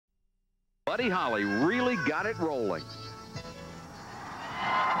Buddy Holly really got it rolling.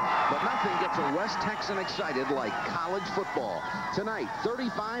 But nothing gets a West Texan excited like college football. Tonight,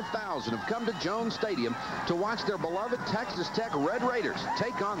 35,000 have come to Jones Stadium to watch their beloved Texas Tech Red Raiders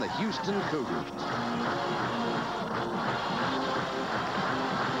take on the Houston Cougars.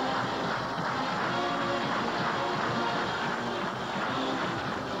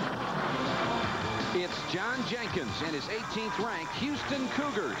 It's John Jenkins and his 18th ranked Houston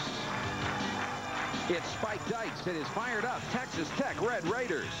Cougars. It's Spike Dykes and his fired-up Texas Tech Red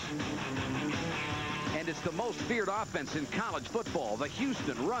Raiders. And it's the most feared offense in college football, the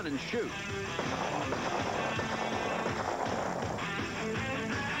Houston Run and Shoot.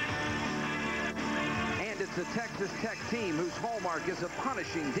 And it's a Texas Tech team whose hallmark is a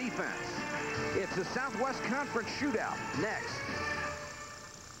punishing defense. It's the Southwest Conference Shootout next.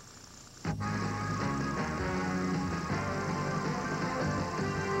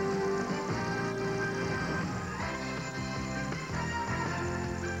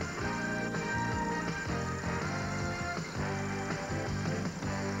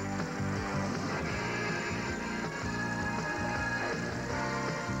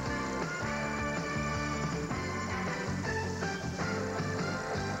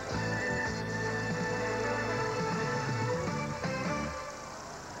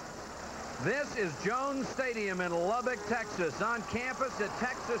 This is Jones Stadium in Lubbock, Texas, on campus at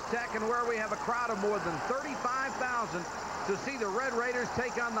Texas Tech, and where we have a crowd of more than 35,000 to see the Red Raiders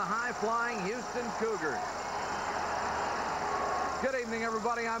take on the high-flying Houston Cougars. Good evening,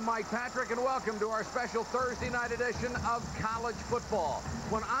 everybody. I'm Mike Patrick, and welcome to our special Thursday night edition of college football.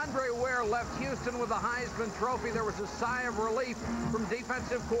 When Andre Ware left Houston with the Heisman Trophy, there was a sigh of relief from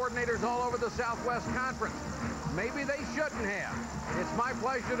defensive coordinators all over the Southwest Conference. Maybe they shouldn't have. It's my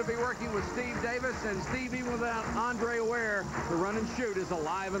pleasure to be working with Steve Davis, and Steve, even without Andre Ware, the run and shoot is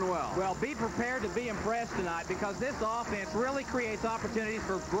alive and well. Well, be prepared to be impressed tonight, because this offense really creates opportunities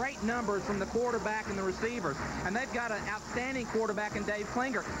for great numbers from the quarterback and the receivers. And they've got an outstanding quarterback in Dave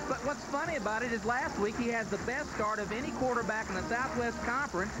Klinger. But what's funny about it is last week he has the best start of any quarterback in the Southwest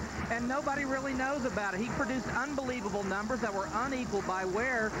Conference, and nobody really knows about it. He produced unbelievable numbers that were unequaled by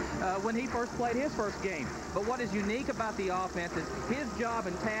Ware when he first played his first game. But what is unique about the offense is his job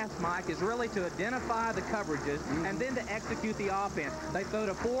and task, Mike, is really to identify the coverages and then to execute the offense. They throw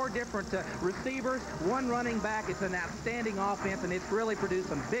to 4 different receivers, 1 running back. It's an outstanding offense, and it's really produced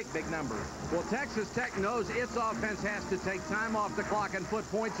some big numbers. Well, Texas Tech knows its offense has to take time off the clock and put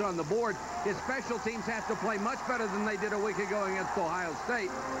points on the board. Its special teams has to play much better than they did a week ago against Ohio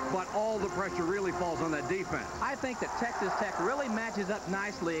State, but all the pressure really falls on that defense. I think that Texas Tech really matches up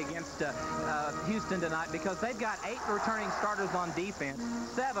nicely against Houston tonight, because they've got 8 returning starters on defense.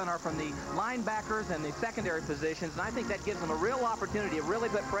 7 are from the linebackers and the secondary positions, and I think that gives them a real opportunity to really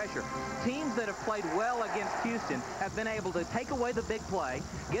put pressure. Teams that have played well against Houston have been able to take away the big play,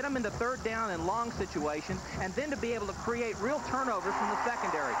 get them into 3rd down and long situations, and then to be able to create real turnovers from the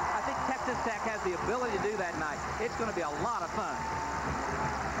secondary. I think Texas Tech has the ability to do that tonight. It's going to be a lot of fun.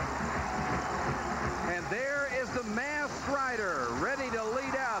 And there is the masked rider, ready to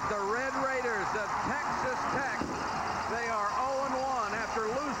lead out the Red Raiders of Texas Tech. They are 0-1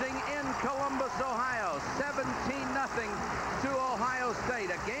 after losing in Columbus, Ohio, 17-0 to Ohio State,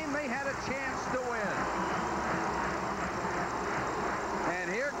 a game they had a chance to win.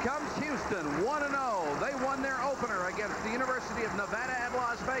 And here comes Houston, 1-0. They won their opener against the University of Nevada at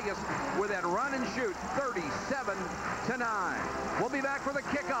Las Vegas with that run and shoot, 37-9. We'll be back for the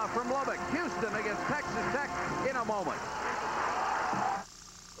kickoff from Lubbock. Houston against Texas Tech in a moment.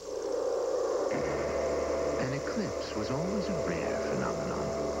 An eclipse was always a rare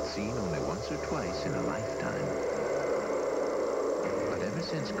phenomenon, seen only once or twice in a lifetime. But ever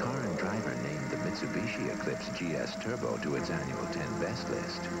since Car and Driver named the Mitsubishi Eclipse GS Turbo to its annual 10 Best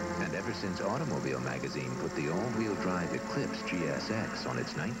list, and ever since Automobile Magazine put the all-wheel drive Eclipse GSX on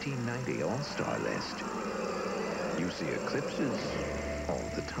its 1990 All-Star list, you see eclipses all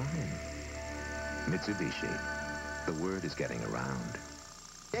the time. Mitsubishi. The word is getting around.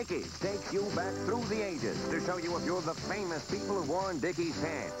 Dickies takes you back through the ages to show you a few of the famous people who wore Dickies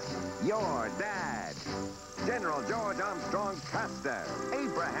pants. Your dad, General George Armstrong Custer,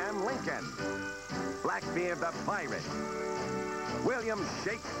 Abraham Lincoln, Blackbeard the Pirate, William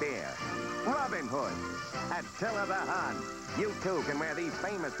Shakespeare, Robin Hood, Attila the Hun. You too can wear these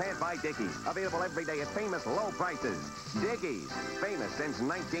famous pants by Dickies. Available every day at famous low prices. Dickies, famous since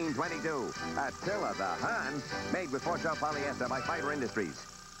 1922. Attila the Hun, made with Forshaw polyester by Fiber Industries.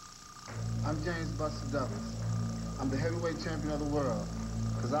 I'm James Buster Douglas. I'm the heavyweight champion of the world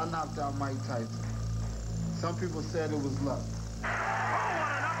because I knocked out Mike Tyson. Some people said it was luck. Oh,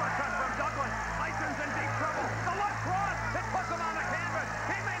 what an uppercut from Douglas.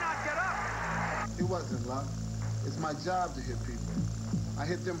 wasn't luck. It's my job to hit people. I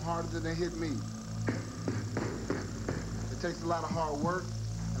hit them harder than they hit me. It takes a lot of hard work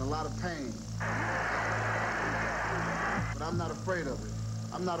and a lot of pain. But I'm not afraid of it.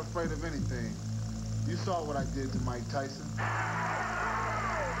 I'm not afraid of anything. You saw what I did to Mike Tyson.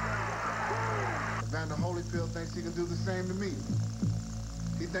 Evander Holyfield thinks he can do the same to me.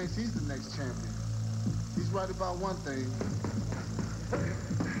 He thinks he's the next champion. He's right about one thing.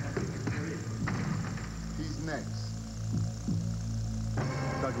 He's next.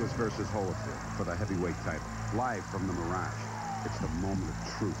 Douglas versus Holyfield for the heavyweight title. Live from the Mirage. It's the moment of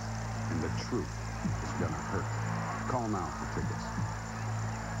truth. And the truth is gonna hurt. Call now for tickets.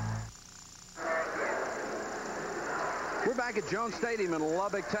 We're back at Jones Stadium in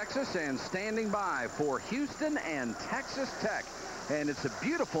Lubbock, Texas, and standing by for Houston and Texas Tech. And it's a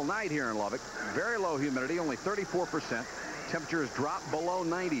beautiful night here in Lubbock. Very low humidity, only 34%. Temperature has dropped below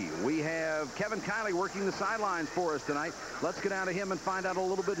 90. We have Kevin Kiley working the sidelines for us tonight. Let's get down to him and find out a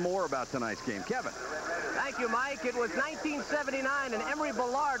little bit more about tonight's game. Kevin. Thank you, Mike. It was 1979, and Emory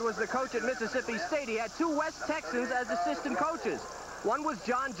Bellard was the coach at Mississippi State. He had two West Texans as assistant coaches. One was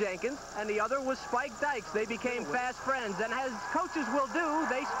John Jenkins, and the other was Spike Dykes. They became fast friends, and as coaches will do,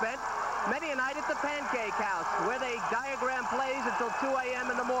 they spent many a night at the Pancake House, where they diagram plays until 2 a.m.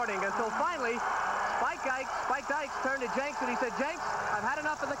 in the morning, until finally Spike Dykes turned to Jenks, and he said, "Jenks, I've had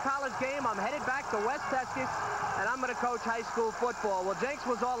enough of the college game. I'm headed back to West Texas, and I'm going to coach high school football." Well, Jenks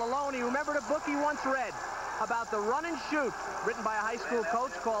was all alone. He remembered a book he once read about the run and shoot, written by a high school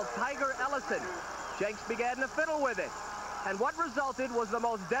coach called Tiger Ellison. Jenks began to fiddle with it. And what resulted was the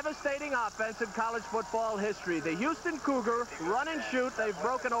most devastating offense in college football history. The Houston Cougar run and shoot. They've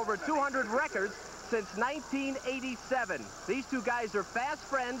broken over 200 records since 1987. These two guys are fast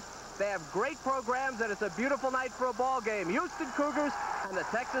friends. They have great programs, and it's a beautiful night for a ball game. Houston Cougars and the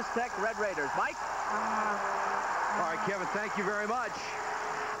Texas Tech Red Raiders. Mike? All right, Kevin, thank you very much.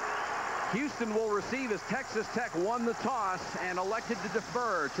 Houston will receive as Texas Tech won the toss and elected to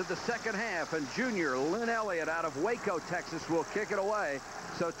defer to the second half. And junior Lynn Elliott out of Waco, Texas, will kick it away.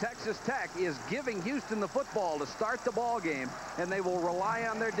 So Texas Tech is giving Houston the football to start the ball game, and they will rely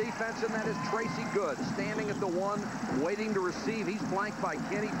on their defense, and that is Tracy Good standing at the one, waiting to receive. He's flanked by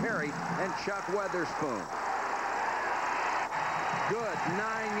Kenny Perry and Chuck Weatherspoon. Good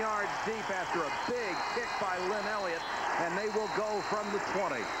 9 yards deep after a big kick by Lynn Elliott, and they will go from the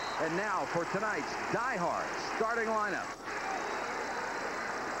 20. And now for tonight's die-hard starting lineup.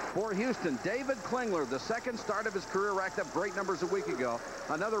 For Houston, David Klingler, the second start of his career, racked up great numbers a week ago.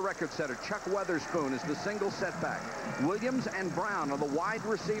 Another record setter, Chuck Weatherspoon, is the single setback. Williams and Brown are the wide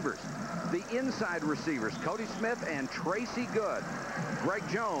receivers. The inside receivers, Cody Smith and Tracy Good. Greg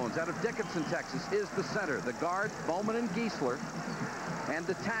Jones out of Dickinson, Texas, is the center. The guard, Bowman and Giesler. And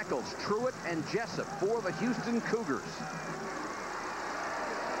the tackles, Truitt and Jessup for the Houston Cougars.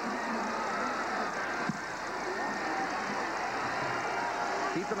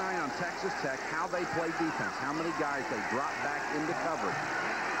 Keep an eye on Texas Tech, how they play defense, how many guys they drop back into coverage,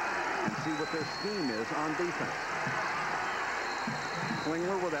 and see what their scheme is on defense.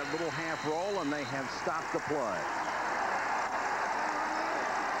 Klingler with that little half roll, and they have stopped the play.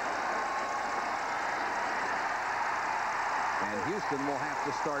 And Houston will have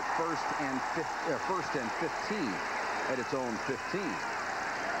to start first and 15 at its own 15.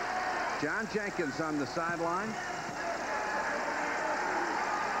 John Jenkins on the sideline.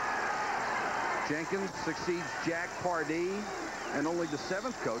 Jenkins succeeds Jack Pardee, and only the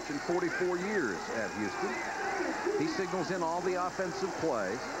 7th coach in 44 years at Houston. He signals in all the offensive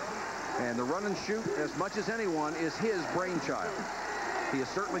plays, and the run and shoot, as much as anyone, is his brainchild. He has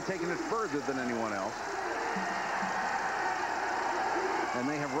certainly taken it further than anyone else. And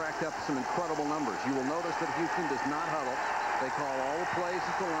they have racked up some incredible numbers. You will notice that Houston does not huddle. They call all the plays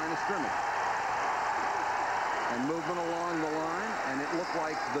at the line of scrimmage. And movement along the line, and it looked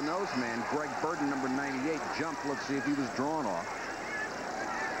like the nose man, Greg Burden, number 98, jumped. Let's see if he was drawn off.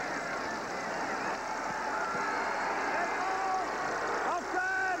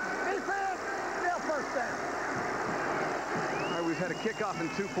 Offside! Defense! Still first down. All right, we've had a kickoff in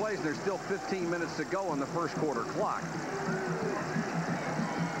 2 plays, and there's still 15 minutes to go on the first quarter clock.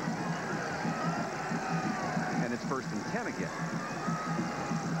 And it's 1st and 10 again.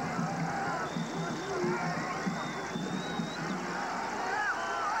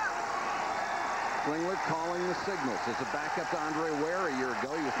 Klingler calling the signals as a backup to Andre Ware a year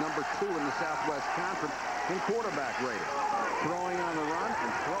ago. He was number 2 in the Southwest Conference in quarterback rating. Throwing on the run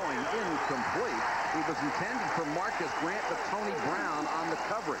and throwing incomplete. It was intended for Marcus Grant, but Tony Brown on the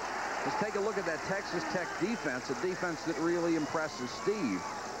coverage. Let's take a look at that Texas Tech defense, a defense that really impresses Steve.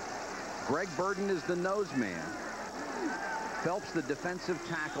 Greg Burden is the nose man. Phelps the defensive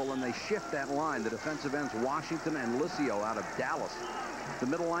tackle, and they shift that line. The defensive ends Washington and Licio out of Dallas. The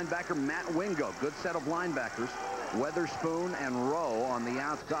middle linebacker Matt Wingo. Good set of linebackers. Weatherspoon and Rowe on the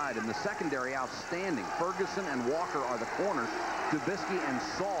outside. In the secondary, outstanding. Ferguson and Walker are the corners. Dubisky and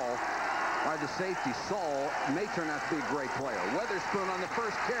Saul are the safety. Saul may turn out to be a great player. Weatherspoon on the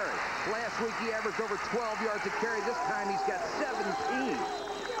first carry. Last week he averaged over 12 yards a carry. This time he's got 17.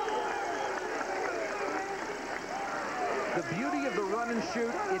 The beauty of the run and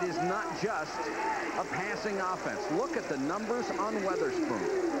shoot, it is not just a passing offense. Look at the numbers on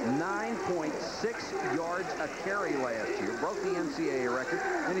Weatherspoon. 9.6 yards a carry last year. Broke the NCAA record,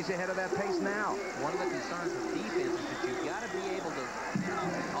 and he's ahead of that pace now. One of the concerns with defense is that you've got to be able to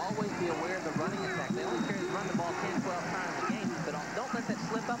always be aware of the running attack. They only run the ball 10, 12 times a game, but don't let that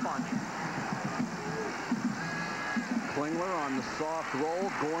slip up on you. Klingler on the soft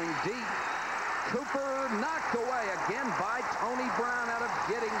roll, going deep. Cooper knocked away again by Tony Brown out of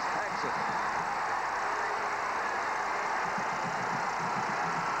Giddings, Texas.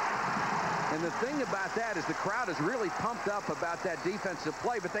 And the thing about that is the crowd is really pumped up about that defensive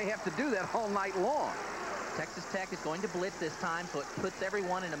play, but they have to do that all night long. Texas Tech is going to blitz this time, so it puts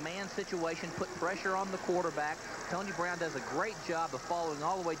everyone in a man situation, put pressure on the quarterback. Tony Brown does a great job of following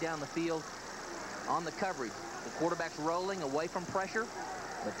all the way down the field on the coverage. The quarterback's rolling away from pressure,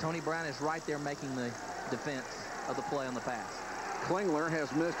 but Tony Brown is right there making the defense of the play on the pass. Klingler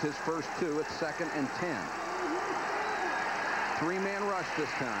has missed his first two at 2nd and 10. Three-man rush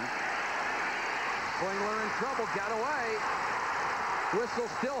this time. Klingler in trouble, got away. Whistle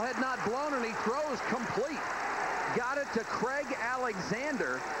still had not blown, and he throws complete. Got it to Craig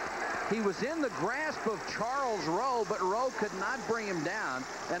Alexander. He was in the grasp of Charles Rowe, but Rowe could not bring him down.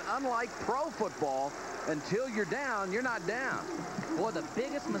 And unlike pro football, until you're down, you're not down. Boy, the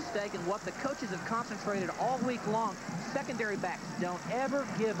biggest mistake and what the coaches have concentrated all week long, secondary backs don't ever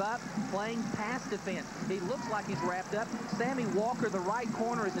give up playing pass defense. He looks like he's wrapped up. Sammy Walker, the right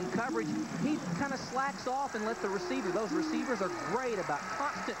corner, is in coverage. He kind of slacks off and lets the receiver. Those receivers are great about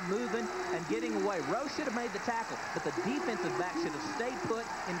constant moving and getting away. Rowe should have made the tackle, but the defensive back should have stayed put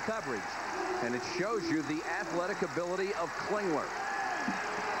in coverage. And it shows you the athletic ability of Klingler.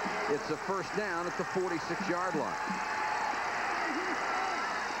 It's a first down at the 46-yard line.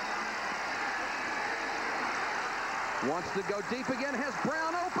 Wants to go deep again, has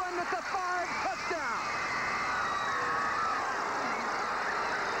Brown open at the 5, touchdown.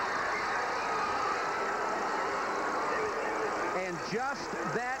 And just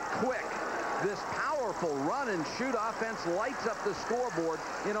that quick, this powerful run and shoot offense lights up the scoreboard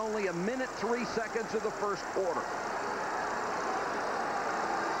in only 1 minute 3 seconds of the first quarter.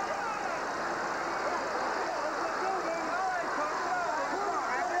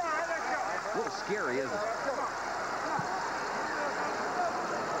 A little scary, isn't it?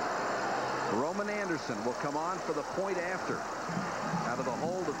 Roman Anderson will come on for the point after. Out of the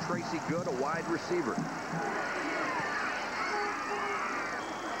hold of Tracy Good, a wide receiver.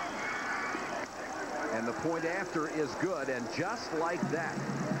 And the point after is good, and just like that,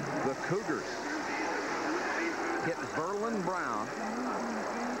 the Cougars hit Verlin Brown,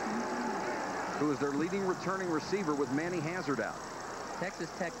 who is their leading returning receiver, with Manny Hazard out. Texas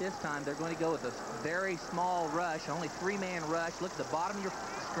Tech this time, they're going to go with a very small rush, only 3-man rush. Look at the bottom of your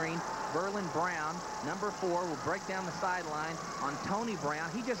screen. Verlin Brown, number 4, will break down the sideline on Tony Brown.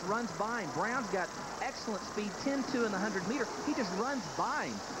 He just runs by him. Brown's got excellent speed, 10-2 in the 100-meter. He just runs by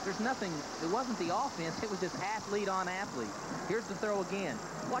him. There's nothing, it wasn't the offense, it was just athlete on athlete. Here's the throw again.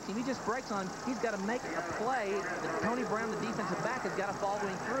 Watch him, he just breaks on him. He's got to make a play. Tony Brown, the defensive back, has got to follow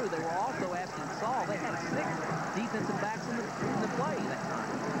him through. They were also asking Saul. They had 6 defensive backs in the play that time.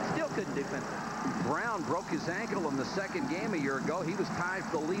 Still couldn't defend it. Brown broke his ankle in the second game a year ago. He was tied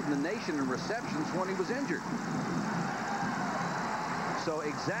for the lead in the nation in receptions when he was injured. So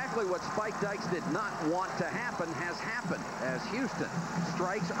exactly what Spike Dykes did not want to happen has happened as Houston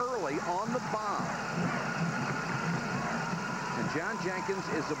strikes early on the bomb. And John Jenkins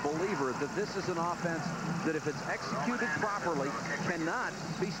is a believer that this is an offense that, if it's executed properly, cannot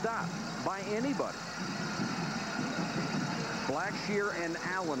be stopped by anybody. Blackshear and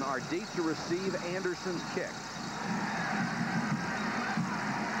Allen are deep to receive Anderson's kick.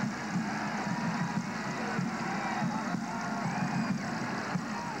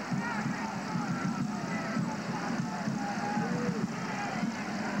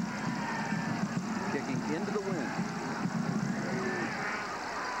 Kicking into the wind.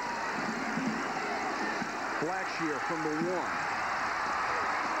 Blackshear from the 1.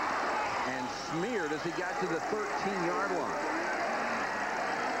 And smeared as he got to the 13-yard line.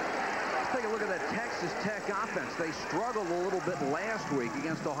 take a look at that Texas Tech offense. They struggled a little bit last week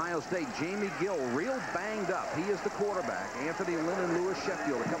against Ohio State. Jamie Gill, real banged up. He is the quarterback. Anthony Lynn and Lewis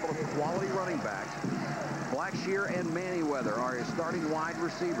Sheffield, a couple of quality running backs. Blackshear and Manyweather are his starting wide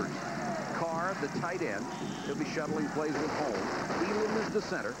receivers. Carr, the tight end. He'll be shuttling plays with Holmes. Elam is the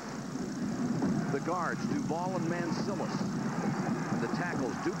center. The guards, Duval and Mansilis. The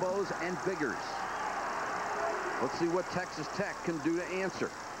tackles, Dubose and Biggers. Let's see what Texas Tech can do to answer.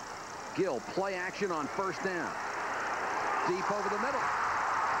 Gill, play action on first down. Deep over the middle.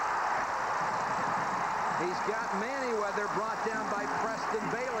 He's got Manyweather brought down by Preston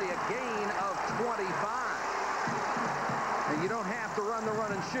Bailey, a gain of 25. And you don't have to run the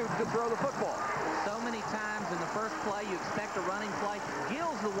run and shoot to throw the football. So many times in the first play, you expect a running play.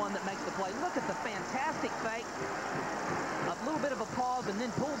 Gill's the one that makes the play. Look at the fantastic fake. A little bit of a pause and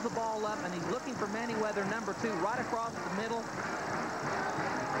then pulls the ball up, and he's looking for Manyweather, number 2, right across the middle.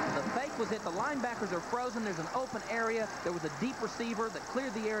 The fake was it. The linebackers are frozen. There's an open area. There was a deep receiver that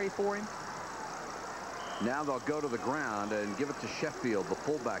cleared the area for him. Now they'll go to the ground and give it to Sheffield, the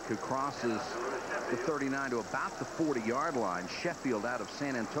fullback, who crosses the 39 to about the 40-yard line. Sheffield out of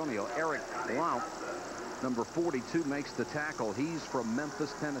San Antonio. Eric Blount, number 42, makes the tackle. He's from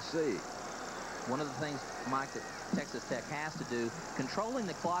Memphis, Tennessee. One of the things, Mike, that Texas Tech has to do, controlling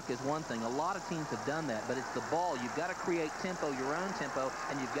the clock is one thing. A lot of teams have done that, but it's the ball. You've got to create tempo, your own tempo,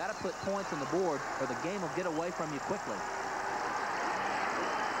 and you've got to put points on the board or the game will get away from you quickly.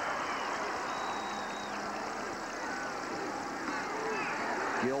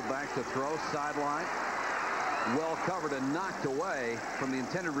 Gill back to throw, sideline. Well covered and knocked away from the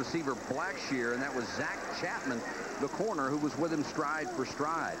intended receiver, Blackshear, and that was Zach Chapman, the corner, who was with him stride for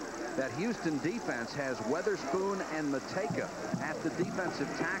stride. That Houston defense has Weatherspoon and Mateka at the defensive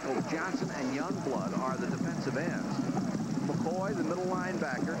tackle. Johnson and Youngblood are the defensive ends. McCoy, the middle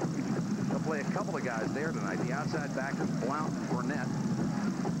linebacker. They'll play a couple of guys there tonight. The outside backers, Blount, Burnett,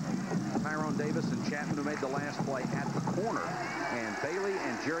 Tyrone Davis, and Chapman, who made the last play at the corner. And Bailey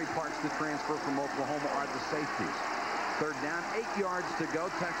and Jerry Parks, the transfer from Oklahoma, are the safeties. Third down, 8 yards to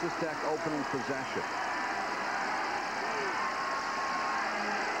go. Texas Tech opening possession.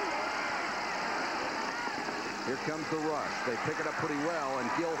 Here comes the rush. They pick it up pretty well, and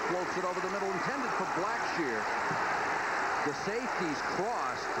Gill floats it over the middle, intended for Blackshear. The safeties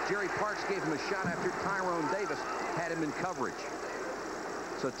crossed. Jerry Parks gave him a shot after Tyrone Davis had him in coverage.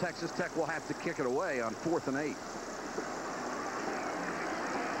 So Texas Tech will have to kick it away on 4th and 8.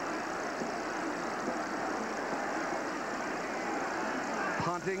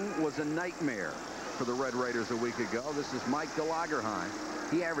 Punting was a nightmare for the Red Raiders a week ago. This is Mike DeLagerheim.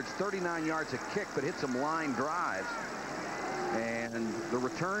 He averaged 39 yards a kick, but hit some line drives. And the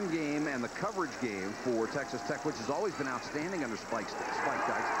return game and the coverage game for Texas Tech, which has always been outstanding under Spike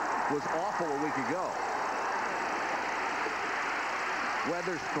Dykes, was awful a week ago.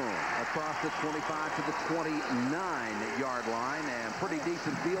 Weatherspoon across the 25 to the 29-yard line, and pretty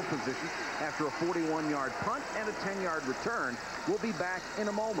decent field position after a 41-yard punt and a 10-yard return. We'll be back in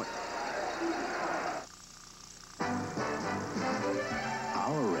a moment.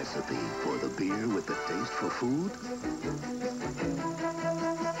 Our recipe for the beer with the taste for food?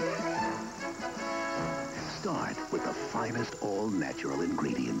 Start with the finest all-natural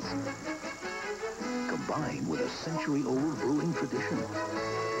ingredients, combined with a century-old brewing tradition.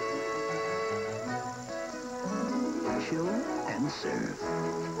 Chill and serve.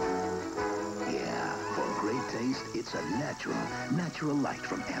 Yeah, for great taste, it's a natural light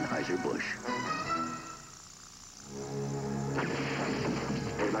from Anheuser-Busch.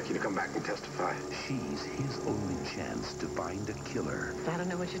 We'd like you to come back and testify. She's his only chance to find a killer. I don't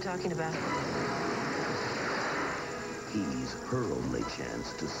know what you're talking about. He's her only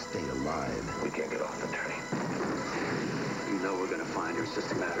chance to stay alive. We can't get off the train. You know we're going to find her. It's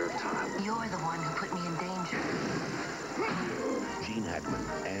just a matter of time. You're the one who put me in danger. Gene Hackman,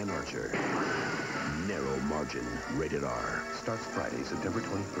 Ann Archer. Narrow Margin, rated R. Starts Friday, September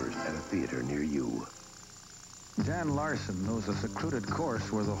 21st at a theater near you. Dan Larson knows a secluded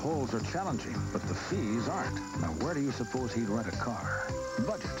course where the holes are challenging, but the fees aren't. Now, where do you suppose he'd rent a car?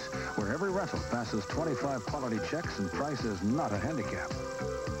 Budget, where every rental passes 25 quality checks and price is not a handicap.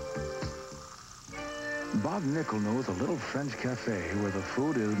 Bob Nickel knows a little French cafe where the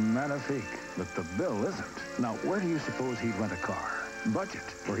food is magnifique, but the bill isn't. Now, where do you suppose he'd rent a car? Budget,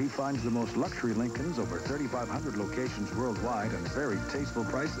 where he finds the most luxury Lincolns, over 3,500 locations worldwide, and very tasteful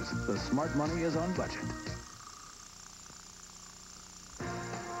prices. The smart money is on budget.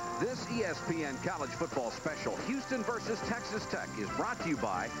 This ESPN College Football Special, Houston versus Texas Tech, is brought to you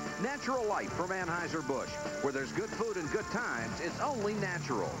by Natural Light from Anheuser-Busch. Where there's good food and good times, it's only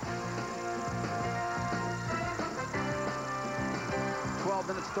natural. 12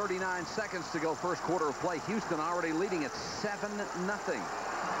 minutes, 39 seconds to go, first quarter of play. Houston already leading at 7-0. They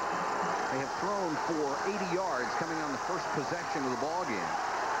have thrown for 80 yards coming on the first possession of the ball game.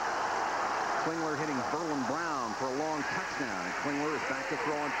 Klingler hitting Berlin Brown for a long touchdown, and Klingler is back to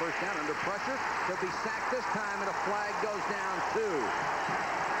throw on first down under pressure. He'll be sacked this time, and a flag goes down too.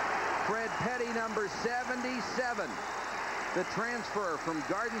 Fred Petty, number 77, the transfer from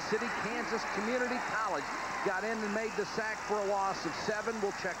Garden City, Kansas Community College, got in and made the sack for a loss of 7.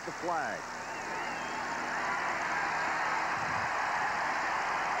 We'll check the flag.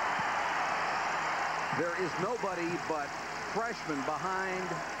 There is nobody but freshman behind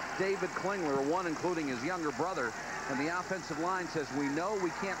David Klingler, one including his younger brother, and the offensive line says, we know we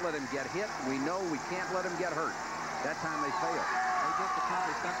can't let him get hit. We know we can't let him get hurt. That time they failed. They just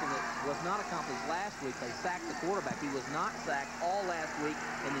accomplished something that was not accomplished last week. They sacked the quarterback. He was not sacked all last week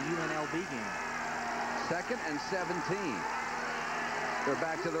in the UNLV game. 2nd and 17. They're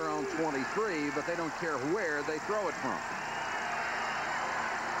back to their own 23, but they don't care where they throw it from.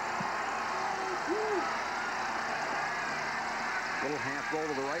 Little half roll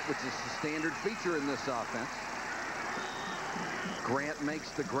to the right, which is the standard feature in this offense. Grant makes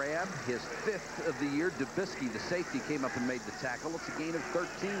the grab, his 5th of the year. Dubisky, the safety, came up and made the tackle. It's a gain of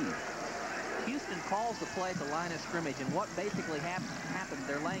 13. Houston calls the play at the line of scrimmage, and what basically happened,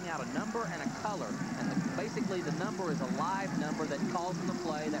 they're laying out a number and a color, and basically the number is a live number that calls in the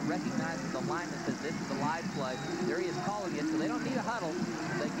play, that recognizes the lineman, says this is a live play. There he is calling it, so they don't need a huddle.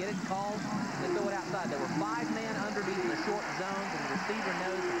 They get it called, they throw it outside. There were 5 men underneath in the short zones, and the receiver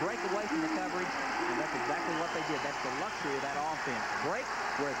knows to break away from the coverage, and that's exactly what they did. That's the luxury of that offense. Break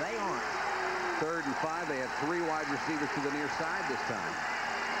where they aren't. 3rd and 5. They have 3 wide receivers to the near side this time.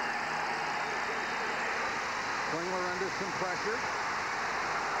 Klingler under some pressure.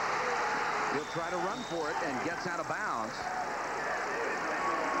 He'll try to run for it and gets out of bounds.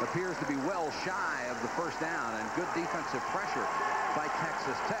 Appears to be well shy of the first down, and good defensive pressure by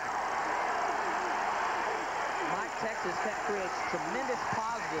Texas Tech. Mike, Texas Tech creates tremendous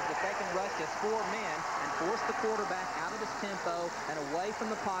positives if they can rush just 4 men and force the quarterback out of his tempo and away from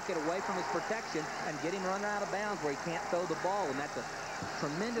the pocket, away from his protection, and get him running out of bounds where he can't throw the ball. And that's a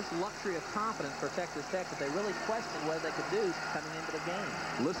tremendous luxury of confidence for Texas Tech that they really questioned what they could do coming into the game.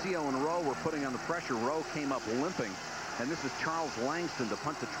 Licio and Rowe were putting on the pressure. Rowe came up limping, and this is Charles Langston to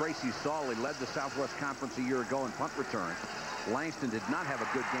punt to Tracy Saul. He led the Southwest Conference a year ago in punt return. Langston did not have a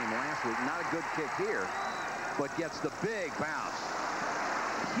good game last week. Not a good kick here, but gets the big bounce.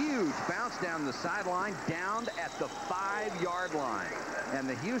 Huge bounce down the sideline, downed at the 5-yard line. And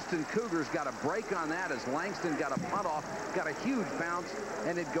the Houston Cougars got a break on that as Langston got a punt off, got a huge bounce,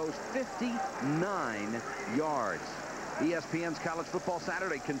 and it goes 59 yards. ESPN's College Football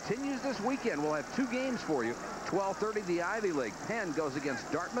Saturday continues this weekend. We'll have 2 games for you. 12:30, the Ivy League. Penn goes against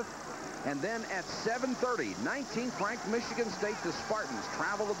Dartmouth. And then at 7:30, 19th-ranked Michigan State, the Spartans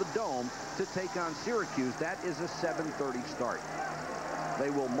travel to the Dome to take on Syracuse. That is a 7:30 start. They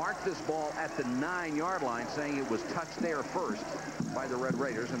will mark this ball at the 9-yard line, saying it was touched there first by the Red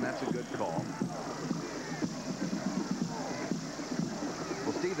Raiders, and that's a good call.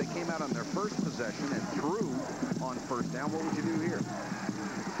 Well, Steve, they came out on their first possession and threw on first down. What would you do here?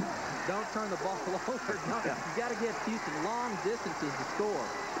 Don't turn the ball over. You've got to give Houston long distances to score.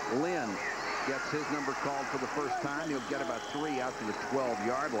 Lynn gets his number called for the first time. He'll get about 3 out to the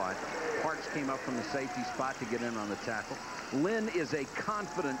 12-yard line. Parks came up from the safety spot to get in on the tackle. Lynn is a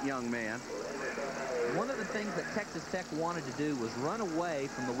confident young man. One of the things that Texas Tech wanted to do was run away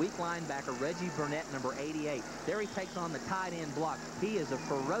from the weak linebacker, Reggie Burnett, number 88. There he takes on the tight end block. He is a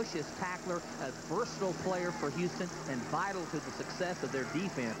ferocious tackler, a versatile player for Houston, and vital to the success of their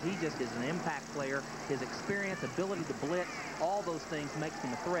defense. He just is an impact player. His experience, ability to blitz, all those things makes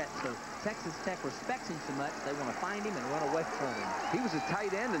him a threat. So Texas Tech respects him so much, they want to find him and run away from him. He was a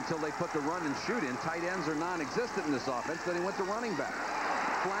tight end until they put the run and shoot in. Tight ends are non-existent in this offense. Then he went to running back.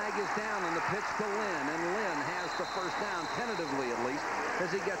 Flag is down on the pitch to Lynn, and Lynn has the first down, tentatively at least, as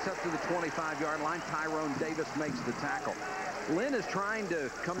he gets up to the 25-yard line. Tyrone Davis makes the tackle. Lynn is trying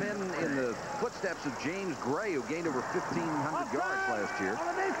to come in the footsteps of James Gray, who gained over 1,500 yards last year.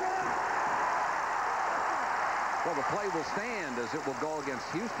 Well, the play will stand as it will go against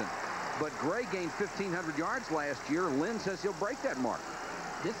Houston. But Gray gained 1,500 yards last year. Lynn says he'll break that mark.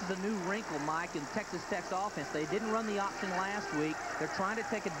 This is a new wrinkle, Mike, in Texas Tech's offense. They didn't run the option last week. They're trying to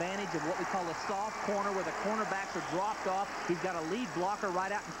take advantage of what we call a soft corner where the cornerbacks are dropped off. He's got a lead blocker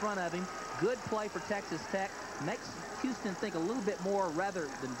right out in front of him. Good play for Texas Tech. Makes Houston think a little bit more rather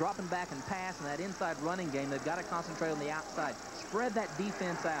than dropping back and pass in that inside running game. They've got to concentrate on the outside. Spread that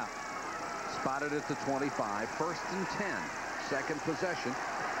defense out. Spotted at the 25. 1st and 10. Second possession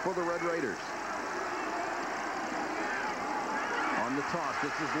for the Red Raiders. On the toss,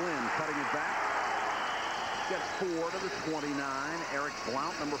 this is Lynn cutting it back. Gets 4 to the 29. Eric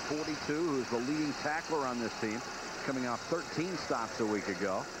Blount, number 42, who's the leading tackler on this team, coming off 13 stops a week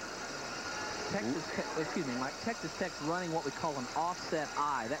ago. Texas Tech's running what we call an offset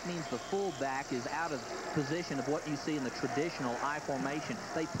I. That means the fullback is out of position of what you see in the traditional I formation.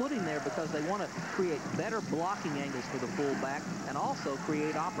 They put him there because they want to create better blocking angles for the fullback and also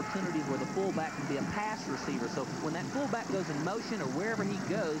create opportunities where the fullback can be a pass receiver. So when that fullback goes in motion or wherever he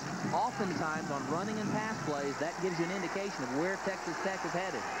goes, oftentimes on running and pass plays, that gives you an indication of where Texas Tech is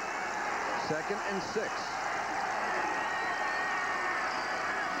headed. 2nd and 6.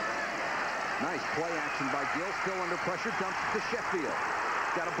 Nice play action by Gill. Still under pressure. Dumps to Sheffield.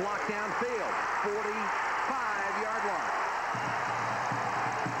 Got a block downfield. 45-yard line.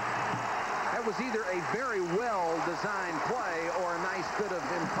 That was either a very well-designed play or a nice bit of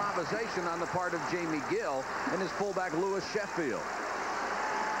improvisation on the part of Jamie Gill and his fullback, Lewis Sheffield.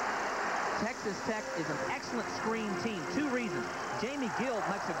 Texas Tech is an excellent screen team. 2 reasons. Jamie Gill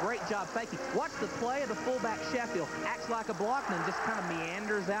makes a great job faking. Watch the play of the fullback Sheffield. Acts like a blockman, just kind of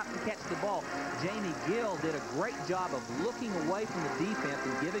meanders out to catch the ball. Jamie Gill did a great job of looking away from the defense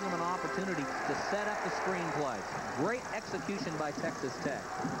and giving them an opportunity to set up the screen play. Great execution by Texas Tech.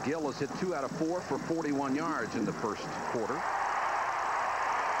 Gill has hit 2 out of 4 for 41 yards in the first quarter.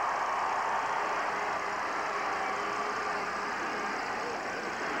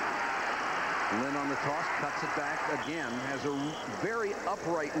 Lynn on the toss, cuts it back again, has a very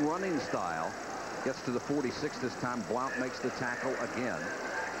upright running style. Gets to the 46 this time. Blount makes the tackle again.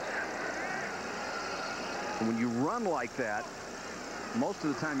 And when you run like that, most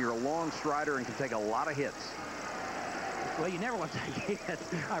of the time you're a long strider and can take a lot of hits. Well, you never want to take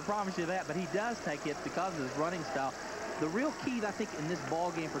hits, I promise you that, but he does take hits because of his running style. The real key, I think, in this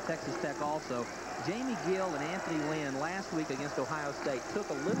ball game for Texas Tech also, Jamie Gill and Anthony Lynn last week against Ohio State took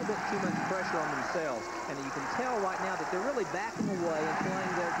a little bit too much pressure on themselves, and you can tell right now that they're really backing away and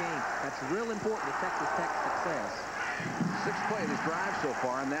playing their game. That's real important to Texas Tech's success. 6th play of this drive so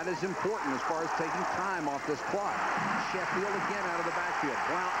far, and that is important as far as taking time off this clock. Sheffield again out of the backfield.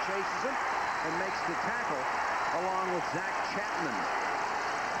 Blount chases him and makes the tackle along with Zach Chapman.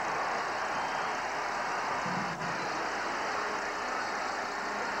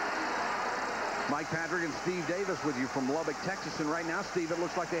 Mike Patrick and Steve Davis with you from Lubbock, Texas. And right now, Steve, it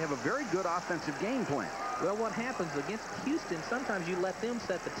looks like they have a very good offensive game plan. Well, what happens against Houston, sometimes you let them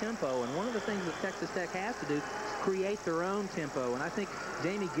set the tempo. And one of the things that Texas Tech has to do is create their own tempo. And I think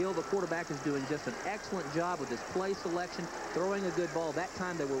Jamie Gill, the quarterback, is doing just an excellent job with his play selection, throwing a good ball. That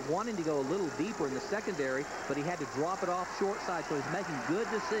time they were wanting to go a little deeper in the secondary, but he had to drop it off short side. So he's making good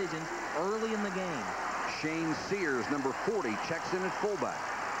decisions early in the game. Shane Sears, number 40, checks in at fullback.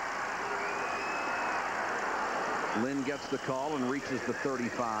 Lynn gets the call and reaches the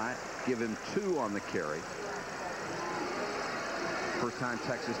 35. Give him 2 on the carry. First time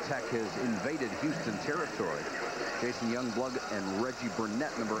Texas Tech has invaded Houston territory. Jason Youngblood and Reggie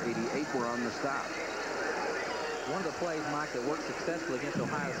Burnett, number 88, were on the stop. One of the plays, Mike, that worked successfully against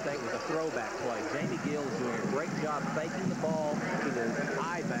Ohio State was a throwback play. Jamie Gill is doing a great job faking the ball to the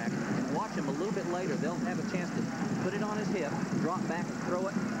I-back. And watch him a little bit later. They'll have a chance to put it on his hip, drop back, and throw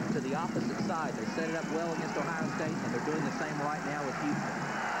it to the opposite side. They set it up well against Ohio State, and they're doing the same right now with Houston.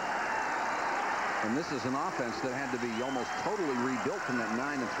 And this is an offense that had to be almost totally rebuilt from that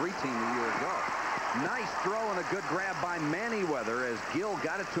 9-3 team a year ago. Nice throw and a good grab by Manyweather as Gill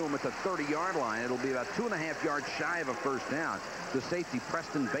got it to him at the 30-yard line. It'll be about 2.5 yards shy of a first down. The safety,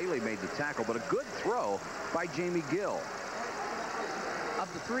 Preston Bailey, made the tackle, but a good throw by Jamie Gill.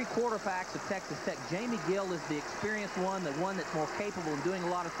 Of the 3 quarterbacks of Texas Tech, Jamie Gill is the experienced one, the one that's more capable of doing a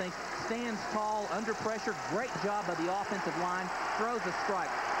lot of things. Stands tall, under pressure. Great job by the offensive line. Throws a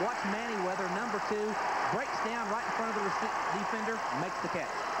strike. Watch Manyweather, number 2, breaks down right in front of the defender, makes the catch.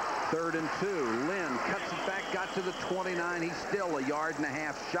 3rd and 2. Lynn cuts it back, got to the 29. He's still a 1.5 yards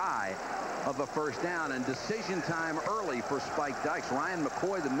shy of a first down, and decision time early for Spike Dykes. Ryan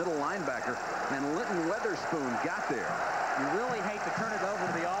McCoy, the middle linebacker, and Linton Weatherspoon got there. You really hate to turn it over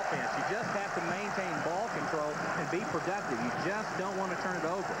to the offense. You just have to maintain ball control and be productive. You just don't want to turn it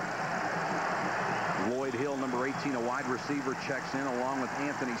over. Lloyd Hill, number 18, a wide receiver, checks in along with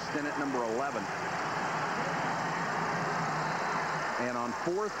Anthony Stinnett, number 11. And on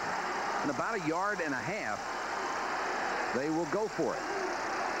 4th and about a yard and a half, they will go for it.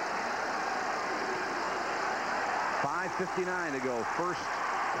 5:59 to go, first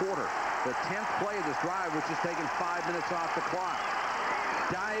quarter. The 10th play of this drive, which has taken 5 minutes off the clock.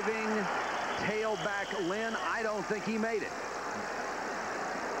 Diving tailback Lynn, I don't think he made it.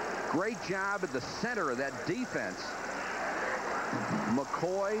 Great job at the center of that defense.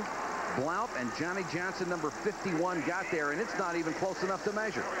 McCoy, Blount, and Johnny Johnson, number 51, got there, and it's not even close enough to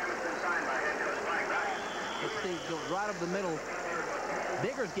measure. Let's see, goes right up the middle.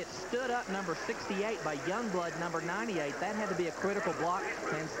 Biggers gets stood up, number 68, by Youngblood, number 98. That had to be a critical block.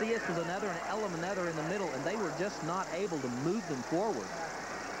 Mancias was another, and Elam another in the middle, and they were just not able to move them forward.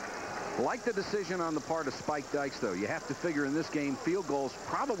 Like the decision on the part of Spike Dykes, though. You have to figure in this game, field goals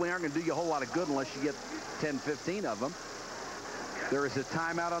probably aren't going to do you a whole lot of good unless you get 10, 15 of them. There is a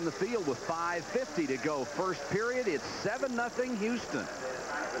timeout on the field with 5:50 to go. First period, it's 7-0 Houston.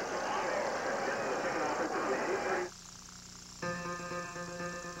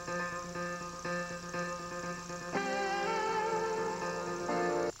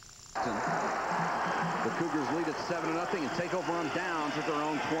 The Cougars lead at 7-0 and take over on downs at their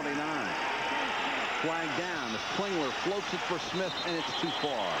own 29. Flag down as Klingler floats it for Smith, and it's too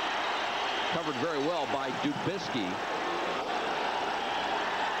far. Covered very well by Dubisky.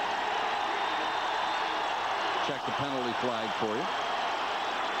 Check the penalty flag for you.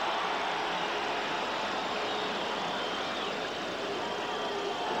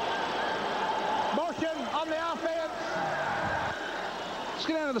 Motion on the offense. Let's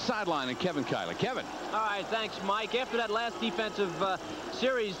get down to the sideline and Kevin Kiley. Kevin. All right, thanks, Mike. After that last defensive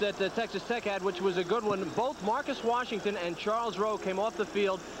series that Texas Tech had, which was a good one, both Marcus Washington and Charles Rowe came off the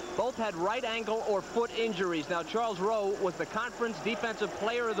field. Both had right ankle or foot injuries. Now, Charles Rowe was the conference defensive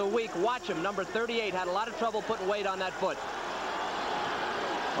player of the week. Watch him, number 38, had a lot of trouble putting weight on that foot.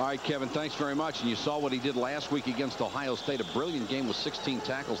 All right, Kevin, thanks very much. And you saw what he did last week against Ohio State, a brilliant game with 16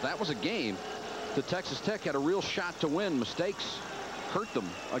 tackles. That was a game that Texas Tech had a real shot to win. Mistakes hurt them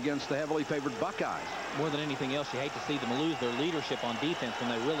against the heavily favored Buckeyes. More than anything else, you hate to see them lose their leadership on defense when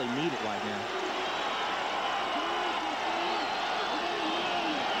they really need it right now.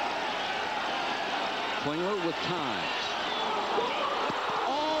 Klingler with time.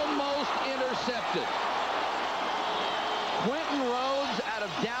 Almost intercepted. Quentin Rhodes out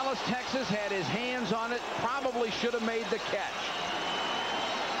of Dallas, Texas, had his hands on it. Probably should have made the catch.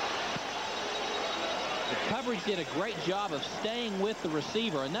 The coverage did a great job of staying with the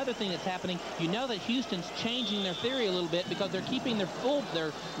receiver. Another thing that's happening, you know that Houston's changing their theory a little bit because they're keeping their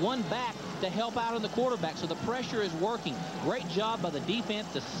one back to help out on the quarterback. So the pressure is working. Great job by the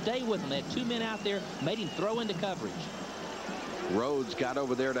defense to stay with him. They had two men out there, made him throw into coverage. Rhodes got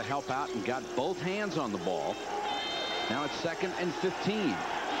over there to help out and got both hands on the ball. Now it's 2nd and 15.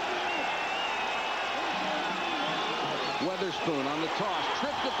 Weatherspoon on the toss,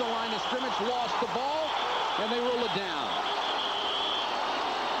 tripped at the line of scrimmage, lost the ball, and they rule it down.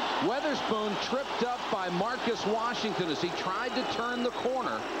 Weatherspoon tripped up by Marcus Washington as he tried to turn the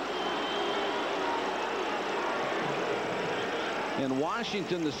corner. And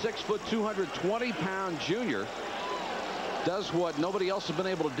Washington, the 6', 220-pound junior, does what nobody else has been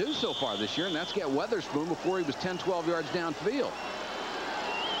able to do so far this year, and that's get Weatherspoon before he was 10, 12 yards downfield.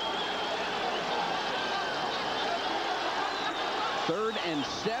 Third and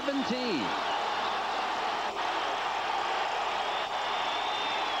 17.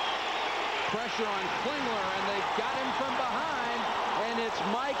 Pressure on Klingler, and they've got him from behind, and it's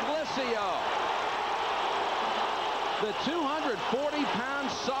Mike Licio. The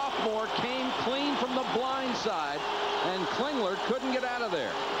 240-pound sophomore came clean from the blind side, and Klingler couldn't get out of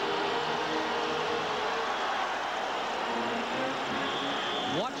there.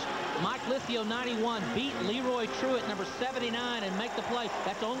 Watch Mike Licio, 91, beat Leroy Truitt, number 79, and make the play.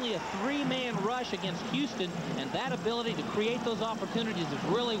 That's only a three-man rush against Houston, and that ability to create those opportunities is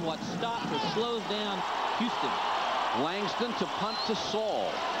really what stops or slows down Houston. Langston to punt to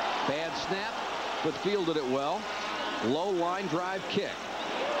Saul. Bad snap, but fielded it well. Low line drive kick.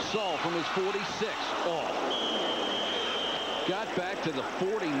 Saul from his 46. Got back to the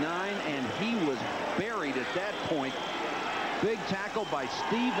 49, and he was buried at that point. Big tackle by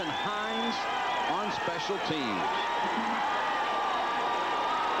Stephen Hines on special teams.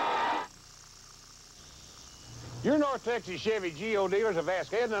 Your North Texas Chevy Geo dealers have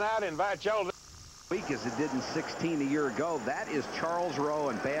asked Ed and I to invite y'all to week as it did in 16 a year ago. That is Charles Rowe,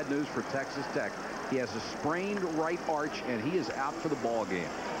 and bad news for Texas Tech. He has a sprained right arch, and he is out for the ball game.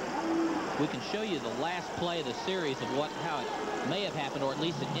 We can show you the last play of the series of how it may have happened, or at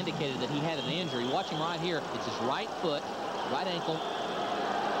least it indicated that he had an injury. Watch him right here. It's his right foot, right ankle.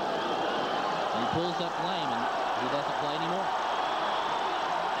 And he pulls up lame, and he doesn't play anymore.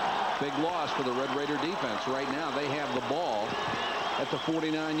 Big loss for the Red Raider defense. Right now, they have the ball at the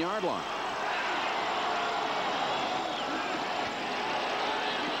 49-yard line.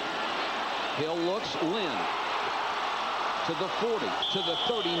 Hill looks, Lynn to the 40, to the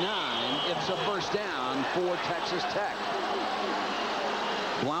 39. It's a first down for Texas Tech.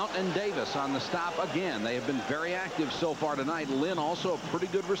 Blount and Davis on the stop again. They have been very active so far tonight. Lynn also a pretty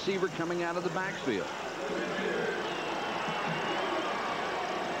good receiver coming out of the backfield.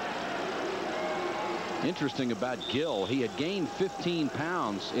 Interesting about Gill, he had gained 15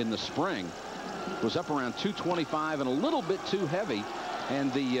 pounds in the spring, was up around 225 and a little bit too heavy,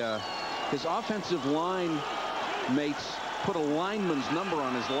 and his offensive line mates put a lineman's number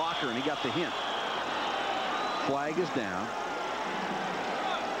on his locker, and he got the hint. Flag is down.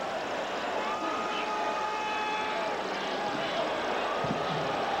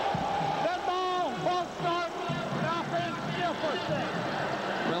 That ball, false start, and offense still first down.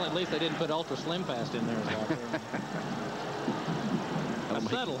 Well, at least they didn't put Ultra Slim Fast in there as well.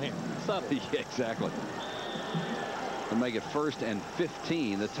 Subtle here. Subtle. Yeah, exactly. They'll make it 1st and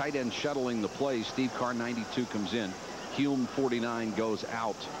 15. The tight end shuttling the play. Steve Carr, 92, comes in. Hume, 49, goes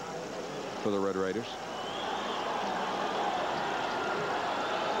out for the Red Raiders.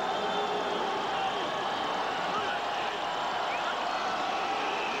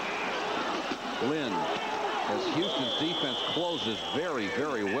 Lynn, as Houston's defense closes very,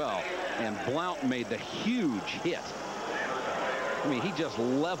 very well, and Blount made the huge hit. I mean, he just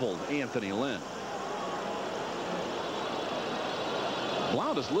leveled Anthony Lynn.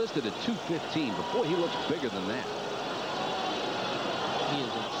 Blount is listed at 215, but boy, he looks bigger than that. He is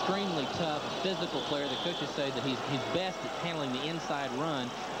an extremely tough, physical player. The coaches say that he's best at handling the inside run,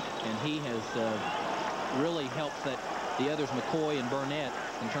 and he has really helped the others, McCoy and Burnett,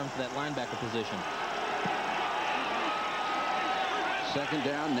 in terms of that linebacker position. Second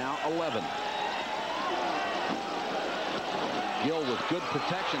down, now 11. Gill with good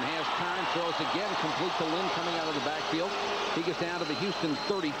protection, has time, throws again, complete to Lynn coming out of the backfield. He gets down to the Houston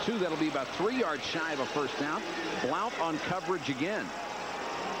 32. That'll be about 3 yards shy of a first down. Blount on coverage again.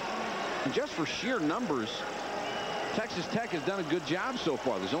 And just for sheer numbers, Texas Tech has done a good job so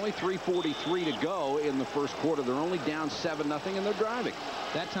far. There's only 3:43 to go in the first quarter. They're only down 7-0, and they're driving.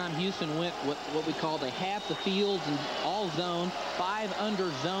 That time Houston went with what we call they half the fields and all zone, 5 under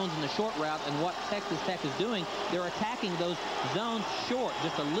zones in the short route. And what Texas Tech is doing, they're attacking those zones short,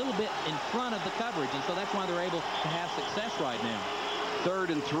 just a little bit in front of the coverage. And so that's why they're able to have success right now.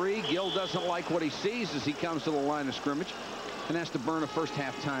 3rd and 3. Gill doesn't like what he sees as he comes to the line of scrimmage and has to burn a first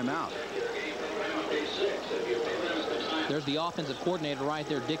half timeout. There's the offensive coordinator right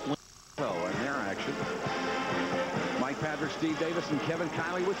there, Dick Win. And their action. Mike Patrick, Steve Davis, and Kevin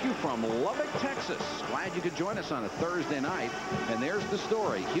Kiley with you from Lubbock, Texas. Glad you could join us on a Thursday night. And there's the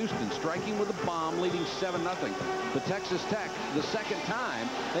story. Houston striking with a bomb, leading 7-0. But Texas Tech, the second time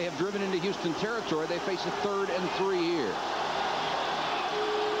they have driven into Houston territory, they face a 3rd and 3 here.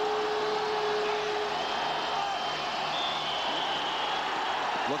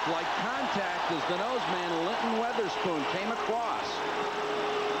 Looked like contact as the nose man, Linton Weatherspoon, came across.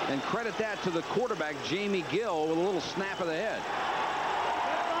 And credit that to the quarterback, Jamie Gill, with a little snap of the head.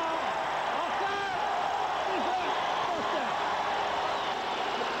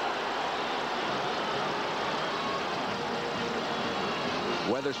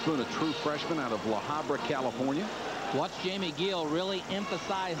 Weatherspoon, a true freshman out of La Habra, California. Watch Jamie Gill really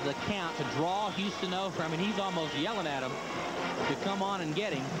emphasize the count to draw Houston over. I mean, he's almost yelling at him to come on and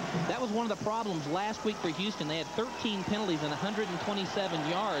get him. That was one of the problems last week for Houston. They had 13 penalties and 127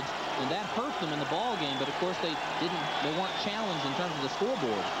 yards, and that hurt them in the ball game. But of course, they weren't challenged in terms of the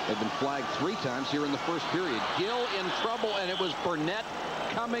scoreboard. They've been flagged 3 times here in the first period. Gill in trouble, and it was Burnett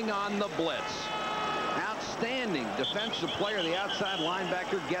coming on the blitz. Outstanding defensive player. The outside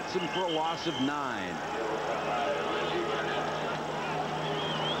linebacker gets him for a loss of 9.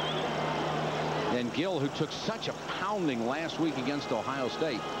 And Gill, who took such a pounding last week against Ohio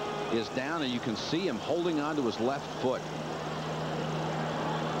State, is down, and you can see him holding on to his left foot.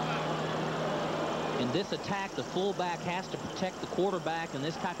 In this attack, the fullback has to protect the quarterback in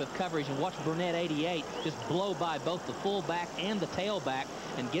this type of coverage, and watch Burnett 88 just blow by both the fullback and the tailback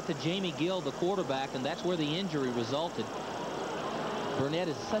and get to Jamie Gill, the quarterback, and that's where the injury resulted. Burnett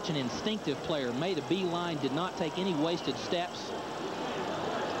is such an instinctive player, made a beeline, did not take any wasted steps.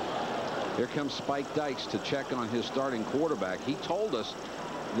 Here comes Spike Dykes to check on his starting quarterback. He told us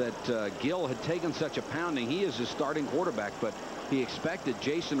that Gill had taken such a pounding. He is his starting quarterback, but he expected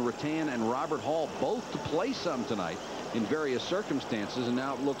Jason Rattan and Robert Hall both to play some tonight in various circumstances, and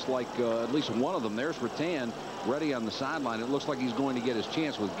now it looks like at least one of them. There's Rattan ready on the sideline. It looks like he's going to get his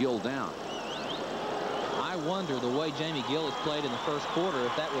chance with Gill down. I wonder the way Jamie Gill has played in the first quarter,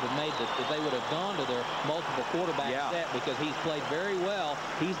 if that would have made if they would have gone to their multiple quarterback set, because he's played very well.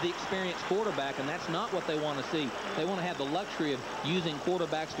 He's the experienced quarterback, and that's not what they want to see. They want to have the luxury of using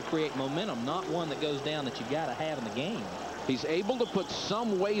quarterbacks to create momentum, not one that goes down that you got to have in the game. He's able to put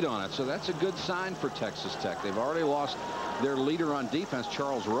some weight on it, so that's a good sign for Texas Tech. They've already lost their leader on defense,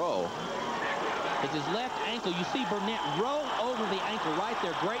 Charles Rowe. It's his left ankle. You see Burnett roll over the ankle right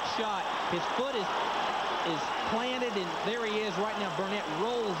there. Great shot. His foot is planted, and there he is right now. Burnett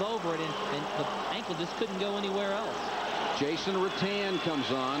rolls over it, and the ankle just couldn't go anywhere else. Jason Rattan comes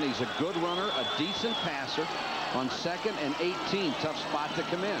on. He's a good runner, a decent passer on 2nd and 18. Tough spot to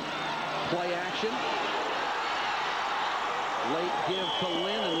come in. Play action. Late give to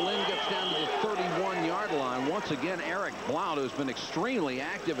Lynn, and Lynn gets down to the 31-yard line. Once again, Eric Blount, who's been extremely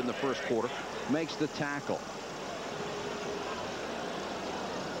active in the first quarter, makes the tackle.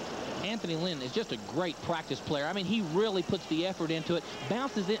 Anthony Lynn is just a great practice player. I mean, he really puts the effort into it.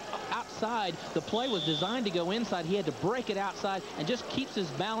 Bounces it outside. The play was designed to go inside. He had to break it outside and just keeps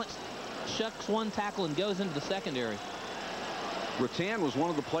his balance, shucks one tackle, and goes into the secondary. Rattan was one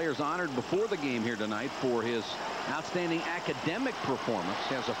of the players honored before the game here tonight for his outstanding academic performance.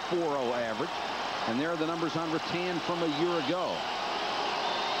 He has a 4.0 average. And there are the numbers on Rattan from a year ago.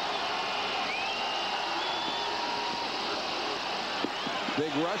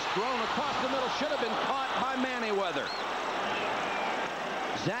 Big rush thrown across the middle. Should have been caught by Manyweather.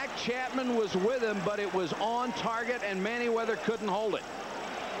 Zach Chapman was with him, but it was on target, and Manyweather couldn't hold it.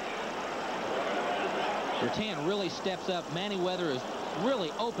 Rattan really steps up. Manyweather is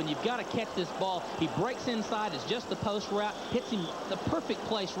really open. You've got to catch this ball. He breaks inside. It's just the post route. Hits him the perfect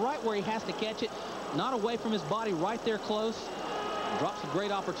place, right where he has to catch it. Not away from his body, right there close. Drops a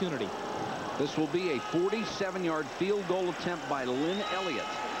great opportunity. This will be a 47-yard field goal attempt by Lynn Elliott.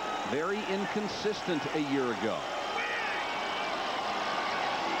 Very inconsistent a year ago.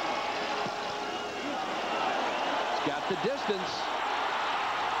 He's got the distance.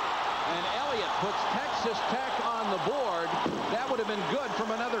 And Elliott puts Texas Tech on the board. That would have been good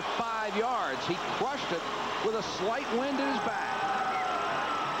from another 5 yards. He crushed it with a slight wind in his back.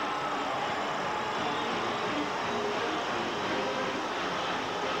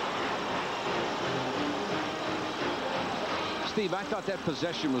 Steve, I thought that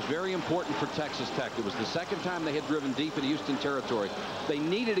possession was very important for Texas Tech. It was the second time they had driven deep in Houston territory. They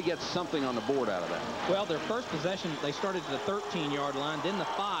needed to get something on the board out of that. Well, their first possession, they started at the 13-yard line, then the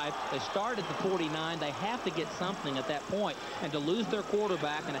 5. They started at the 49. They have to get something at that point. And to lose their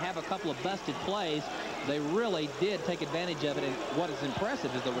quarterback and to have a couple of busted plays, they really did take advantage of it. And what is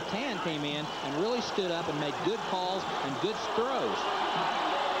impressive is that Rattan came in and really stood up and made good calls and good throws.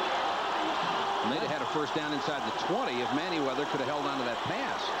 And they'd have had a first down inside the 20 if Manyweather could have held on to that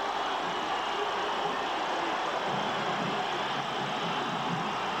pass.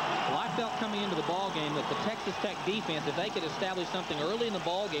 Well, I felt coming into the ball game that the Texas Tech defense, if they could establish something early in the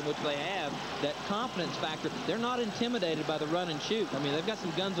ball game, which they have, that confidence factor, they're not intimidated by the run and shoot. I mean, they've got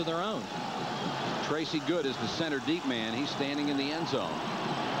some guns of their own. Tracy Good is the center deep man. He's standing in the end zone.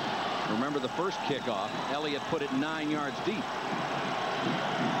 Remember the first kickoff, Elliott put it 9 yards deep.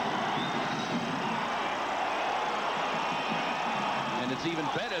 It's even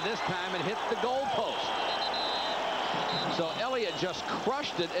better this time. It hit the goalpost. So Elliott just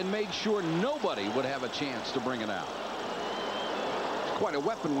crushed it and made sure nobody would have a chance to bring it out. It's quite a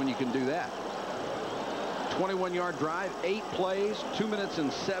weapon when you can do that. 21-yard drive, 8 plays, 2 minutes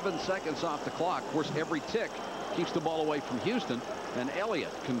and 7 seconds off the clock. Of course, every tick keeps the ball away from Houston, and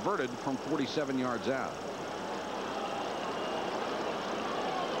Elliott converted from 47 yards out.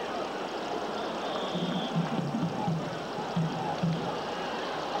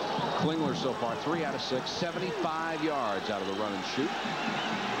 Klingler so far 3 out of 6, 75 yards out of the run and shoot.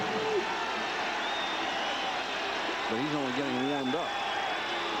 But he's only getting warmed up.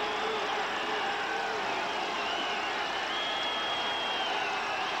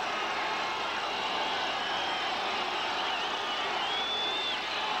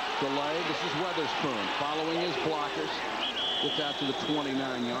 Delay. This is Weatherspoon following his blockers. Gets out to the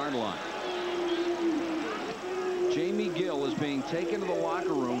 29-yard line. Jamie Gill is being taken to the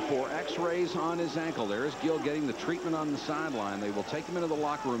locker room for x-rays on his ankle. There is Gill getting the treatment on the sideline. They will take him into the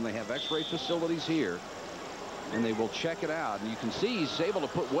locker room. They have x-ray facilities here, and they will check it out. And you can see he's able to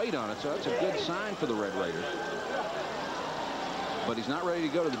put weight on it, so that's a good sign for the Red Raiders. But he's not ready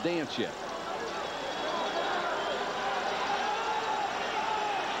to go to the dance yet.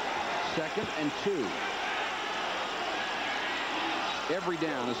 Second and 2. Every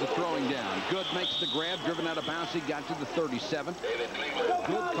down is a throwing down. Good makes the grab, driven out of bounds. He got to the 37. Good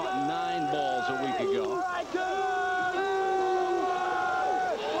caught 9 balls a week ago.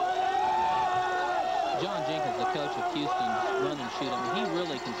 John Jenkins, the coach of Houston's run and shoot, I mean, he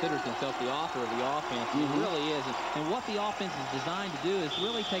really considers himself the author of the offense. He really is. And what the offense is designed to do is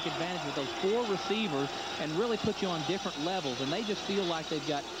really take advantage of those 4 receivers and really put you on different levels. And they just feel like they've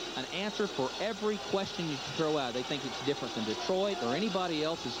got an answer for every question you throw out. They think it's different than Detroit or anybody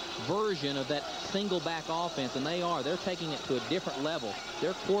else's version of that single back offense. And they are. They're taking it to a different level.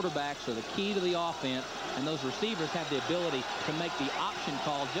 Their quarterbacks are the key to the offense. And those receivers have the ability to make the option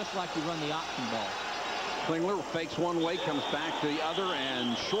call just like you run the option ball. Klingler fakes one way, comes back to the other,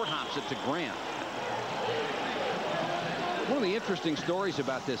 and short hops it to Grant. One of the interesting stories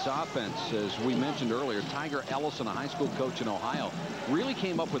about this offense, as we mentioned earlier, Tiger Ellison, a high school coach in Ohio, really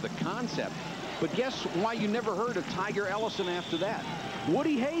came up with a concept. But guess why you never heard of Tiger Ellison after that?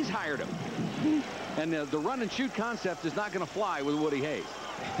 Woody Hayes hired him. And the run and shoot concept is not going to fly with Woody Hayes.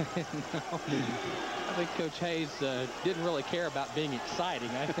 No. I think Coach Hayes didn't really care about being exciting.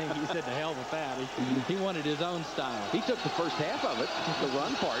 I think he said to hell with that. He wanted his own style. He took the first half of it, the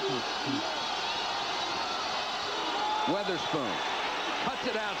run part. Weatherspoon cuts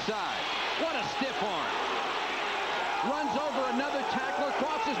it outside. What a stiff arm. Runs over another tackler,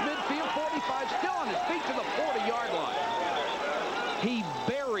 crosses midfield, 45, still on his feet to the 40-yard line. He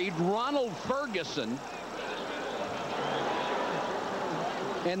buried Ronald Ferguson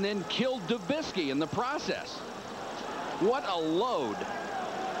and then killed Dubisky in the process. What a load.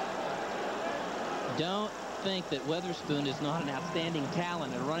 Don't think that Weatherspoon is not an outstanding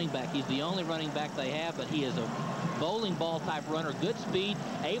talent at running back. He's the only running back they have, but he is a bowling ball type runner, good speed,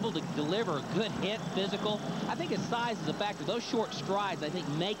 able to deliver a good hit, physical. I think his size is a factor. Those short strides, I think,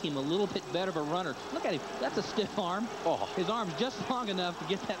 make him a little bit better of a runner. Look at him. That's a stiff arm. Oh. His arm's just long enough to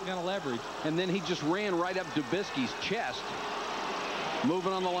get that kind of leverage. And then he just ran right up Dubisky's chest.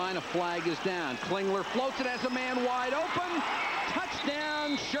 Moving on the line, a flag is down. Klingler floats it as a man wide open.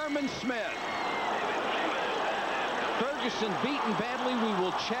 Touchdown, Sherman Smith. Ferguson beaten badly. We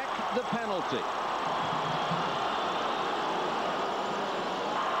will check the penalty.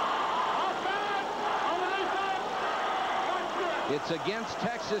 It's against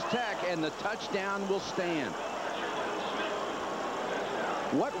Texas Tech, and the touchdown will stand.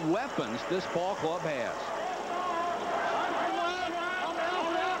 What weapons this ball club has.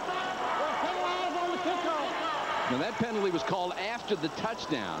 Now, that penalty was called after the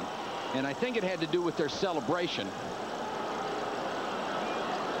touchdown, and I think it had to do with their celebration.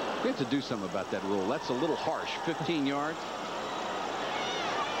 We have to do something about that rule. That's a little harsh. 15 yards.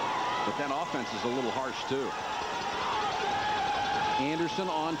 But that offense is a little harsh, too. Anderson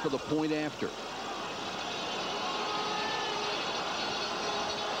on for the point after.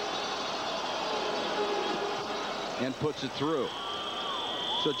 And puts it through.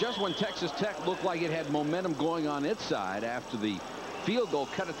 So just when Texas Tech looked like it had momentum going on its side after the field goal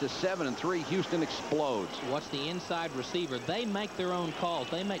cut it to 7-3, Houston explodes. Watch the inside receiver. They make their own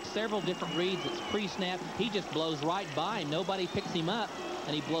calls. They make several different reads. It's pre-snap. He just blows right by him. Nobody picks him up,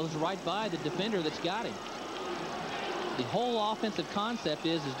 and he blows right by the defender that's got him. The whole offensive concept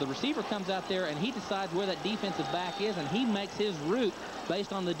is the receiver comes out there and he decides where that defensive back is, and he makes his route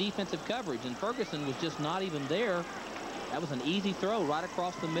based on the defensive coverage. And Ferguson was just not even there. That was an easy throw right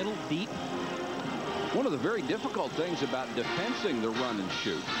across the middle, deep. One of the very difficult things about defensing the run and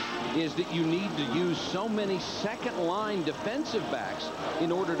shoot is that you need to use so many second-line defensive backs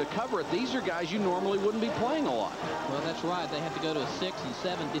in order to cover it. These are guys you normally wouldn't be playing a lot. Well, that's right. They have to go to 6 and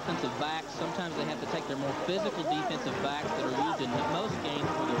 7 defensive backs. Sometimes they have to take their more physical defensive backs that are used in most games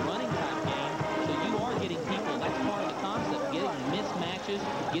for the running type game. So you are getting people. That's part of the concept, getting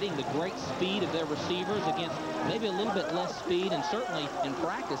mismatches, getting the great speed of their receivers against maybe a little bit less speed, and certainly in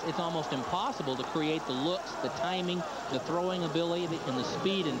practice it's almost impossible to create the looks, the timing, the throwing ability, and the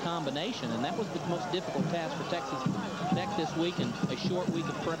speed in combination. And that was the most difficult task for Texas Tech this week in a short week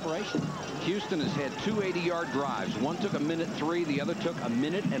of preparation. Houston has had 2 80-yard drives. One took 1:03, the other took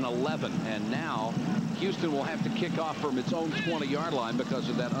 1:11. And now Houston will have to kick off from its own 20-yard line because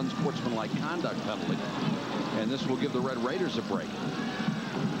of that unsportsmanlike conduct penalty. And this will give the Red Raiders a break.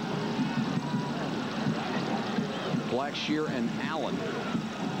 Blackshear and Allen.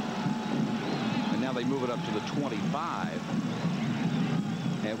 And now they move it up to the 25.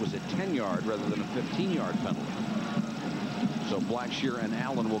 And it was a 10-yard rather than a 15-yard penalty. So Blackshear and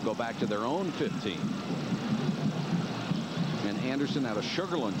Allen will go back to their own 15. And Anderson out of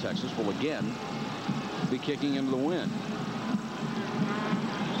Sugar Land, Texas, will again be kicking into the wind.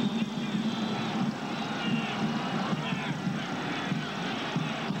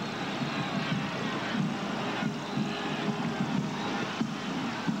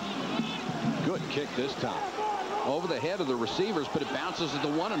 Good kick this time. Over the head of the receivers, but it bounces at the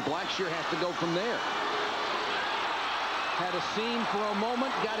 1, and Blackshear has to go from there. Had a seam for a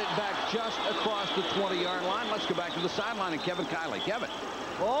moment, got it back just across the 20-yard line. Let's go back to the sideline and Kevin Kiley. Kevin.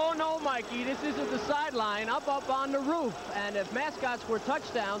 Oh, no, Mikey. This isn't the sideline. Up on the roof. And if mascots were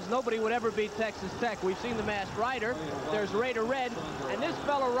touchdowns, nobody would ever beat Texas Tech. We've seen the Masked Rider. There's Raider Red. And this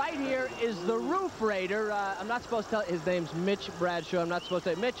fella right here is the Roof Raider. I'm not supposed to tell. His name's Mitch Bradshaw. I'm not supposed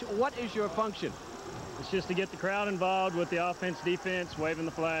to say. Mitch, what is your function? It's just to get the crowd involved with the offense, defense, waving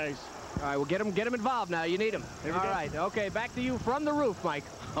the flags. All right, well, get them involved now. You need them. All right, okay, back to you from the roof, Mike.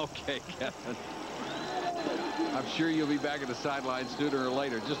 Okay, Kevin. I'm sure you'll be back at the sideline sooner or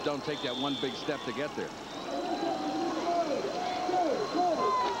later. Just don't take that one big step to get there.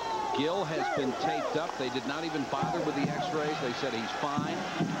 Gill has been taped up. They did not even bother with the x-rays. They said he's fine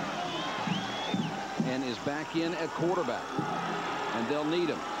and is back in at quarterback. And they'll need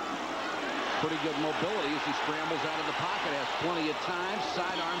him. Pretty good mobility as he scrambles out of the pocket. Has plenty of time.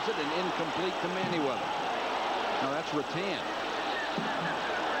 Sidearms it and incomplete to Manyweather. Now that's Rattan.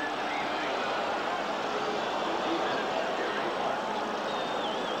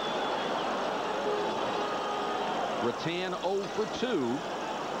 Rattan 0 for 2.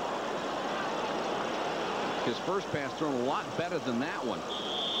 His first pass thrown a lot better than that one.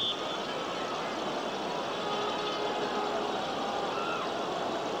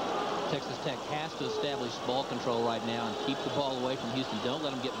 Texas Tech has to establish ball control right now and keep the ball away from Houston. Don't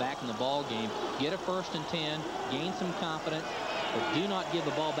let them get back in the ball game. Get a 1st and 10, gain some confidence, but do not give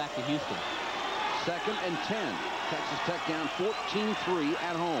the ball back to Houston. 2nd and 10. Texas Tech down 14-3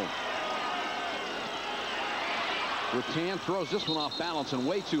 at home. Rattan throws this one off balance and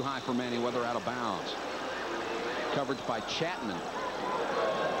way too high for Manyweather, out of bounds. Coverage by Chapman.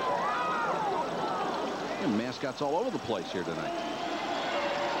 And mascots all over the place here tonight.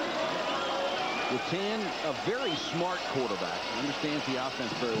 Rattan, a very smart quarterback, understands the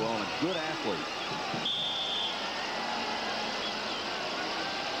offense very well, and a good athlete.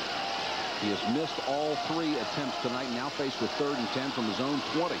 He has missed all 3 attempts tonight, now faced with 3rd and 10 from his own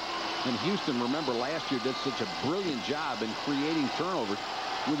 20. And Houston, remember, last year did such a brilliant job in creating turnovers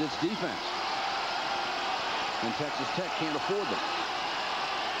with its defense. And Texas Tech can't afford them.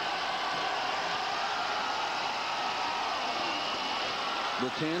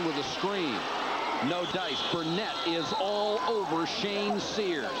 Rattan with a screen. No dice. Burnett is all over Shane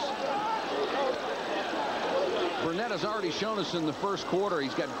Sears. Burnett has already shown us in the first quarter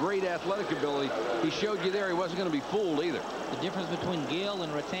he's got great athletic ability. He showed you there he wasn't going to be fooled either. The difference between Gill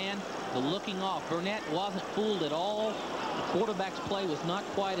and Rattan, the looking off. Burnett wasn't fooled at all. The quarterback's play was not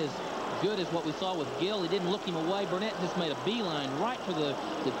quite as good as what we saw with Gill. He didn't look him away. Burnett just made a beeline right for the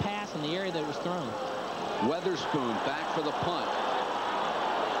pass in the area that it was thrown. Weatherspoon back for the punt.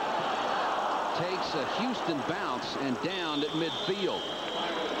 Takes a Houston bounce and down at midfield.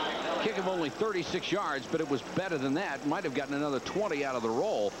 Kick of only 36 yards, but it was better than that. Might have gotten another 20 out of the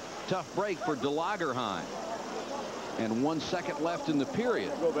roll. Tough break for DeLagerheim. And 1 second left in the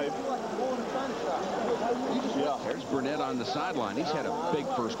period. Go, baby. There's Burnett on the sideline. He's had a big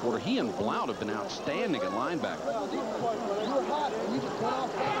first quarter. He and Blount have been outstanding at linebacker.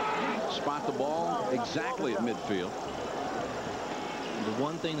 Spot the ball exactly at midfield. The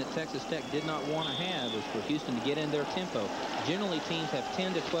one thing that Texas Tech did not want to have was for Houston to get in their tempo. Generally, teams have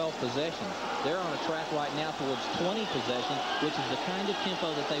 10 to 12 possessions. They're on a track right now towards 20 possessions, which is the kind of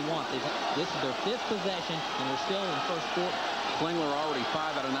tempo that they want. This is their 5th possession, and they're still in first quarter. Klingler already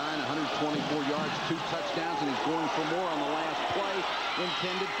 5 out of 9, 124 yards, 2 touchdowns, and he's going for more on the last play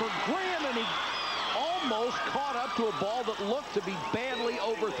intended for Graham, and he almost caught up to a ball that looked to be badly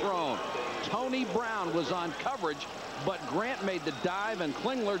overthrown. Tony Brown was on coverage, but Grant made the dive, and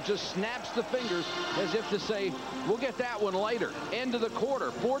Klingler just snaps the fingers as if to say, we'll get that one later. End of the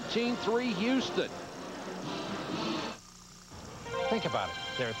quarter, 14-3 Houston. Think about it.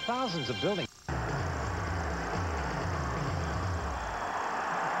 There are thousands of buildings.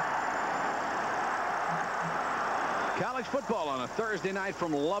 College football on a Thursday night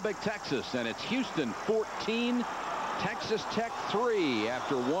from Lubbock, Texas, and it's Houston 14, Texas Tech 3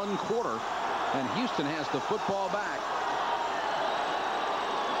 after one quarter, and Houston has the football back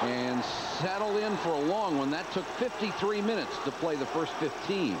and settled in for a long one. That took 53 minutes to play the first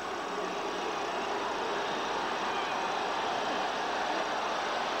 15.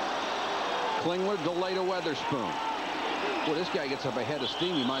 Klingler delayed a Weatherspoon. Boy, this guy gets up ahead of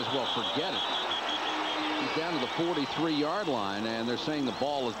steam. You might as well forget it. He's down to the 43-yard line, and they're saying the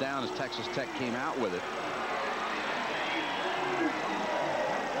ball is down as Texas Tech came out with it.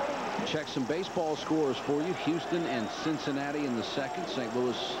 Check some baseball scores for you. Houston and Cincinnati in the second. St.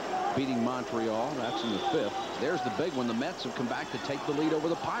 Louis beating Montreal. That's in the fifth. There's the big one. The Mets have come back to take the lead over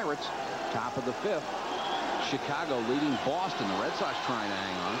the Pirates. Top of the fifth. Chicago leading Boston. The Red Sox trying to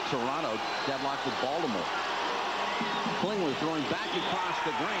hang on. Toronto deadlocked with Baltimore. Klingler throwing back across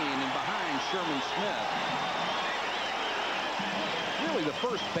the grain and behind Sherman Smith. Really the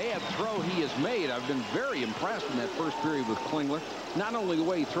first bad throw he has made. I've been very impressed in that first period with Klingler. Not only the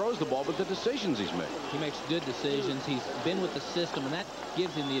way he throws the ball, but the decisions he's made. He makes good decisions. He's been with the system, and that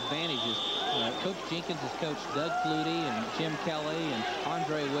gives him the advantages. Coach Jenkins has coached Doug Flutie and Jim Kelly and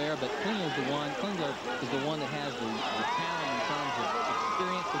Andre Ware, but Klingler is the one that has the talent in terms of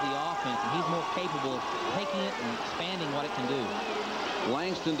experience with the offense, and he's more capable of taking it and expanding what it can do.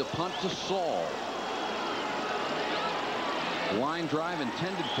 Langston to punt to Saul. Line drive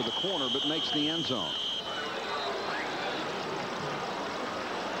intended for the corner, but makes the end zone.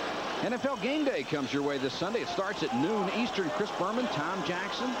 NFL Game Day comes your way this Sunday. It starts at noon Eastern. Chris Berman, Tom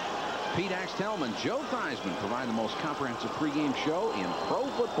Jackson, Pete Axtell, Joe Theismann provide the most comprehensive pregame show in pro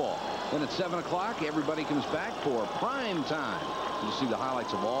football. Then at 7 o'clock, everybody comes back for prime time. You'll see the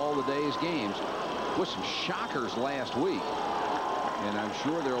highlights of all the day's games with some shockers last week. And I'm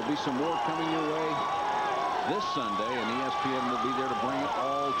sure there will be some more coming your way this Sunday, and ESPN will be there to bring it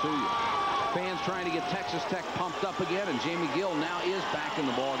all to you. Fans trying to get Texas Tech pumped up again, and Jamie Gill now is back in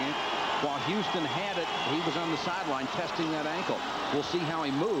the ballgame. While Houston had it, he was on the sideline testing that ankle. We'll see how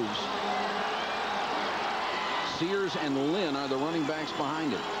he moves. Sears and Lynn are the running backs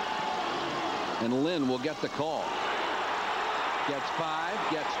behind him. And Lynn will get the call. Gets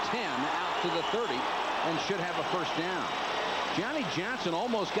 5, gets 10, out to the 30, and should have a first down. Johnny Johnson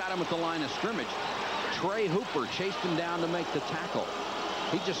almost got him at the line of scrimmage. Trey Hooper chased him down to make the tackle.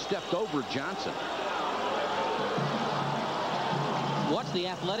 He just stepped over Johnson. Watch the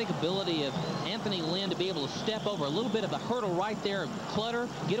athletic ability of Anthony Lynn to be able to step over a little bit of a hurdle right there, clutter,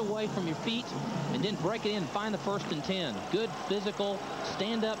 get away from your feet, and then break it in and find the 1st and 10. Good physical,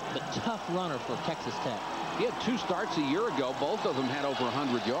 stand-up, but tough runner for Texas Tech. He had 2 starts a year ago. Both of them had over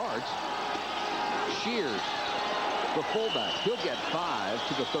 100 yards. Shears, the fullback, he'll get 5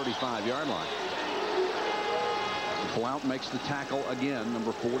 to the 35-yard line. Blount makes the tackle again,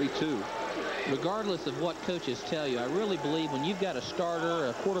 number 42. Regardless of what coaches tell you, I really believe when you've got a starter,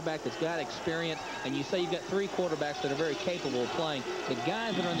 a quarterback that's got experience, and you say you've got 3 quarterbacks that are very capable of playing, the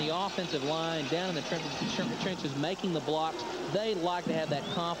guys that are on the offensive line, down in the trenches making the blocks, they like to have that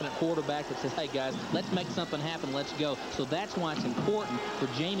confident quarterback that says, hey, guys, let's make something happen, let's go. So that's why it's important for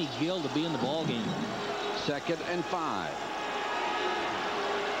Jamie Gill to be in the ballgame. 2nd and 5.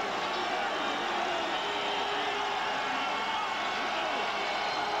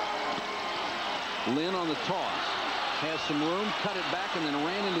 Lynn on the toss. Has some room, cut it back, and then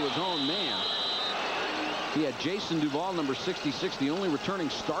ran into his own man. He had Jason Duvall, number 66, the only returning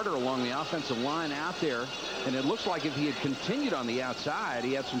starter along the offensive line out there. And it looks like if he had continued on the outside,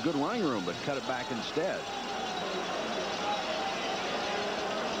 he had some good running room, but cut it back instead.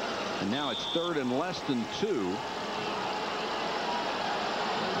 And now it's 3rd and less than 2.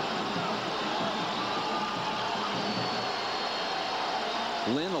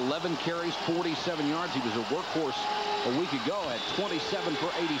 Lynn, 11 carries, 47 yards. He was a workhorse a week ago at 27 for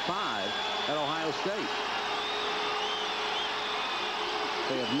 85 at Ohio State.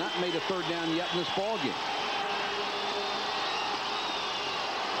 They have not made a 3rd down yet in this ballgame.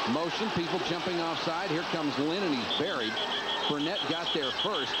 Motion, people jumping offside. Here comes Lynn, and he's buried. Burnett got there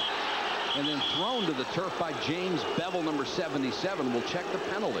first, and then thrown to the turf by James Bevel, number 77. We'll check the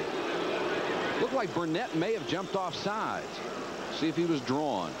penalty. Looked like Burnett may have jumped off sides. See if he was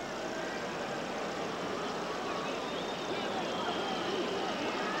drawn.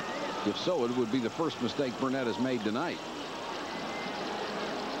 If so, it would be the first mistake Burnett has made tonight.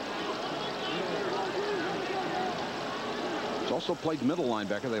 He's also played middle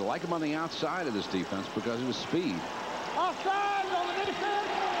linebacker. They like him on the outside of this defense because of his speed. Offside on the midfield.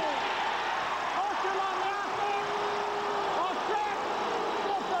 Offside on the outside. Offside.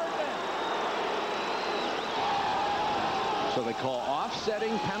 Still 3rd down. So they call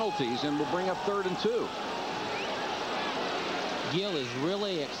offsetting penalties and will bring up 3rd and 2. Gill is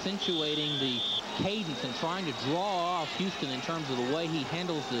really accentuating the cadence and trying to draw off Houston in terms of the way he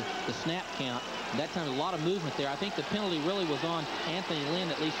handles the snap count. That time, a lot of movement there. I think the penalty really was on Anthony Lynn,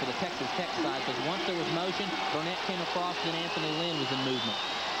 at least for the Texas Tech side, because once there was motion, Burnett came across, then Anthony Lynn was in movement.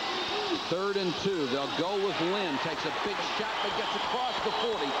 3rd and 2. They'll go with Lynn. Takes a big shot, but gets across the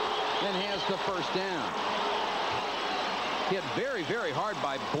 40 and has the first down. Hit very, very hard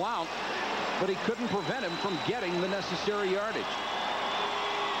by Blount, but he couldn't prevent him from getting the necessary yardage.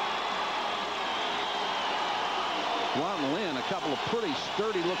 Blount and Lynn, a couple of pretty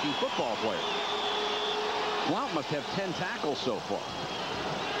sturdy-looking football players. Blount must have 10 tackles so far.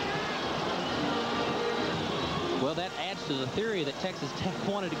 Well, that adds to the theory that Texas Tech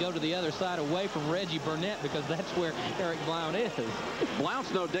wanted to go to the other side away from Reggie Burnett because that's where Eric Blount is.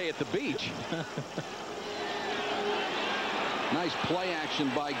 Blount's no day at the beach. Nice play action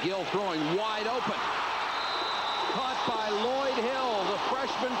by Gill, throwing wide open. Caught by Lloyd Hill, the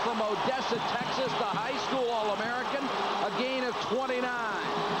freshman from Odessa, Texas, the high school All-American, a gain of 29.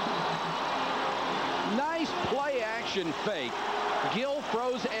 Nice play action fake. Gill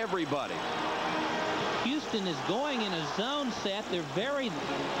throws everybody. Houston is going in a zone set. They're very,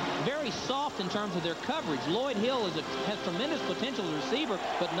 very soft in terms of their coverage. Lloyd Hill has tremendous potential as a receiver,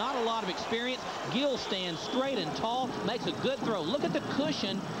 but not a lot of experience. Gill stands straight and tall, makes a good throw. Look at the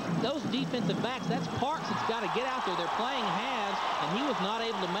cushion. Those defensive backs, that's Parks that's got to get out there. They're playing halves, and he was not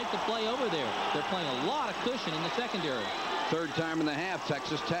able to make the play over there. They're playing a lot of cushion in the secondary. 3rd time in the half,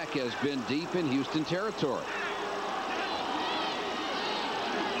 Texas Tech has been deep in Houston territory.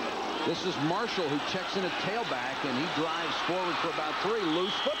 This is Marshall, who checks in at tailback, and he drives forward for about 3.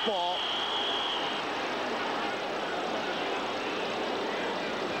 Loose football.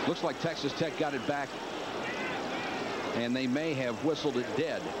 Looks like Texas Tech got it back, and they may have whistled it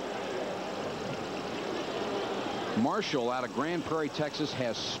dead. Marshall out of Grand Prairie, Texas,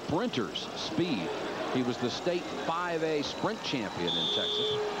 has sprinter's speed. He was the state 5A sprint champion in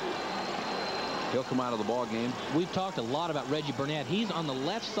Texas. He'll come out of the ball game. We've talked a lot about Reggie Burnett. He's on the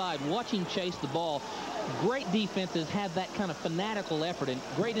left side. Watch him chase the ball. Great defenses have that kind of fanatical effort and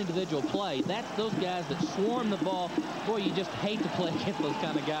great individual play. That's those guys that swarm the ball. Boy, you just hate to play against those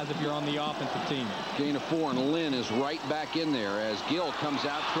kind of guys if you're on the offensive team. Gain of 4, and Lynn is right back in there as Gill comes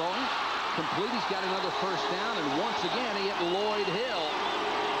out throwing. Complete. He's got another first down, and once again he hit Lloyd Hill.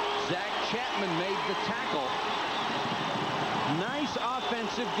 Zach Chapman made the tackle. Nice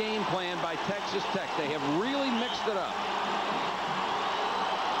offensive game plan by Texas Tech. They have really mixed it up.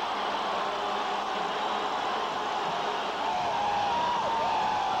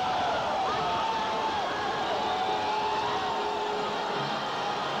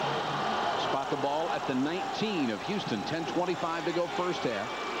 Spot the ball at the 19 of Houston. 10:25 to go first half.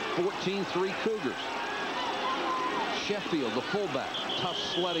 14-3 Cougars. Sheffield, the fullback, tough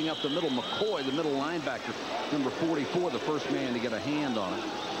sledding up the middle. McCoy, the middle linebacker, number 44, the first man to get a hand on it.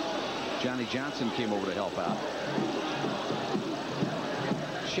 Johnny Johnson came over to help out.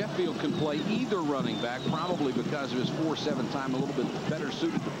 Sheffield can play either running back, probably because of his 4.7 time, a little bit better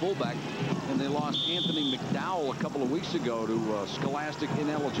suited to fullback. And they lost Anthony McDowell a couple of weeks ago to scholastic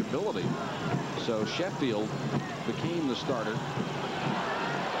ineligibility. So Sheffield became the starter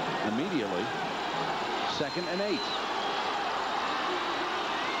immediately. 2nd and 8.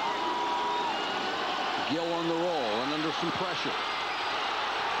 Gill on the roll and under some pressure.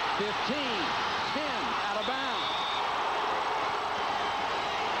 15, 10, out of bounds.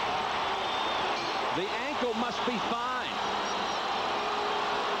 The ankle must be fine.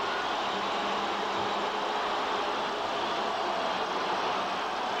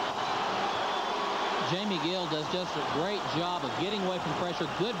 Jamie Gill does just a great job of getting away from pressure.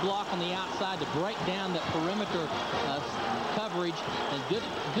 Good block on the outside to break down that perimeter coverage. And good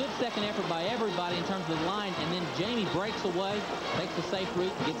second effort by everybody in terms of the line. And then Jamie breaks away, takes the safe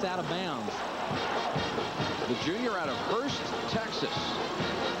route, and gets out of bounds. The junior out of Hurst, Texas.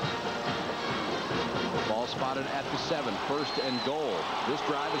 Ball spotted at the 7. 1st and goal. This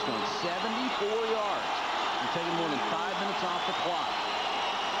drive has gone 74 yards and taking more than 5 minutes off the clock.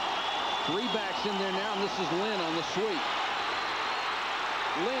 3 backs in there now, and this is Lynn on the sweep.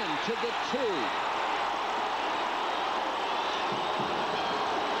 Lynn to the 2.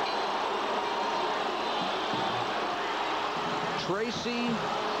 Tracy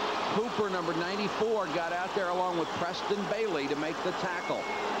Hooper, number 94, got out there along with Preston Bailey to make the tackle.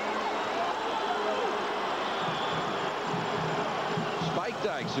 Spike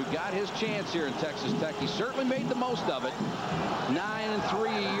Dykes, who got his chance here in Texas Tech, he certainly made the most of it. 9-3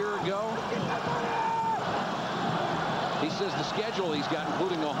 a year ago. He says the schedule he's got,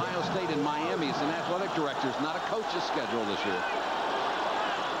 including Ohio State and Miami, is an athletic director's, not a coach's schedule this year.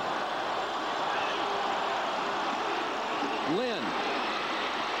 Lynn.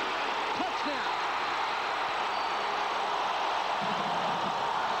 Touchdown.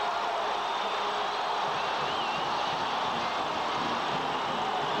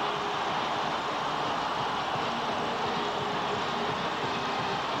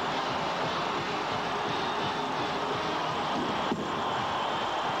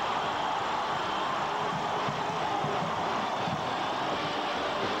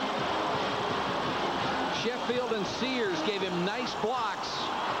 Sheffield and Sears gave him nice blocks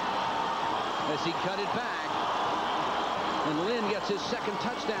as he cut it back. And Lynn gets his second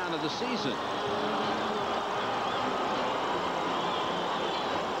touchdown of the season.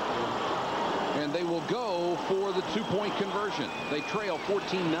 And they will go for the two-point conversion. They trail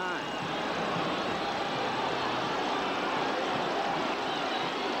 14-9.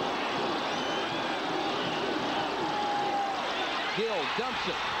 Gill dumps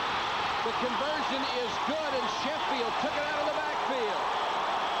it. The conversion is good, and Sheffield took it out of the backfield.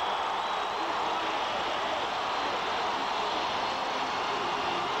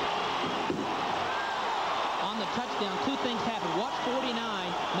 On the touchdown, two things happen. Watch 49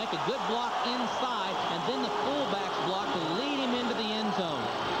 make a good block inside, and then the fullback's block to lead him into the end zone.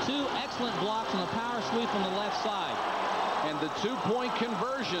 Two excellent blocks and a power sweep on the left side. And the two-point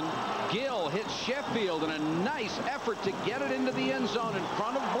conversion, Gill hits Sheffield in a nice effort to get it into the end zone in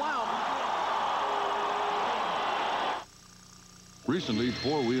front of Blount. Recently,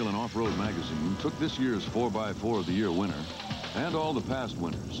 Four Wheel and Off-Road Magazine took this year's 4x4 of the Year winner and all the past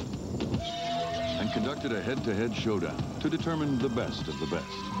winners and conducted a head-to-head showdown to determine the best of the best.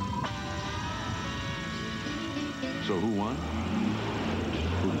 So who won?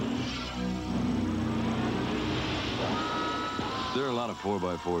 There are a lot of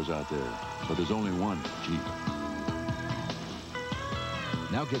 4x4s out there, but there's only one Jeep.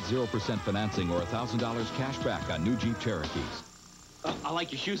 Now get 0% financing or $1,000 cash back on new Jeep Cherokees. I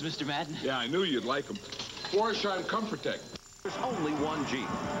like your shoes, Mr. Madden. Yeah, I knew you'd like them. Florsheim Comfort Tech. There's only one Jeep.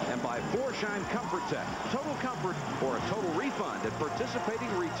 And by Florsheim Comfort Tech, total comfort or a total refund at participating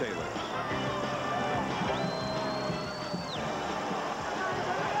retailers.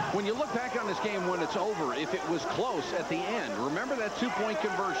 When you look back on this game when it's over, if it was close at the end, remember that two-point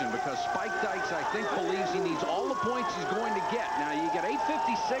conversion, because Spike Dykes, I think, believes he needs all the points he's going to get. Now, you get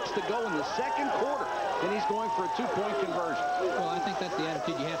 8:56 to go in the second quarter, and he's going for a two-point conversion. Well, I think that's the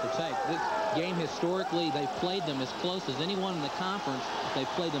attitude you have to take. This game, historically, they've played them as close as anyone in the conference.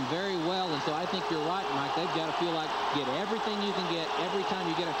 They've played them very well, and so I think you're right, Mike. They've got to feel like get everything you can get every time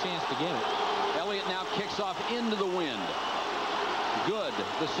you get a chance to get it. Elliott now kicks off into the wind. Good,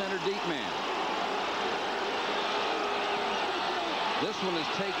 the center deep man. This one is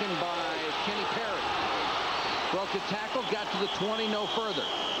taken by Kenny Perry. Broke a tackle, got to the 20, no further.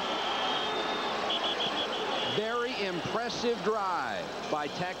 Very impressive drive by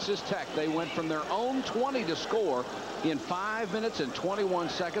Texas Tech. They went from their own 20 to score in 5 minutes and 21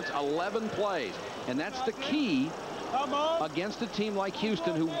 seconds, 11 plays. And that's the key against a team like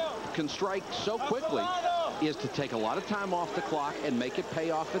Houston, who can strike so quickly, is to take a lot of time off the clock and make it pay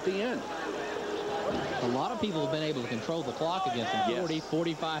off at the end. A lot of people have been able to control the clock against them, 40,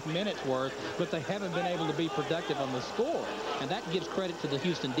 45 minutes worth, but they haven't been able to be productive on the score. And that gives credit to the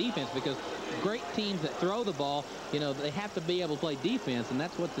Houston defense, because great teams that throw the ball, you know, they have to be able to play defense, and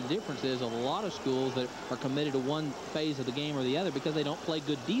that's what the difference is of a lot of schools that are committed to one phase of the game or the other, because they don't play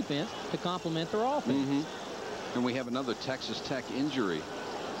good defense to complement their offense. And we have another Texas Tech injury.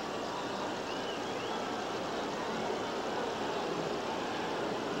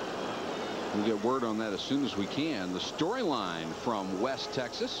 We'll get word on that as soon as we can. The storyline from West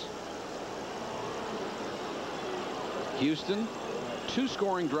Texas. Houston, 2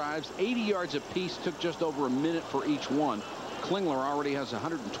 scoring drives, 80 yards apiece, took just over a minute for each one. Klingler already has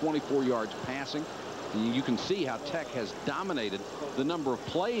 124 yards passing. And you can see how Tech has dominated the number of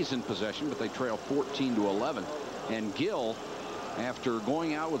plays in possession, but they trail 14-11. And Gill, after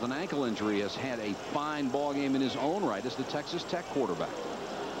going out with an ankle injury, has had a fine ball game in his own right as the Texas Tech quarterback.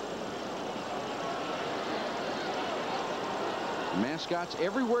 Mascots,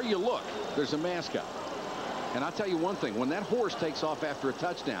 everywhere you look, there's a mascot. And I'll tell you one thing, when that horse takes off after a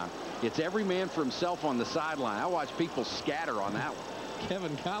touchdown, it's every man for himself on the sideline. I watch people scatter on that one.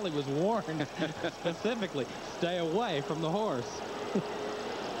 Kevin Colley was warned specifically, stay away from the horse.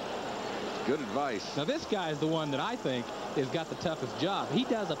 Good advice. Now, this guy is the one that I think has got the toughest job. He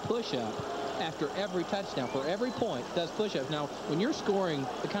does a push-up after every touchdown. For every point, does push-ups. Now, when you're scoring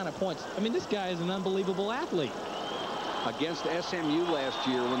the kind of points, I mean, this guy is an unbelievable athlete. against SMU last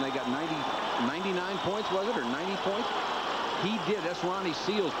year when they got 99 points, was it, or 90 points? He did. That's Ronnie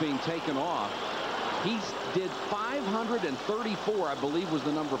Seals being taken off. He did 534, I believe, was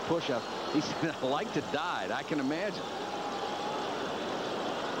the number of push-ups. He said, I like to die. I can imagine.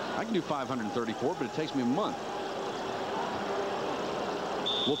 I can do 534, but it takes me a month.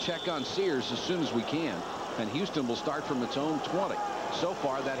 We'll check on Sears as soon as we can, and Houston will start from its own 20. So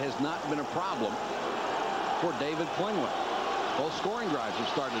far, that has not been a problem for David Klingler. Both scoring drives have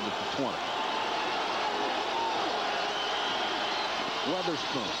started at the 20.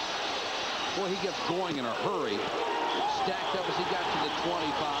 Weatherspoon. Boy, he gets going in a hurry. Stacked up as he got to the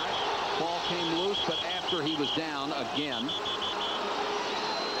 25. Ball came loose, but after he was down again.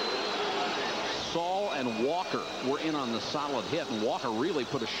 Saul and Walker were in on the solid hit, and Walker really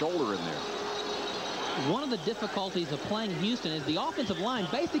put a shoulder in there. One of the difficulties of playing Houston is the offensive line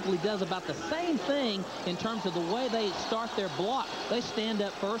basically does about the same thing in terms of the way they start their block. They stand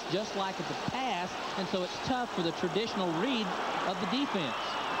up first just like at the pass, and so it's tough for the traditional read of the defense.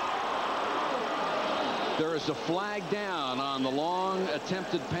 There is a flag down on the long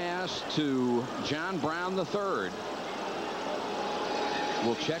attempted pass to John Brown III.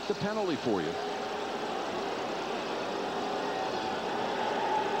 We'll check the penalty for you.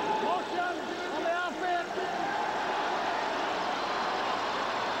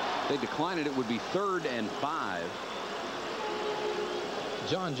 They decline it. It would be 3rd and 5.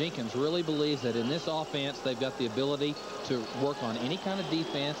 John Jenkins really believes that in this offense they've got the ability to work on any kind of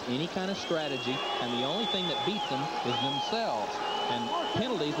defense, any kind of strategy, and the only thing that beats them is themselves. And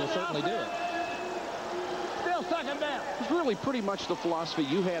penalties will certainly do it. Still second down. It's really pretty much the philosophy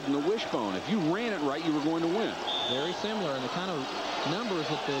you had in the wishbone. If you ran it right, you were going to win. Very similar, and the kind of numbers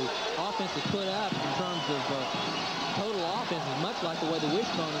that the offense has put up in terms of total offense is much like the way the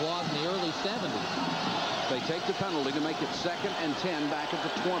wishbone was in the early 70s. They take the penalty to make it 2nd and 10 back at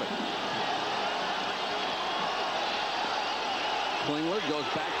the 20. Klingler goes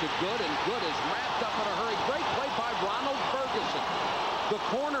back to Good, and Good is wrapped up in a hurry. Great play by Ronald Ferguson. The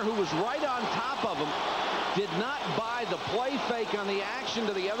corner who was right on top of him did not buy the play fake on the action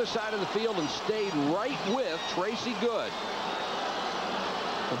to the other side of the field and stayed right with Tracy Good.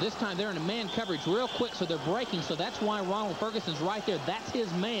 Well, this time they're in a man coverage real quick, so they're breaking. So that's why Ronald Ferguson's right there. That's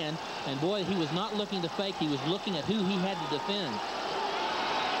his man. And, boy, he was not looking to fake. He was looking at who he had to defend.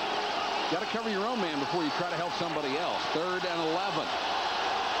 Got to cover your own man before you try to help somebody else. 3rd and 11.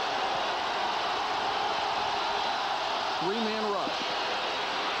 3-man rush.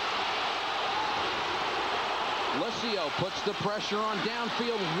 Licio puts the pressure on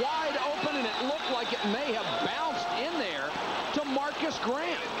downfield, wide open, and it looked like it may have bounced in there to Marcus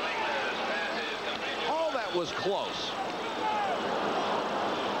Grant. Oh, that was close.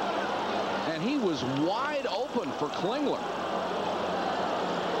 And he was wide open for Klingler.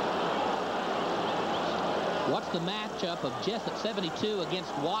 What's the matchup of Jessup 72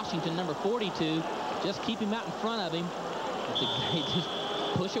 against Washington number 42? Just keep him out in front of him. Just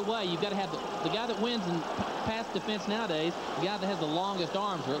push away. You've got to have the guy that wins in pass defense nowadays, the guy that has the longest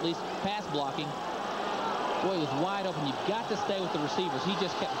arms, or at least pass blocking. Boy, he was wide open. You've got to stay with the receivers. He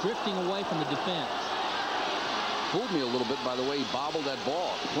just kept drifting away from the defense. Fooled me a little bit by the way he bobbled that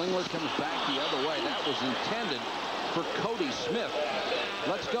ball. Klingler comes back the other way. That was intended for Cody Smith.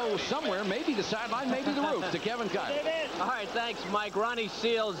 Let's go somewhere, maybe the sideline, maybe the roof, to Kevin Kyle. All right, thanks, Mike. Ronnie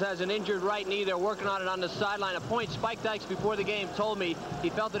Seals has an injured right knee. They're working on it on the sideline. A point Spike Dykes before the game told me he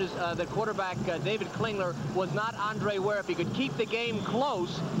felt that the quarterback, David Klingler, was not Andre Ware. If he could keep the game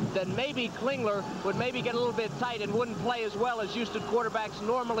close, then maybe Klingler would maybe get a little bit tight and wouldn't play as well as Houston quarterbacks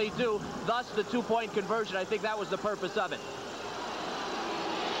normally do. Thus, the 2-point conversion. I think that was the purpose of it.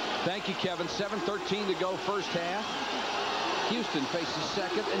 Thank you, Kevin. 7:13 to go first half. Houston faces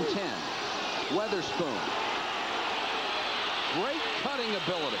 2nd and 10. Weatherspoon. Great cutting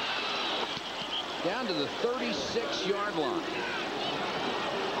ability. Down to the 36-yard line.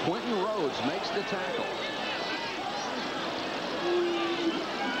 Quentin Rhodes makes the tackle.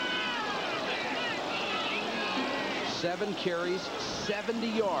 Seven carries, 70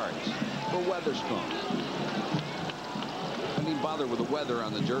 yards for Weatherspoon. I didn't bother with the weather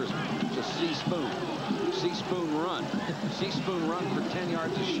on the jersey. Just see Spoon. See Spoon run. See Spoon run for 10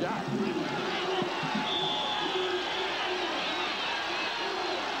 yards a shot.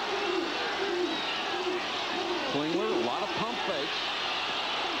 Klingler, a lot of pump fakes.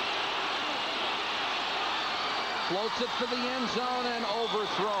 Floats it for the end zone and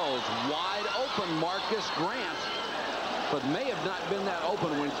overthrows. Wide open Marcus Grant, but may have not been that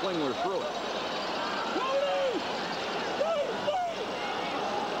open when Klingler threw it.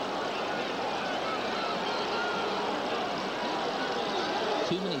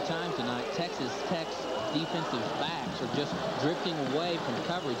 too many times tonight, Texas Tech's defensive backs are just drifting away from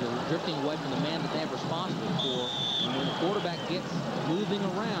coverage or drifting away from the man that they have responsible for. And when the quarterback gets moving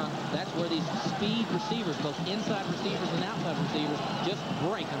around, that's where these speed receivers, both inside receivers and outside receivers, just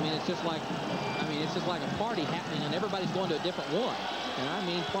break. I mean, it's just like a party happening, and everybody's going to a different one. And I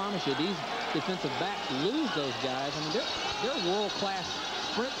mean, promise you, these defensive backs lose those guys. I mean, they're world-class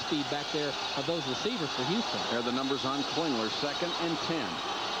sprint speed back there of those receivers for Houston. There are the numbers on Klingler, 2nd and 10.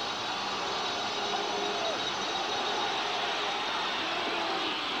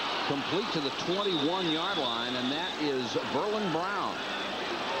 Complete to the 21-yard line, and that is Verlin Brown.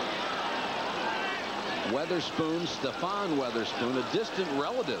 Weatherspoon, Stephon Weatherspoon, a distant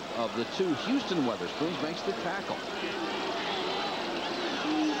relative of the two Houston Weatherspoons, makes the tackle.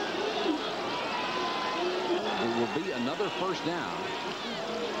 It will be another first down.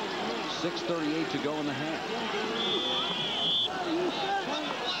 6:38 to go in the half.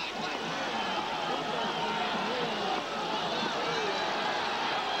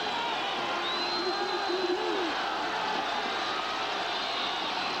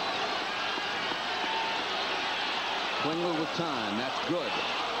 Klingler with time. That's good.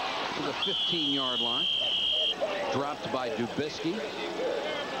 To the 15-yard line. Dropped by Dubisky.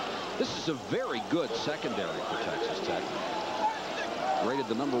 This is a very good secondary for Texas Tech. Rated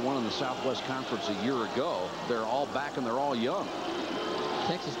the #1 in the Southwest Conference a year ago. They're all back and they're all young.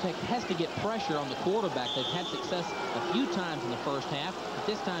 Texas Tech has to get pressure on the quarterback. They've had success a few times in the first half. But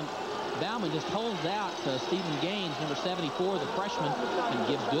this time, Bauman just holds out to Stephen Gaines, number 74, the freshman, and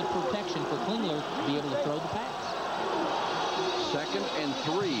gives good protection for Klingler to be able to throw the pass. 2nd and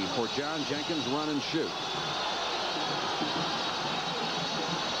 3 for John Jenkins, run and shoot.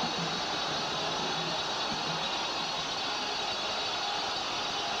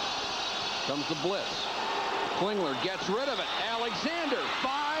 Comes the blitz. Klingler gets rid of it. Alexander,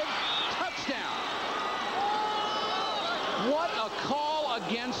 5, touchdown. What a call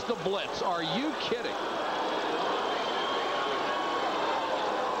against the blitz. Are you kidding?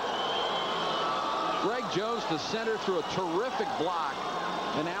 Greg Jones to center through a terrific block,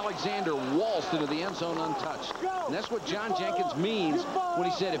 and Alexander waltzed into the end zone untouched. And that's what John Jenkins means when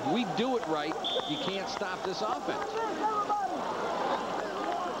he said, if we do it right, you can't stop this offense.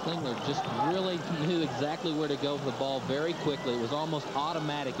 Klingler just really knew exactly where to go with the ball very quickly. It was almost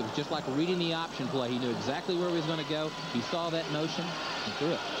automatic. It was just like reading the option play. He knew exactly where he was going to go. He saw that motion and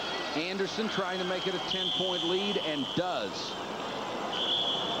threw it. Anderson trying to make it a 10-point lead, and does.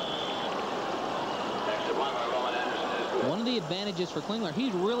 One of the advantages for Klingler,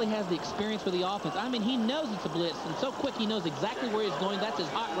 he really has the experience with the offense. I mean, he knows it's a blitz, and so quick he knows exactly where he's going. That's his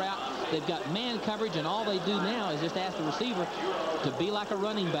hot route. They've got man coverage, and all they do now is just ask the receiver to be like a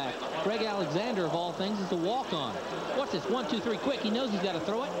running back. Greg Alexander, of all things, is the walk-on. What's this? 1, 2, 3, quick. He knows he's got to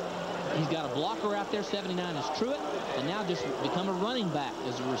throw it. He's got a blocker out there. 79 is Truitt, and now just become a running back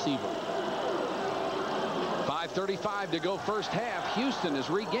as a receiver. 5:35 to go first half. Houston has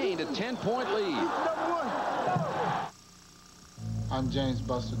regained a 10-point lead. I'm James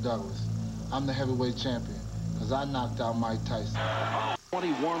Buster Douglas. I'm the heavyweight champion because I knocked out Mike Tyson.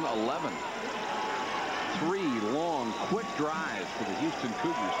 21-11. 3 long, quick drives for the Houston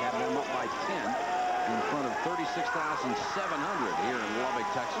Cougars, having them up by 10 in front of 36,700 here in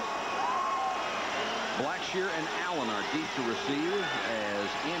Lubbock, Texas. Blackshear and Allen are deep to receive as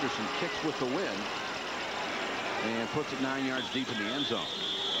Anderson kicks with the wind and puts it 9 yards deep in the end zone.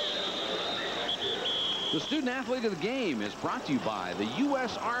 The student athlete of the game is brought to you by the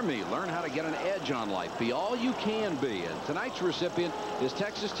U.S. Army. Learn how to get an edge on life. Be all you can be. And tonight's recipient is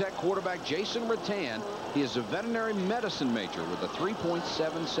Texas Tech quarterback Jason Rattan. He is a veterinary medicine major with a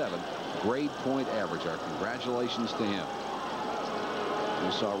 3.77 grade point average. Our congratulations to him.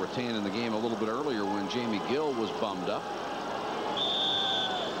 We saw Rattan in the game a little bit earlier when Jamie Gill was bummed up.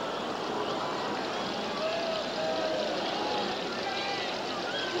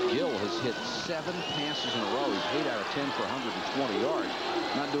 Gill has hit 7 passes in a row. He's 8 out of 10 for 120 yards.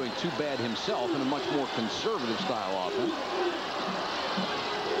 Not doing too bad himself in a much more conservative style offense.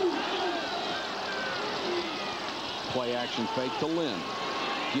 Play action fake to Lynn.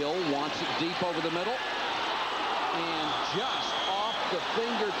 Gill wants it deep over the middle. And just off the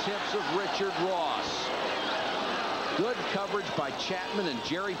fingertips of Richard Ross. Good coverage by Chapman, and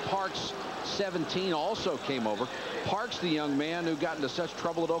Jerry Parks, 17, also came over. Parks, the young man who got into such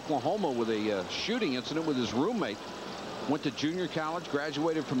trouble at Oklahoma with a shooting incident with his roommate, went to junior college,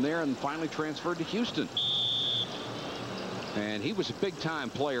 graduated from there, and finally transferred to Houston. And he was a big-time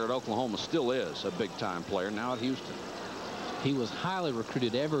player at Oklahoma, still is a big-time player now at Houston. He was highly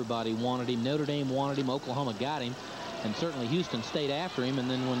recruited. Everybody wanted him. Notre Dame wanted him. Oklahoma got him. And certainly Houston stayed after him, and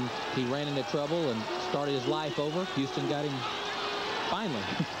then when he ran into trouble and started his life over, Houston got him finally.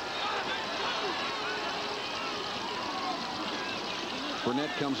 Burnett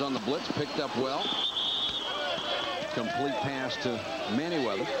comes on the blitz, picked up well. Complete pass to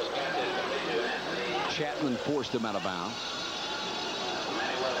Manyweather. Chapman forced him out of bounds.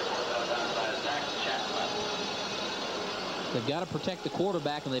 They've got to protect the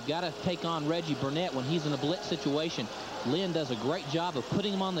quarterback, and they've got to take on Reggie Burnett when he's in a blitz situation. Lynn does a great job of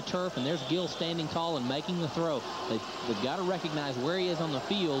putting him on the turf, and there's Gill standing tall and making the throw. They've got to recognize where he is on the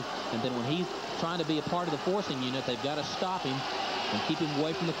field, and then when he's trying to be a part of the forcing unit, they've got to stop him and keep him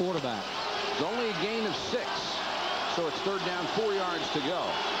away from the quarterback. It's only a gain of 6, so it's 3rd down, 4 yards to go.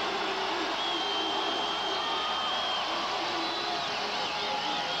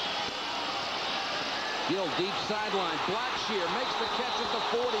 Gill deep sideline. Blackshear makes the catch at the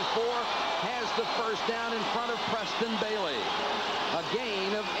 44, has the 1st down in front of Preston Bailey. A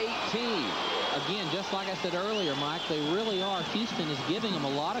gain of 18. Again, just like I said earlier, Mike, they really are. Houston is giving them a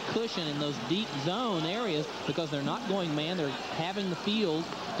lot of cushion in those deep zone areas because they're not going man. They're having the field,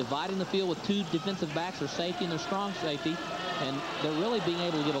 dividing the field with 2 defensive backs, their safety and their strong safety, and they're really being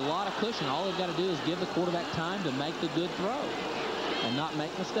able to give a lot of cushion. All they've got to do is give the quarterback time to make the good throw and not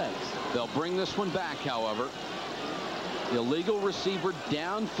make mistakes. They'll bring this one back, however. Illegal receiver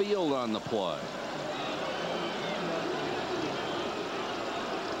downfield on the play.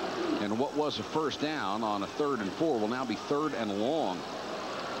 And what was a 1st down on a 3rd and 4 will now be 3rd and long.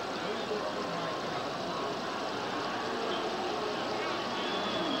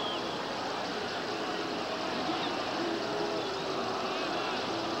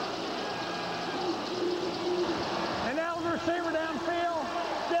 And now the receiver downfield,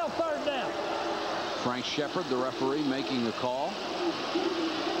 still 3rd down. Frank Shepard, the referee, making the call.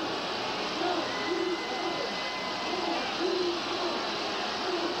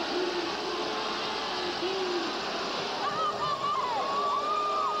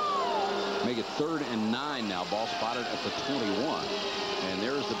 Make it 3rd and 9 now. Ball spotted at the 21. And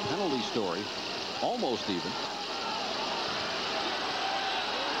there's the penalty story. Almost even.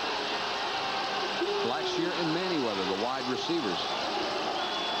 Blackshear and Manyweather, the wide receivers.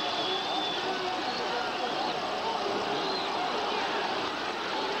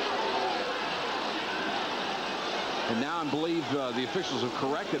 And now I believe the officials have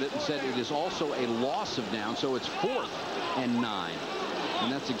corrected it and said it is also a loss of down, so it's 4th and 9.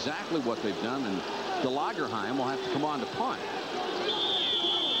 And that's exactly what they've done, and DeLagerheim will have to come on to punt.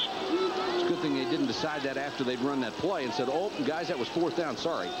 It's a good thing they didn't decide that after they'd run that play and said, oh, guys, that was 4th down,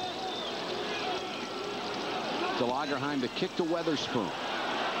 sorry. DeLagerheim to kick to Weatherspoon.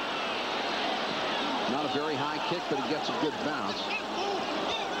 Not a very high kick, but he gets a good bounce.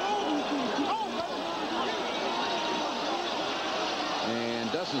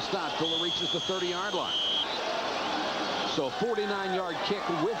 And doesn't stop till it reaches the 30-yard line. So a 49-yard kick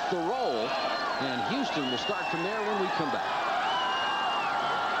with the roll, and Houston will start from there when we come back.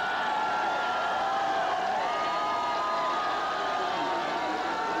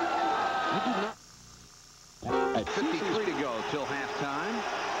 You do not. At 53 to go till halftime.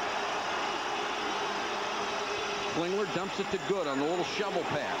 Klingler dumps it to Good on the little shovel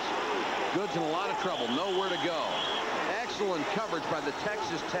pass. Good's in a lot of trouble, nowhere to go. Excellent coverage by the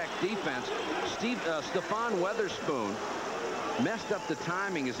Texas Tech defense. Stephon Weatherspoon messed up the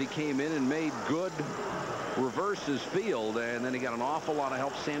timing as he came in and made Good reverse his field, and then he got an awful lot of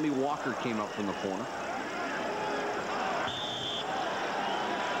help. Sammy Walker came up from the corner.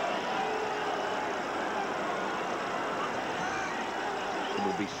 It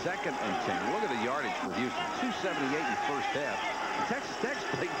will be 2nd and 10. Look at the yardage for Houston. 278 in the 1st half. The Texas Tech's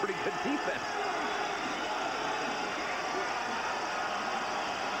played pretty good defense.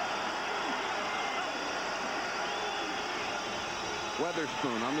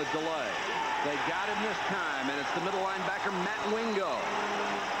 Weatherspoon on the delay. They got him this time, and it's the middle linebacker, Matt Wingo.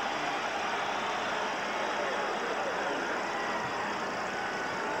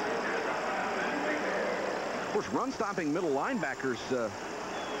 Of course, run-stopping middle linebackers,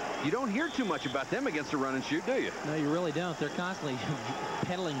 you don't hear too much about them against the run and shoot, do you? No, you really don't. They're constantly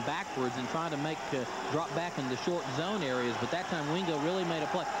pedaling backwards and trying to make drop back in the short zone areas, but that time Wingo really made a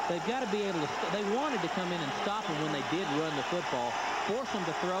play. They've got to be able to, they wanted to come in and stop them when they did run the football, force them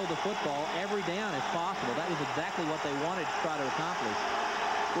to throw the football every down if possible. That was exactly what they wanted to try to accomplish.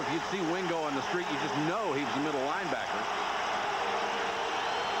 Well, if you'd see Wingo on the street, you just know he's the middle linebacker.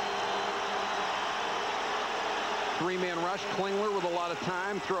 3-man rush. Klingler with a lot of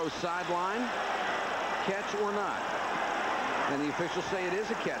time. Throws sideline. Catch or not. And the officials say it is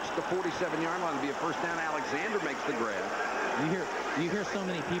a catch. The 47-yard line to be a first down. Alexander makes the grab. You hear so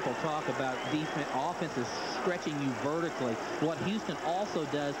many people talk about offense is stretching you vertically. What Houston also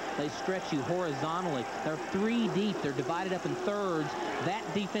does, they stretch you horizontally. They're 3 deep. They're divided up in thirds. That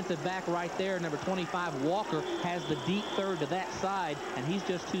defensive back right there, number 25, Walker, has the deep third to that side, and he's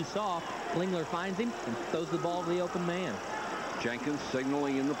just too soft. Klingler finds him and throws the ball to the open man. Jenkins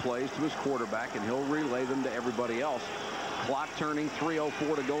signaling in the plays to his quarterback, and he'll relay them to everybody else. Clock turning,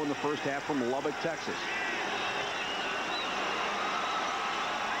 3:04 to go in the first half from Lubbock, Texas.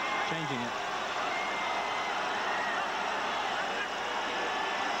 Changing it.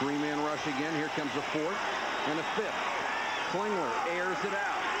 3-man rush again. Here comes a 4th and a 5th. Klingler airs it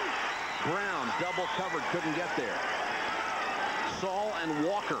out. Brown double covered, couldn't get there. Saul and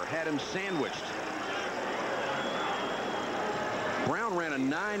Walker had him sandwiched. Brown ran a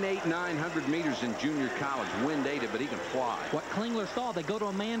 9.8 900 meters in junior college. Wind aided, but he can fly. What Klingler saw, they go to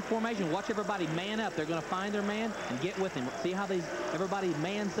a man formation. Watch everybody man up. They're going to find their man and get with him. See how everybody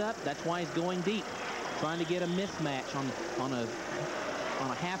mans up? That's why he's going deep, trying to get a mismatch on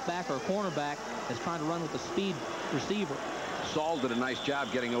a halfback or a cornerback that's trying to run with the speed receiver. Saul did a nice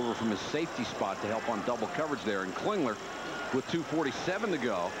job getting over from his safety spot to help on double coverage there. And Klingler, with 2:47 to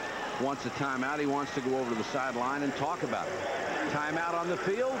go, wants a timeout. He wants to go over to the sideline and talk about it. Timeout on the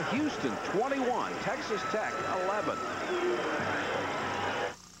field. Houston 21, Texas Tech 11.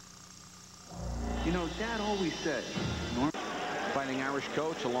 You know, Dad always said, Fighting Irish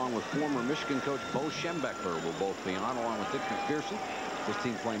coach along with former Michigan coach Bo Schembechler will both be on, along with Dick McPherson. His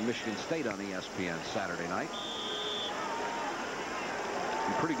team playing Michigan State on ESPN Saturday night.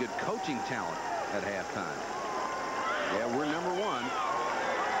 Some pretty good coaching talent at halftime. Yeah, we're number 1.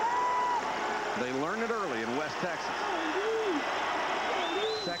 They learned it early in West Texas.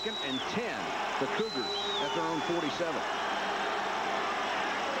 2nd and 10. The Cougars at their own 47.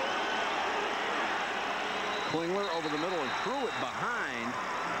 Klingler over the middle and threw it behind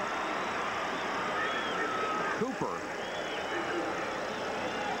Cooper.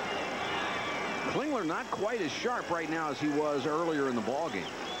 Klingler not quite as sharp right now as he was earlier in the ballgame.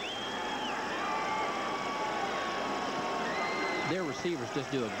 Their receivers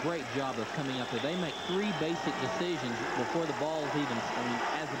just do a great job of coming up there. They make 3 basic decisions before the ball is even,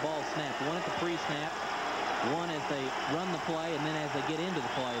 as the ball snaps. One at the pre-snap, one as they run the play, and then as they get into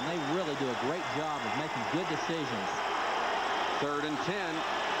the play. And they really do a great job of making good decisions. 3rd and 10.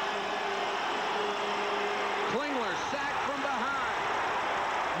 Klingler sacked from behind.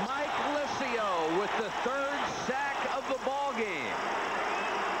 Mike Licio with the 3rd sack of the ball game.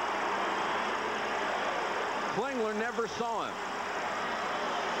 Klingler never saw him.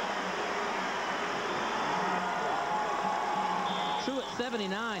 True at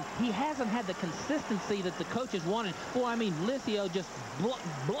 79, he hasn't had the consistency that the coaches wanted. Boy, I mean, Licio just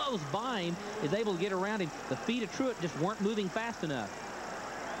blows by him, is able to get around him. The feet of Truitt just weren't moving fast enough.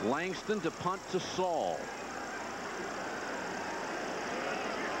 Langston to punt to Saul.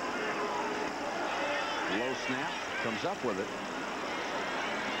 Low snap, comes up with it.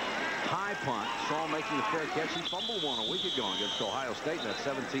 High punt. Saul making the fair catch. He fumbled one a week ago against Ohio State in that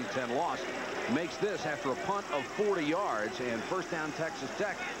 17-10 loss. Makes this after a punt of 40 yards and first down Texas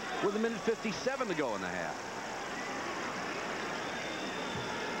Tech with 1:57 to go in the half.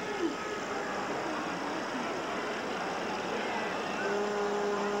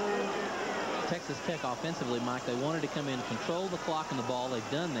 Texas Tech offensively, Mike, they wanted to come in and control the clock and the ball. They've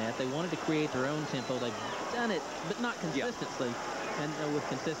done that. They wanted to create their own tempo. They've done it, but not consistently. Yep. And with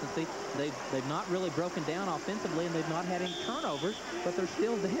consistency, they've not really broken down offensively, and they've not had any turnovers, but they're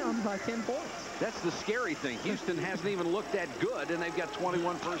still down by 10 points. That's the scary thing. Houston hasn't even looked that good, and they've got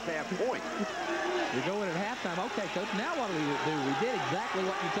 21 first-half points. You're going at halftime. Okay, Coach, now what do we do? We did exactly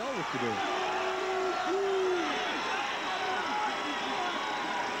what you told us to do.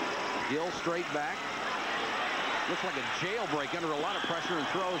 Gill straight back. Looks like a jailbreak under a lot of pressure and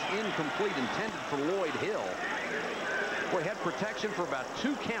throws incomplete, intended for Lloyd Hill. Boy, had protection for about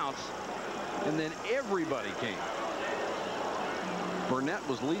 2 counts, and then everybody came. Burnett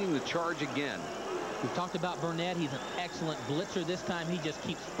was leading the charge again. We've talked about Burnett. He's an excellent blitzer. This time he just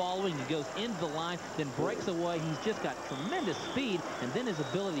keeps following. He goes into the line, then breaks away. He's just got tremendous speed, and then his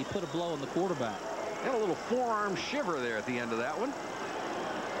ability to put a blow on the quarterback. Had a little forearm shiver there at the end of that one.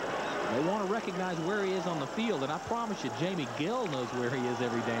 They want to recognize where he is on the field, and I promise you, Jamie Gill knows where he is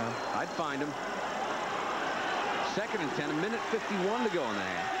every down. I'd find him. 2nd and 10, 1:51 to go in the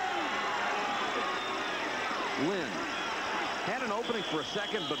half. Lynn had an opening for a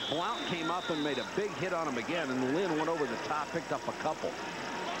second, but Blount came up and made a big hit on him again, and Lynn went over the top, picked up a couple.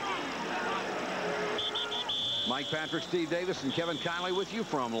 Mike Patrick, Steve Davis, and Kevin Kiley with you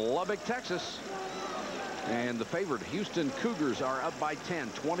from Lubbock, Texas. And the favorite Houston Cougars are up by 10,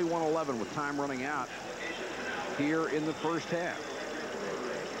 21-11 with time running out here in the first half.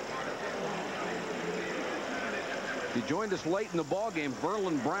 If you joined us late in the ball game,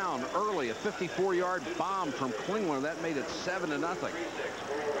 Verlin Brown early, a 54-yard bomb from Klingler. That made it 7-0.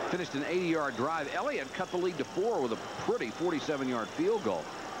 Finished an 80-yard drive. Elliott cut the lead to 4 with a pretty 47-yard field goal.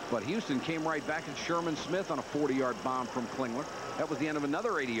 But Houston came right back at Sherman Smith on a 40-yard bomb from Klingler. That was the end of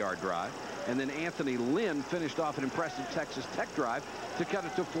another 80-yard drive. And then Anthony Lynn finished off an impressive Texas Tech drive to cut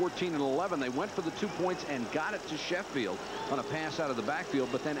it to 14-11. They went for the 2 points and got it to Sheffield on a pass out of the backfield.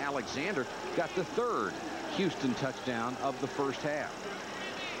 But then Alexander got the third Houston touchdown of the first half.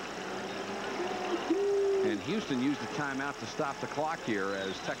 And Houston used a timeout to stop the clock here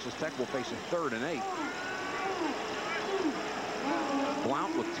as Texas Tech will face a 3rd and 8.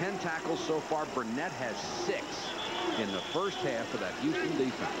 Blount with 10 tackles so far. Burnett has 6 in the first half for that Houston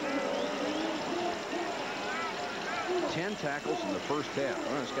defense. 10 tackles in the first half.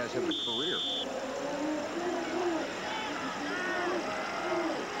 Oh, this guy's having a career.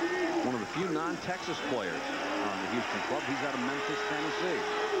 One of the few non-Texas players on the Houston club. He's out of Memphis, Tennessee.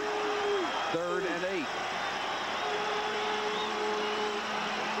 3rd and 8.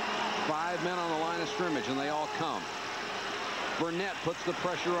 5 men on the line of scrimmage, and they all come. Burnett puts the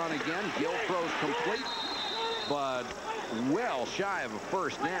pressure on again. Gill throws complete, but well shy of a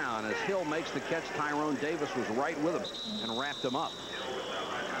first down as Hill makes the catch. Tyrone Davis was right with him and wrapped him up.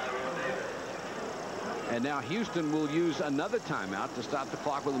 And now Houston will use another timeout to stop the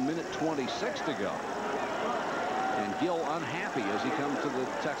clock with 1:26 to go. And Gill unhappy as he comes to the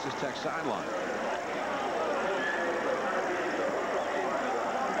Texas Tech sideline.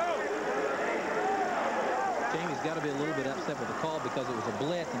 Jamie's got to be a little bit upset with the call because it was a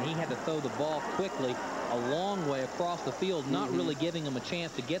blitz and he had to throw the ball quickly a long way across the field, not really giving them a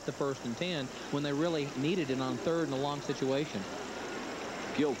chance to get the 1st and 10 when they really needed it on 3rd in a long situation.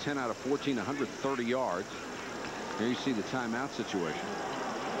 Gill 10 out of 14, 130 yards. Here you see the timeout situation.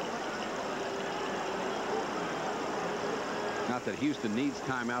 Not that Houston needs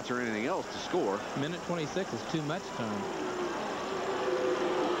timeouts or anything else to score. 1:26 is too much time.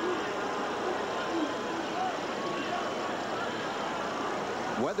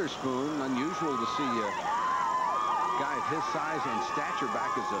 Weatherspoon, unusual to see a guy of his size and stature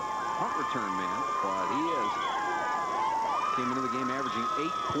back as a punt return man, but he is. Came into the game averaging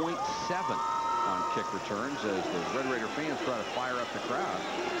 8.7 on kick returns as the Red Raider fans try to fire up the crowd.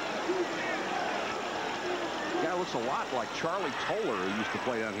 Guy looks a lot like Charlie Toller, who used to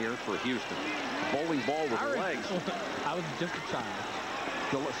play down here for Houston. Bowling ball with legs. I was just a child.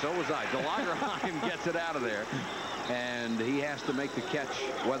 So was I. DeLagerheim gets it out of there. And he has to make the catch.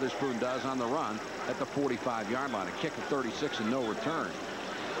 Weatherspoon does on the run at the 45-yard line. A kick of 36 and no return.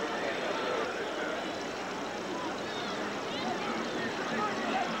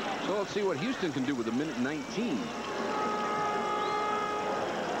 So let's see what Houston can do with 1:19.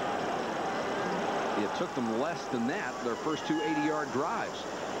 It took them less than that, their first 2 80-yard drives.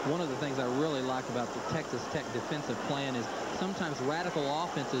 One of the things I really like about the Texas Tech defensive plan is sometimes radical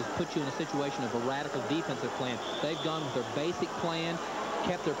offenses put you in a situation of a radical defensive plan. They've gone with their basic plan,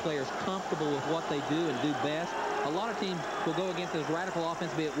 kept their players comfortable with what they do and do best. A lot of teams will go against this radical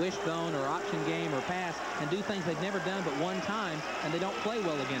offense, be it wishbone or option game or pass, and do things they've never done but one time, and they don't play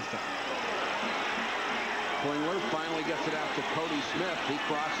well against it. Klingler finally gets it out to Cody Smith. He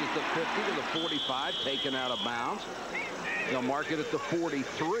crosses the 50 to the 45, taken out of bounds. They'll mark it at the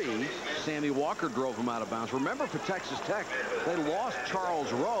 43. Sammy Walker drove him out of bounds. Remember, for Texas Tech, they lost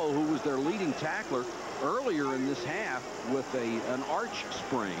Charles Rowe, who was their leading tackler earlier in this half with an arch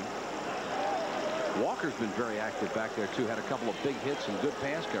sprain. Walker's been very active back there, too. Had a couple of big hits and good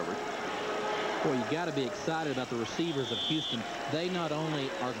pass coverage. Boy, you got to be excited about the receivers of Houston. They not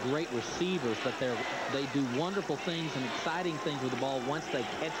only are great receivers, but they do wonderful things and exciting things with the ball once they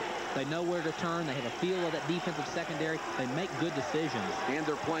catch it. They know where to turn. They have a feel of that defensive secondary. They make good decisions. And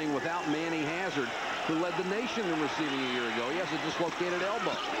they're playing without Manny Hazard, who led the nation in receiving a year ago. He has a dislocated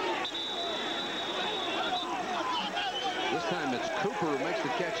elbow. This time it's Cooper who makes the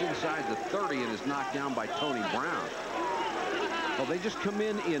catch inside the 30 and is knocked down by Tony Brown. Well, they just come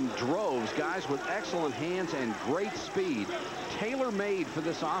in droves, guys with excellent hands and great speed, tailor-made for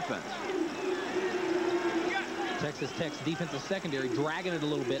this offense. Texas Tech's defensive secondary dragging it a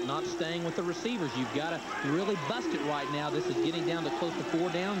little bit, not staying with the receivers. You've got to really bust it right now. This is getting down to close to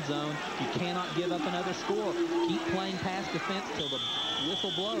 4-down zone. You cannot give up another score. Keep playing pass defense till the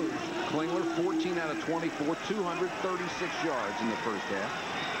whistle blows. Klingler, 14 out of 24, 236 yards in the first half.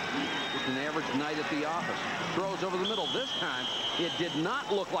 Just an average night at the office. Throws over the middle. This time, it did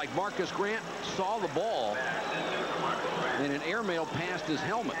not look like Marcus Grant saw the ball, and an airmail passed his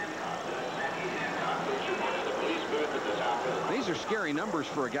helmet. These are scary numbers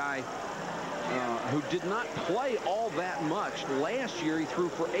for a guy who did not play all that much. Last year, he threw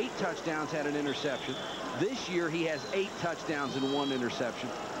for 8 touchdowns, had an interception. This year, he has 8 touchdowns and 1 interception.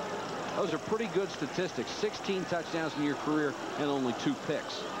 Those are pretty good statistics. 16 touchdowns in your career and only 2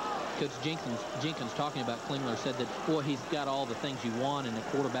 picks. Coach Jenkins talking about Klingler said that, boy, he's got all the things you want in a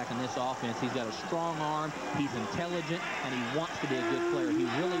quarterback in this offense. He's got a strong arm, he's intelligent, and he wants to be a good player. He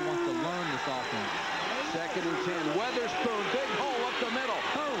really wants to learn this offense. 2nd and 10. Weatherspoon, big hole up the middle.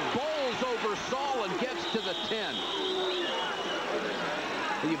 Bowles over Saul and gets to the 10.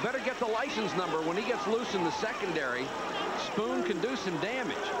 You better get the license number. When he gets loose in the secondary, Spoon can do some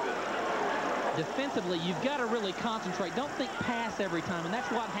damage. Defensively, you've got to really concentrate. Don't think pass every time, and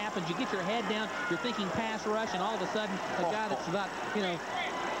that's what happens. You get your head down, you're thinking pass rush, and all of a sudden, a guy that's about, you know,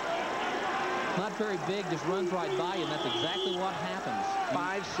 not very big just runs right by you, and that's exactly what happens.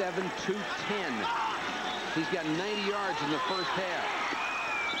 5'7", 210. He's got 90 yards in the first half.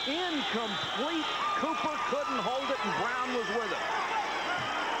 Incomplete. Cooper couldn't hold it, and Brown was with him.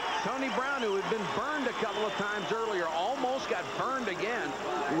 Tony Brown, who had been burned a couple of times earlier, almost got burned again.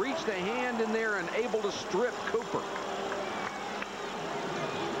 Reached a hand in there and able to strip Cooper.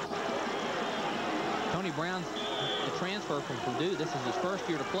 Tony Brown's the transfer from Purdue. This is his first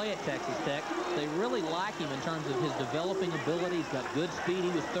year to play at Texas Tech. They really like him in terms of his developing ability. He's got good speed.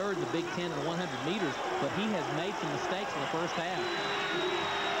 He was 3rd in the Big Ten in 100 meters, but he has made some mistakes in the first half.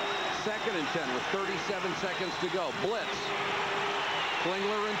 2nd and 10 with 37 seconds to go. Blitz.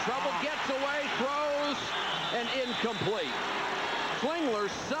 Klingler in trouble, gets away, throws, and incomplete. Klingler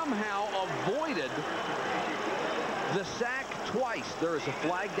somehow avoided the sack twice. There is a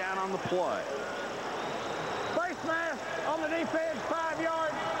flag down on the play. Face mask on the defense, 5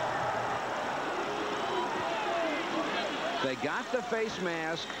 yards. They got the face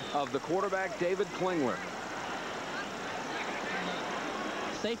mask of the quarterback, David Klingler.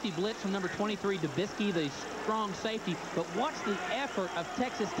 Safety blitz from number 23, Dubisky, the strong safety. But watch the effort of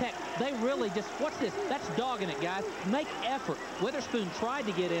Texas Tech. They really just, watch this. That's dogging it, guys. Make effort. Witherspoon tried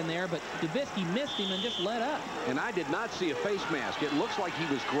to get in there, but Dubisky missed him and just let up. And I did not see a face mask. It looks like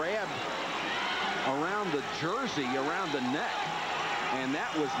he was grabbed around the jersey, around the neck. And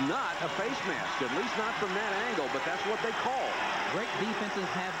that was not a face mask, at least not from that angle, but that's what they call. Great defenses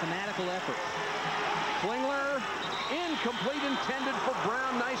have fanatical efforts. Klingler, incomplete, intended for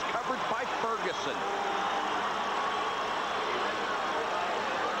Brown. Nice coverage by Ferguson.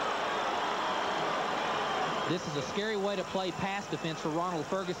 This is a scary way to play pass defense for Ronald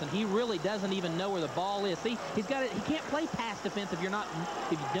Ferguson. He really doesn't even know where the ball is. See, he can't play pass defense if you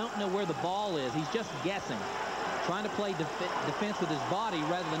don't know where the ball is. He's just guessing. Trying to play defense with his body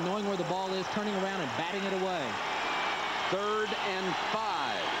rather than knowing where the ball is, turning around and batting it away. 3rd and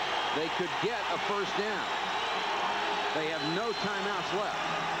 5. They could get a first down. They have no timeouts left.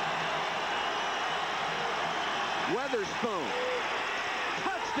 Weatherspoon.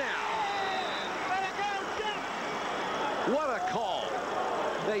 Touchdown. What a call.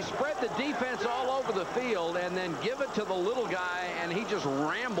 They spread the defense all over the field and then give it to the little guy, and he just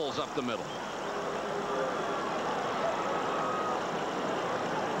rambles up the middle.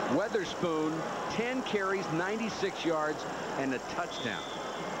 Weatherspoon, 10 carries, 96 yards, and a touchdown.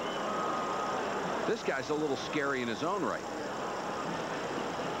 This guy's a little scary in his own right.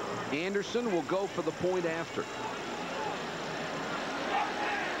 Anderson will go for the point after.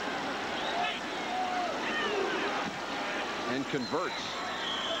 And converts.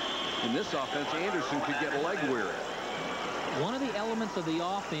 In this offense, Anderson could get leg weary. One of the elements of the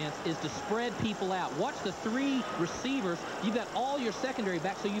offense is to spread people out. Watch the 3 receivers. You've got all your secondary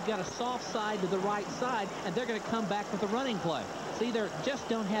back, so you've got a soft side to the right side, and they're going to come back with a running play. See, they just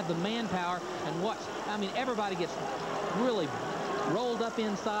don't have the manpower. And watch, I mean, everybody gets really rolled up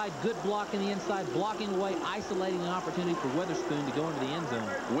inside, good block in the inside, blocking away, isolating the opportunity for Weatherspoon to go into the end zone.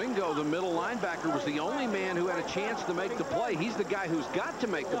 Wingo, the middle linebacker, was the only man who had a chance to make the play. He's the guy who's got to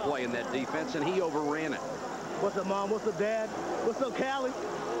make the play in that defense, and he overran it. What's up, Mom? What's up, Dad? What's up, Callie?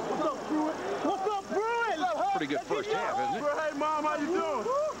 What's up, Pruitt? What's up, Pruitt? Pretty good first half, isn't it? Hey, Mom, how you doing?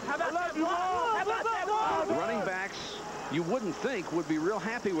 How about that, Mom? How about that, Mom? The running backs, you wouldn't think, would be real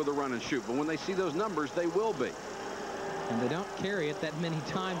happy with a run and shoot, but when they see those numbers, they will be. And they don't carry it that many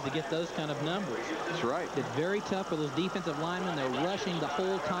times to get those kind of numbers. That's right. It's very tough for those defensive linemen. They're rushing the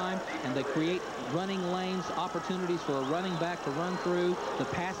whole time, and they create running lanes, opportunities for a running back to run through. The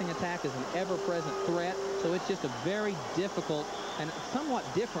passing attack is an ever-present threat, so it's just a very difficult and somewhat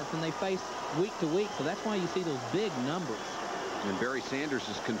different than they face week to week, so that's why you see those big numbers. And Barry Sanders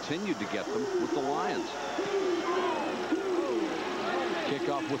has continued to get them with the Lions.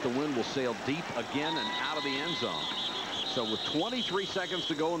 Kickoff with the wind will sail deep again and out of the end zone. So with 23 seconds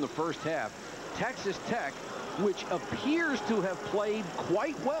to go in the first half, Texas Tech, which appears to have played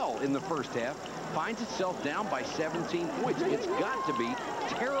quite well in the first half, finds itself down by 17 points. It's got to be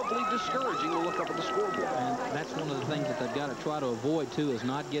terribly discouraging to look up at the scoreboard. And that's one of the things that they've got to try to avoid, too, is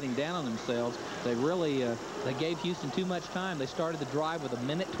not getting down on themselves. They really, they gave Houston too much time. They started the drive with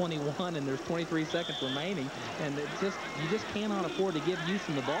 1:21, and there's 23 seconds remaining. And it's just, you just cannot afford to give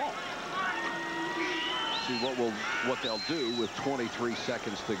Houston the ball. See what they'll do with 23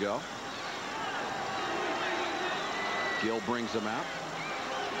 seconds to go. Gill brings them out.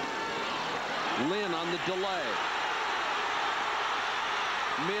 Lynn on the delay.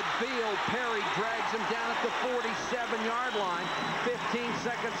 Midfield, Perry drags him down at the 47-yard line. 15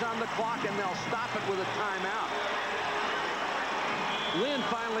 seconds on the clock, and they'll stop it with a timeout. Lynn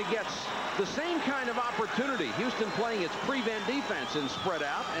finally gets the same kind of opportunity. Houston playing its prevent defense and spread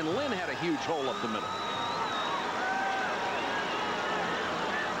out, and Lynn had a huge hole up the middle.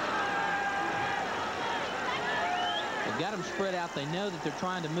 They've got them spread out. They know that they're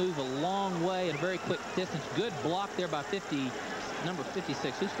trying to move a long way in a very quick distance. Good block there by number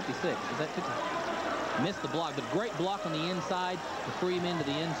 56. Who's 56? Is that 50? Missed the block, but great block on the inside to free him into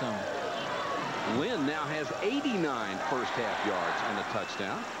the end zone. Lynn now has 89 first-half yards and a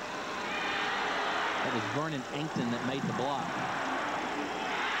touchdown. That was Vernon Ankton that made the block.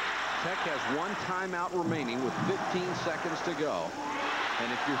 Tech has one timeout remaining with 15 seconds to go.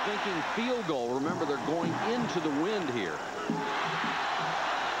 And if you're thinking field goal, remember they're going into the wind here.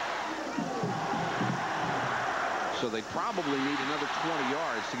 So they probably need another 20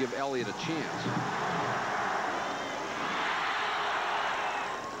 yards to give Elliott a chance.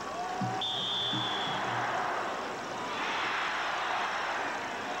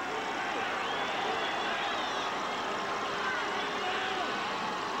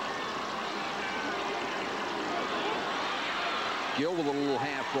 Gill with a little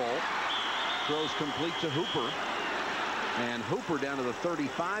half ball. Throws complete to Hooper. And Hooper down to the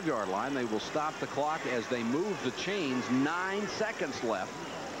 35-yard line. They will stop the clock as they move the chains. 9 seconds left.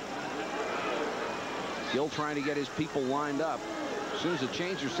 Gill trying to get his people lined up. As soon as the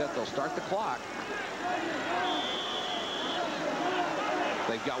chains are set, they'll start the clock.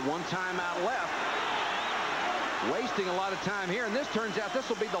 They've got one timeout left. Wasting a lot of time here. And this turns out this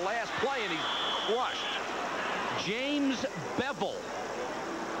will be the last play, and he's rushed. James Bevel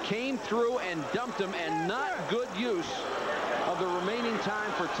came through and dumped him, and not good use of the remaining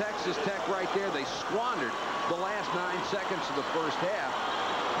time for Texas Tech right there. They squandered the last 9 seconds of the first half.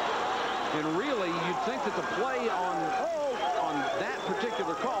 And really, you'd think that the play on that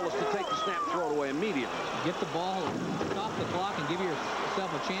particular call is to take the snap, throw it away immediately. Get the ball, stop the clock, and give yourself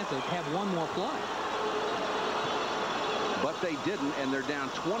a chance to have one more play. But they didn't, and they're down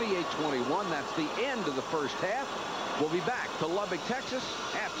 28-21. That's the end of the first half. We'll be back to Lubbock, Texas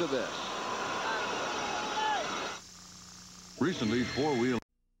after this. Recently, four-wheel.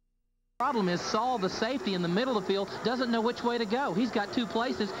 Problem is Saul, the safety in the middle of the field, doesn't know which way to go. He's got two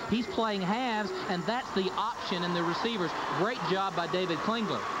places. He's playing halves, and that's the option in the receivers. Great job by David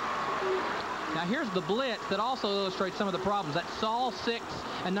Klingler. Now here's the blitz that also illustrates some of the problems. That's Saul 6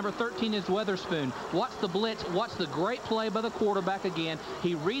 and number 13 is Weatherspoon. What's the blitz? What's the great play by the quarterback again?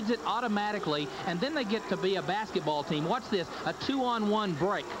 He reads it automatically, and then they get to be a basketball team. Watch this, a 2-on-1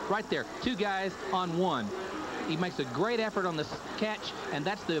 break right there. Two guys on one. He makes a great effort on this catch, and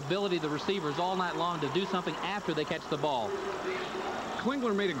that's the ability of the receivers all night long to do something after they catch the ball.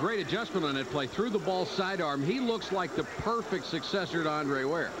 Klingler made a great adjustment on that play. Threw the ball sidearm. He looks like the perfect successor to Andre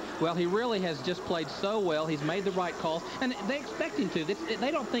Ware. Well, he really has just played so well. He's made the right calls, and they expect him to.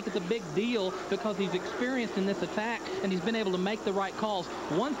 They don't think it's a big deal because he's experienced in this attack, and he's been able to make the right calls.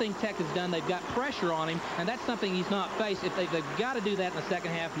 One thing Tech has done, they've got pressure on him, and that's something he's not faced. If they've got to do that in the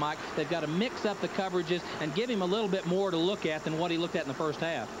second half, Mike. They've got to mix up the coverages and give him a little bit more to look at than what he looked at in the first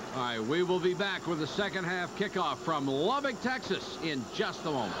half. All right, we will be back with the second half kickoff from Lubbock, Texas in just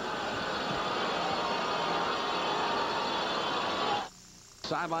a moment.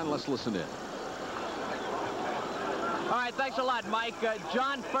 Sideline, let's listen in. All right, thanks a lot, Mike.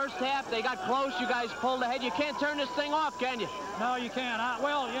 John, first half, they got close. You guys pulled ahead. You can't turn this thing off, can you? No, you can't.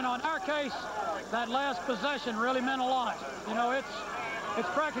 Well, you know, in our case, that last possession really meant a lot. You know, it's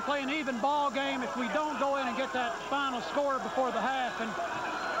practically an even ball game if we don't go in and get that final score before the half. And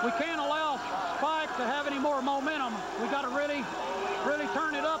we can't allow Spike to have any more momentum. We got to really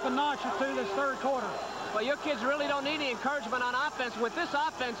turn it up a notch or two this third quarter. Well, your kids really don't need any encouragement on offense. With this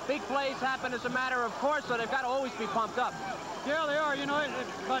offense, big plays happen as a matter of course, so they've got to always be pumped up. Yeah, they are, you know,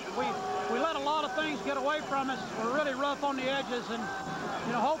 but we let a lot of things get away from us. We're really rough on the edges, and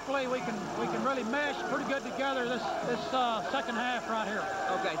you know, hopefully we can really mesh pretty good together this second half right here.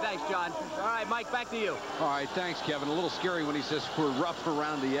 Okay, thanks, John. All right, Mike, back to you. All right, thanks, Kevin. A little scary when he says we're rough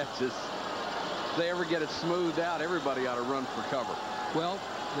around the edges. If they ever get it smoothed out, everybody ought to run for cover. Well,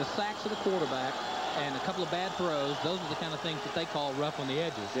 the sacks of the quarterback and a couple of bad throws, those are the kind of things that they call rough on the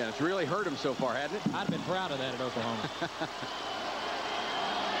edges. Yeah, it's really hurt him so far, hasn't it? I'd have been proud of that at Oklahoma.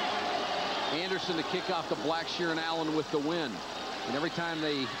 Anderson to kick off to Blackshear and Allen with the win. And every time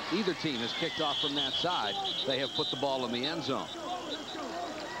either team has kicked off from that side, they have put the ball in the end zone.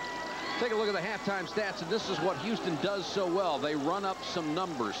 Take a look at the halftime stats, and this is what Houston does so well. They run up some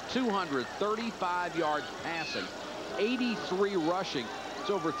numbers. 235 yards passing, 83 rushing. It's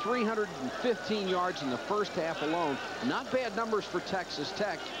over 315 yards in the first half alone. Not bad numbers for Texas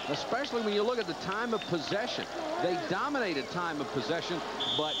Tech, especially when you look at the time of possession. They dominated time of possession,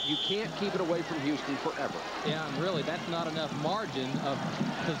 but you can't keep it away from Houston forever. Yeah, and really, that's not enough margin of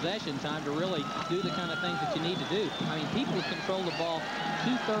possession time to really do the kind of things that you need to do. I mean, people control the ball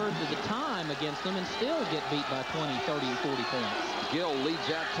 2/3 of the time against them and still get beat by 20, 30, and 40 points. Gill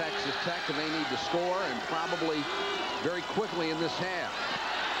leads out Texas Tech, and they need to score, and probably very quickly in this half.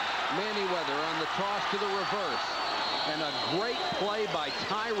 Manyweather on the toss to the reverse. And a great play by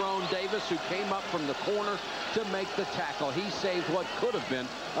Tyrone Davis, who came up from the corner to make the tackle. He saved what could have been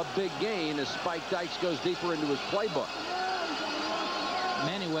a big gain as Spike Dykes goes deeper into his playbook.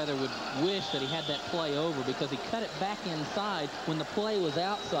 Manyweather would wish that he had that play over because he cut it back inside when the play was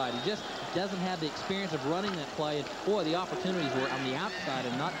outside. He just doesn't have the experience of running that play. And boy, the opportunities were on the outside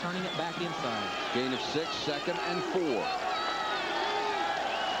and not turning it back inside. Gain of 6, 2nd and 4.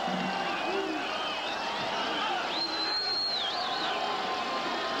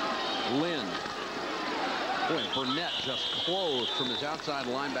 Lynn. Boy, Burnett just closed from his outside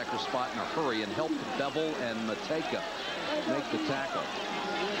linebacker spot in a hurry and helped Bevel and Mateka make the tackle.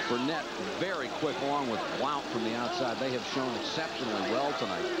 Burnett very quick along with Blount from the outside. They have shown exceptionally well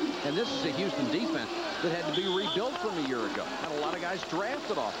tonight. And this is a Houston defense that had to be rebuilt from a year ago. Had a lot of guys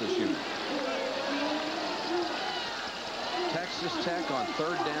drafted off this unit. Texas Tech on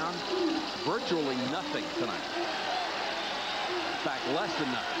 3rd down. Virtually nothing tonight. In fact, less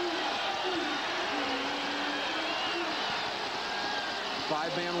than nothing.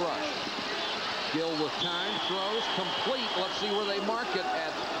 5-man rush. Gill with time, throws, complete. Let's see where they mark it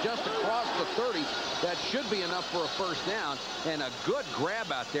at just across the 30. That should be enough for a first down. And a good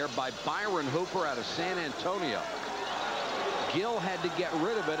grab out there by Byron Hooper out of San Antonio. Gill had to get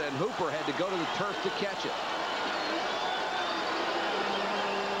rid of it, and Hooper had to go to the turf to catch it.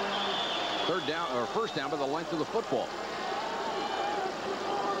 3rd down, or 1st down by the length of the football.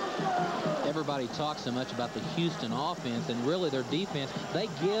 Everybody talks so much about the Houston offense, and really their defense, they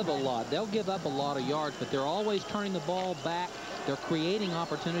give a lot. They'll give up a lot of yards, but they're always turning the ball back. They're creating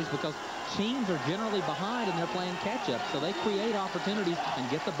opportunities because teams are generally behind and they're playing catch-up. So they create opportunities and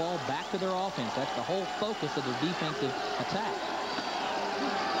get the ball back to their offense. That's the whole focus of their defensive attack.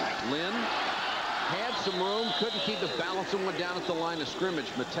 Lynn had some room, couldn't keep the balance, and went down at the line of scrimmage.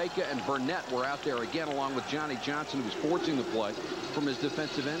 Mateka and Burnett were out there again, along with Johnny Johnson, who was forcing the play from his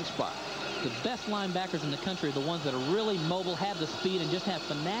defensive end spot. The best linebackers in the country are the ones that are really mobile, have the speed, and just have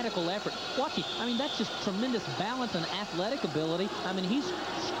fanatical effort. Watch him. I mean, that's just tremendous balance and athletic ability. I mean, he's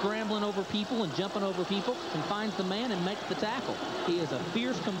scrambling over people and jumping over people and finds the man and makes the tackle. He is a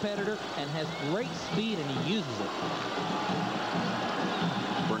fierce competitor and has great speed, and he uses it.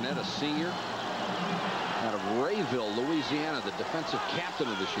 Burnett, a senior out of Rayville, Louisiana, the defensive captain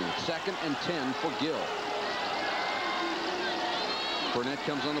of this unit. 2nd and 10 for Gill. Burnett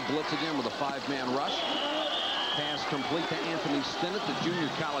comes on the blitz again with a 5-man rush. Pass complete to Anthony Stinnett, the junior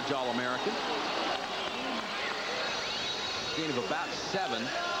college All-American. Gain of about 7.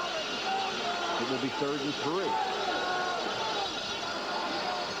 It will be 3rd and 3.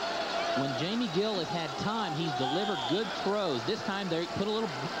 When Jamie Gill has had time, he's delivered good throws. This time they put a little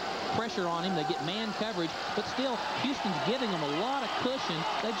pressure on him. They get man coverage, but still Houston's giving them a lot of cushion.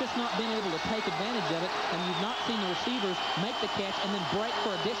 They've just not been able to take advantage of it, and you've not seen the receivers make the catch and then break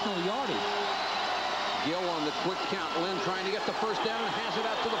for additional yardage. Gill on the quick count. Lynn trying to get the first down and has it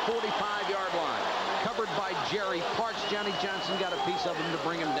out to the 45-yard line. Covered by Jerry Parks. Johnny Johnson got a piece of him to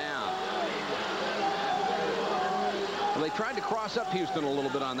bring him down. Well, they tried to cross up Houston a little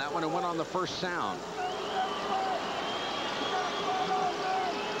bit on that one and went on the first sound.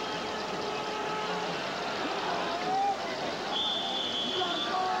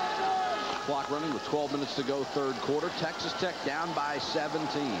 Clock running with 12 minutes to go, third quarter. Texas Tech down by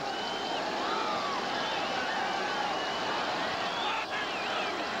 17.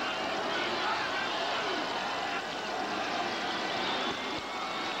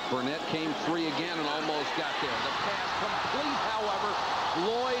 Burnett came free again and almost got there. The pass complete, however.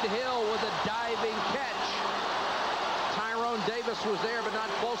 Lloyd Hill with a diving catch. Tyrone Davis was there, but not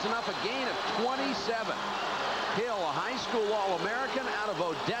close enough. A gain of 27. Hill, a high school All-American out of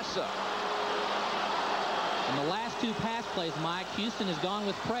Odessa. In the last two pass plays, Mike, Houston has gone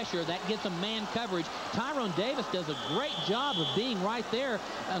with pressure. That gets them man coverage. Tyrone Davis does a great job of being right there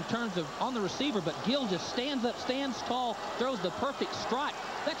in terms of on the receiver, but Gill just stands up, stands tall, throws the perfect strike.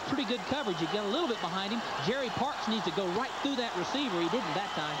 That's pretty good coverage. You get a little bit behind him. Jerry Parks needs to go right through that receiver. He didn't that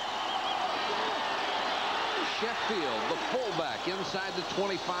time. Sheffield, the fullback, inside the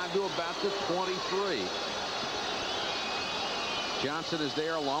 25 to about the 23. Johnson is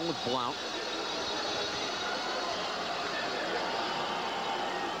there along with Blount.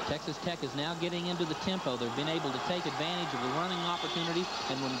 Texas Tech is now getting into the tempo. They've been able to take advantage of the running opportunity,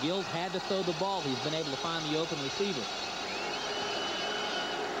 and when Gill's had to throw the ball, he's been able to find the open receiver.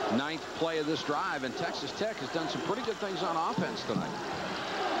 Ninth play of this drive, and Texas Tech has done some pretty good things on offense tonight.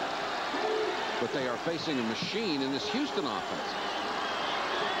 But they are facing a machine in this Houston offense.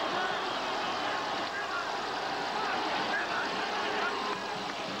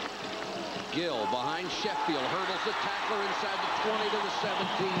 Gill behind Sheffield, hurdles the tackler inside the 20 to the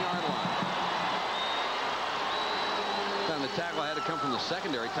 17-yard line. And the tackle had to come from the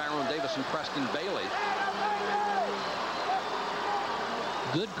secondary, Tyrone Davis and Preston Bailey.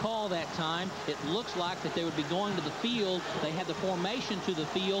 Good call that time. It looks like that they would be going to the field. They had the formation to the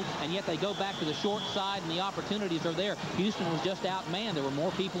field, and yet they go back to the short side, and the opportunities are there. Houston was just outmanned. There were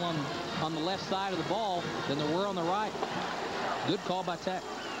more people on the left side of the ball than there were on the right. Good call by Tech.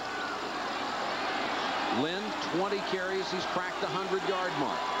 Lynn, 20 carries. He's cracked the 100-yard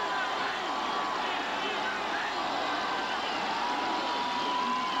mark.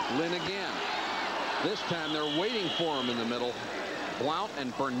 Lynn again. This time they're waiting for him in the middle. Blount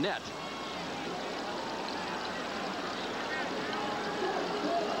and Burnett.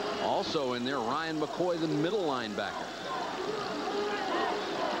 Also in there, Ryan McCoy, the middle linebacker.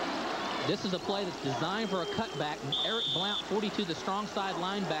 This is a play that's designed for a cutback. Eric Blount, 42, the strong side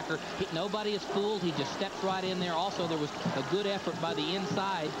linebacker. Nobody is fooled. He just steps right in there. Also, there was a good effort by the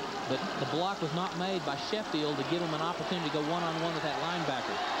inside, but the block was not made by Sheffield to give him an opportunity to go one-on-one with that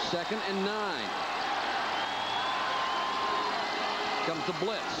linebacker. 2nd and 9. Comes the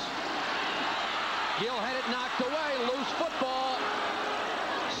blitz. Gill had it knocked away. Loose football.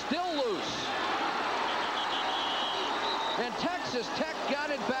 Still loose. And Texas Tech got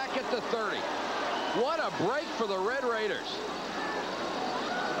it back at the 30. What a break for the Red Raiders.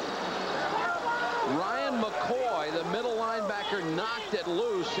 Ryan McCoy, the middle linebacker, knocked it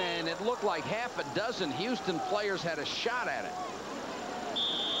loose, and it looked like half a dozen Houston players had a shot at it.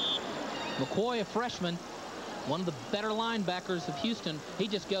 McCoy, a freshman, one of the better linebackers of Houston. He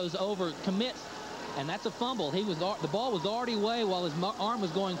just goes over, commits, and that's a fumble. The ball was already away while his arm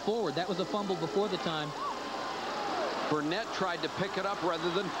was going forward. That was a fumble before the time. Burnett tried to pick it up rather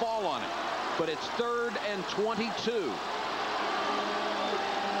than fall on it. But it's 3rd and 22.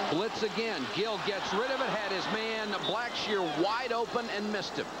 Blitz again. Gill gets rid of it, had his man Blackshear wide open and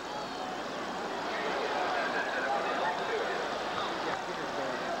missed him.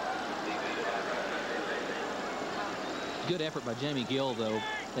 Good effort by Jamie Gill, though.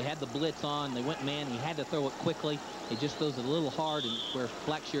 They had the blitz on. They went man. He had to throw it quickly. He just throws it a little hard, and where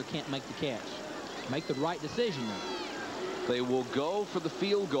Blackshear can't make the catch. Make the right decision, though. They will go for the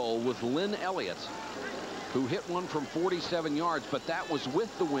field goal with Lynn Elliott, who hit one from 47 yards, but that was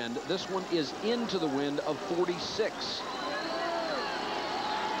with the wind. This one is into the wind of 46.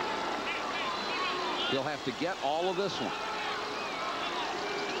 He'll have to get all of this one.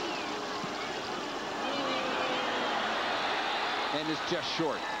 And it's just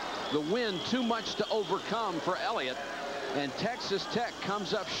short. The wind too much to overcome for Elliott. And Texas Tech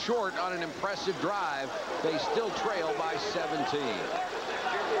comes up short on an impressive drive. They still trail by 17.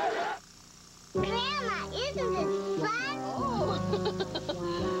 Grandma, isn't this fun?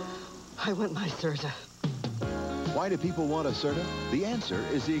 I want my Certa. Why do people want a Serta? The answer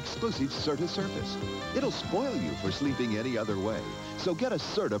is the exclusive Serta Surface. It'll spoil you for sleeping any other way. So get a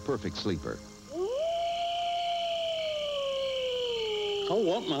Serta Perfect Sleeper. I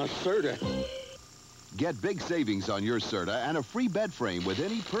want my Serta. Get big savings on your Serta and a free bed frame with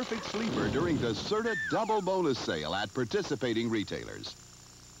any Perfect Sleeper during the Serta Double Bonus Sale at participating retailers.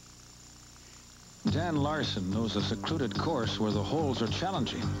 Dan Larson knows a secluded course where the holes are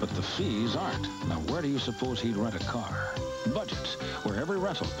challenging, but the fees aren't. Now, where do you suppose he'd rent a car? Budgets, where every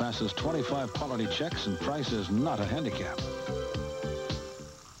rental passes 25 quality checks and price is not a handicap.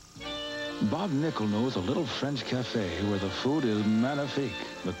 Bob Nickel knows a little French cafe where the food is magnifique,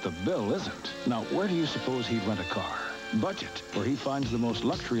 but the bill isn't. Now, where do you suppose he'd rent a car? Budget, where he finds the most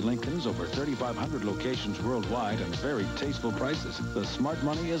luxury Lincolns over 3,500 locations worldwide and very tasteful prices. The smart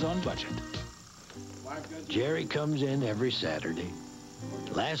money is on budget. Jerry comes in every Saturday.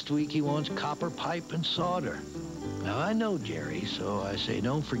 Last week he wants copper pipe and solder. Now I know Jerry, so I say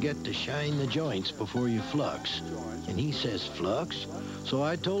don't forget to shine the joints before you flux. And he says flux, so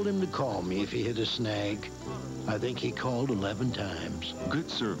I told him to call me if he hit a snag. I think he called 11 times. Good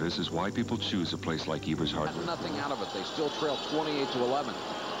service is why people choose a place like Evers Hardware. Nothing out of it. They still trail 28-11.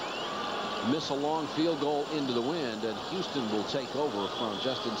 Miss a long field goal into the wind, and Houston will take over from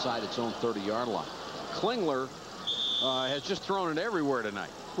just inside its own 30-yard line. Klingler has just thrown it everywhere tonight.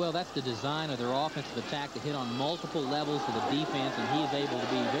 Well, that's the design of their offensive attack to hit on multiple levels of the defense, and he is able to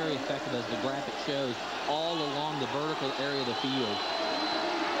be very effective, as the graphic shows, all along the vertical area of the field.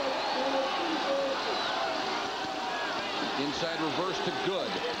 Inside reverse to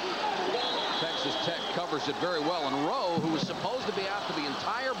Good. Texas Tech covers it very well, and Rowe, who was supposed to be out for the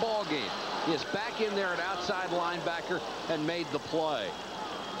entire ball game, is back in there at outside linebacker and made the play.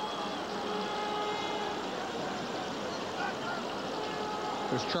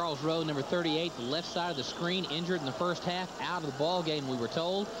 There's Charles Rowe, number 38, the left side of the screen, injured in the first half, out of the ball game, we were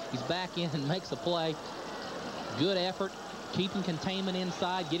told. He's back in and makes a play. Good effort, keeping containment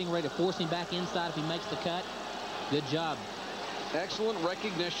inside, getting ready to force him back inside if he makes the cut. Good job. Excellent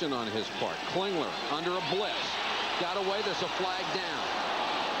recognition on his part. Klingler under a blitz. Got away, there's a flag down.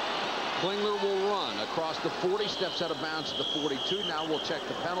 Klingler will run across the 40, steps out of bounds at the 42. Now we'll check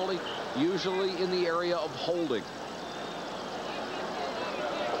the penalty, usually in the area of holding.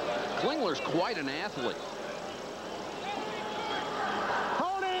 Klingler's quite an athlete.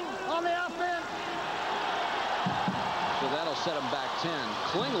 Holding on the offense. So that'll set him back 10.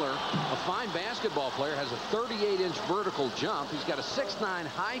 Klingler, a fine basketball player, has a 38-inch vertical jump. He's got a 6'9"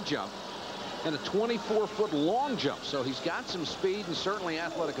 high jump and a 24-foot long jump. So he's got some speed and certainly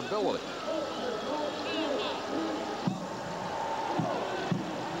athletic ability.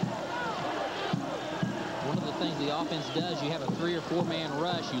 Things the offense does, you have a 3- or 4-man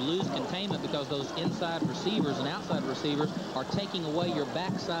rush, you lose containment because those inside receivers and outside receivers are taking away your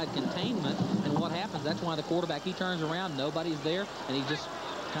backside containment, and what happens, that's why the quarterback, he turns around, nobody's there, and he just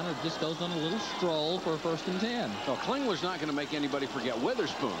kind of just goes on a little stroll for a 1st and 10. Well, Klingler's not going to make anybody forget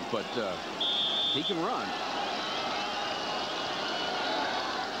Witherspoon, but he can run.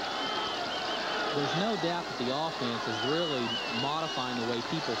 There's no doubt that the offense is really modifying the way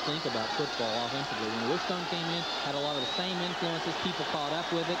people think about football offensively. When Wishbone came in, had a lot of the same influences, people caught up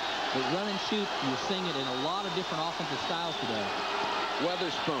with it. But run and shoot, you're seeing it in a lot of different offensive styles today.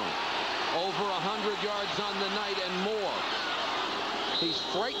 Witherspoon, over 100 yards on the night and more. He's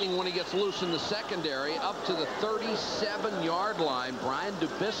frightening when he gets loose in the secondary, up to the 37-yard line. Brian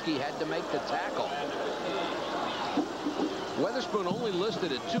Dubisky had to make the tackle. Witherspoon only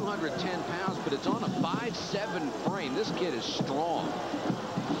listed at 210 pounds, but it's on a 5'7" frame. This kid is strong.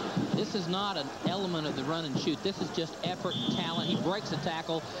 This is not an element of the run and shoot. This is just effort and talent. He breaks a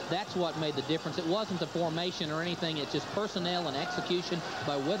tackle. That's what made the difference. It wasn't the formation or anything. It's just personnel and execution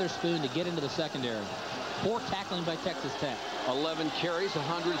by Witherspoon to get into the secondary. Poor tackling by Texas Tech. 11 carries,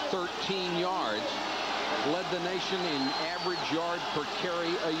 113 yards. Led the nation in average yard per carry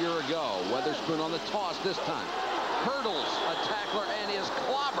a year ago. Witherspoon on the toss this time. Hurdles a tackler and is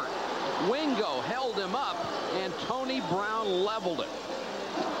clobbered. Wingo held him up, and Tony Brown leveled it.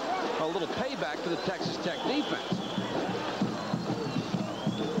 A little payback for the Texas Tech defense.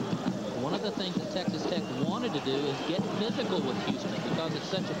 One of the things that Texas Tech wanted to do is get physical with Houston because it's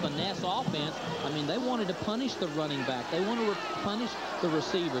such a finesse offense. I mean, they wanted to punish the running back. They wanted to punish the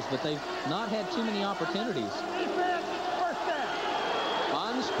receivers, but they've not had too many opportunities.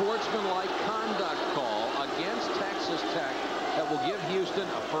 Unsportsmanlike conduct call against Texas Tech that will give Houston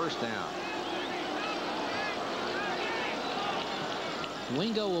a 1st down.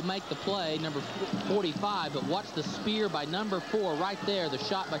 Wingo will make the play, number 45, but watch the spear by number 4 right there, the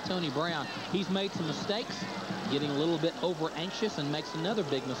shot by Tony Brown. He's made some mistakes, getting a little bit over-anxious and makes another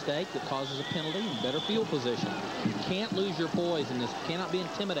big mistake that causes a penalty and better field position. You can't lose your poise in this. You cannot be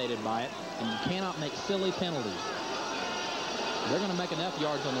intimidated by it, and you cannot make silly penalties. They're going to make enough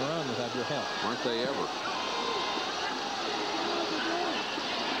yards on their own without your help. Aren't they ever?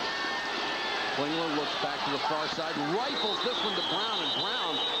 Klingler looks back to the far side, rifles this one to Brown, and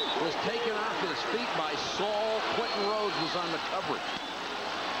Brown was taken off his feet by Saul. Quentin Rhodes was on the coverage.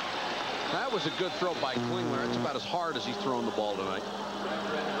 That was a good throw by Klingler. It's about as hard as he's thrown the ball tonight.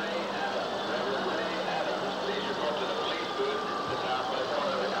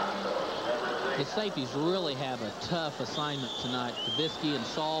 The safeties really have a tough assignment tonight. Trubisky and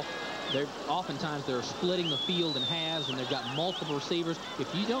Saul, oftentimes they're splitting the field in halves, and they've got multiple receivers.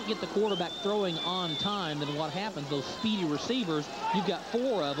 If you don't get the quarterback throwing on time, then what happens, those speedy receivers, you've got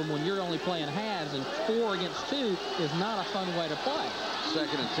 4 of them when you're only playing halves, and 4 against 2 is not a fun way to play.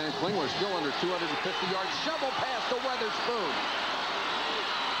 2nd and 10. Klingler still under 250 yards. Shovel pass to Weatherspoon.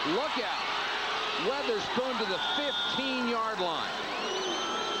 Look out. Weatherspoon to the 15-yard line.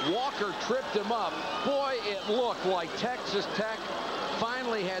 Walker tripped him up. Boy, it looked like Texas Tech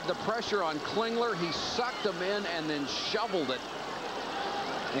finally had the pressure on Klingler. He sucked him in and then shoveled it.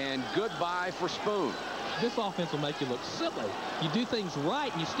 And goodbye for Spoon. This offense will make you look silly. You do things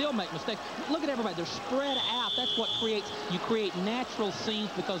right and you still make mistakes. Look at everybody. They're spread out. That's what you create natural seams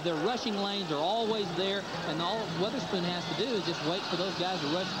because their rushing lanes are always there, and all Weatherspoon has to do is just wait for those guys to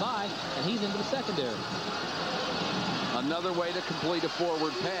rush by, and he's into the secondary. Another way to complete a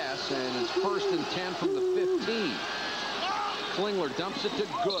forward pass, and it's 1st and 10 from the 15. Klingler dumps it to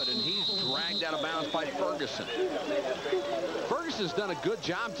Good, and he's dragged out of bounds by Ferguson. Ferguson's done a good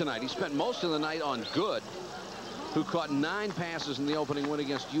job tonight. He spent most of the night on Good, who caught 9 passes in the opening win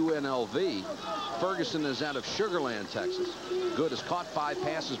against UNLV. Ferguson is out of Sugar Land, Texas. Good has caught 5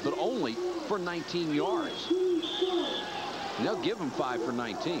 passes, but only for 19 yards. And they'll give him 5 for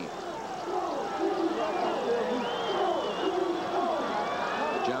 19.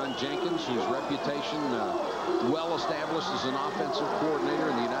 John Jenkins, whose reputation well established as an offensive coordinator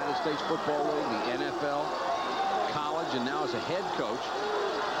in the United States Football League, the NFL, college, and now as a head coach.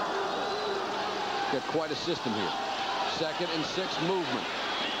 Got quite a system here. 2nd and 6 movement.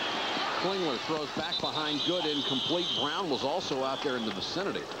 Klingler throws back behind Good, incomplete. Brown was also out there in the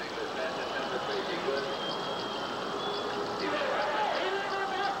vicinity.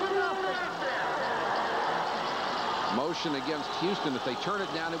 Motion against Houston. If they turn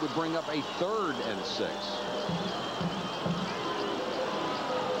it down, it would bring up a 3rd and 6.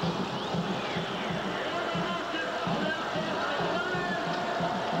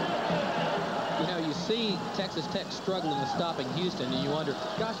 You know, you see Texas Tech struggling with stopping Houston, and you wonder,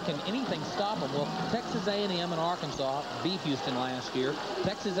 gosh, can anything stop them? Well, Texas A&M and Arkansas beat Houston last year.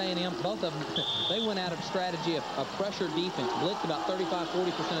 Texas A&M, both of them, they went out of strategy of pressure defense, blitzed about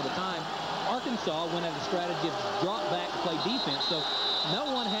 35-40% of the time. Arkansas went out of the strategy of drop back to play defense. So no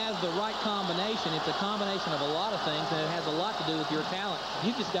one has the right combination. It's a combination of a lot of things, and it has a lot to do with your talent.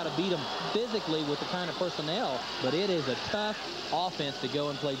 You just got to beat them physically with the kind of personnel, but it is a tough offense to go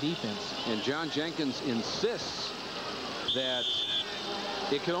and play defense. And John Jenkins insists that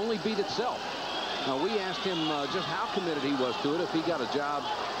it can only beat itself. Now, we asked him just how committed he was to it if he got a job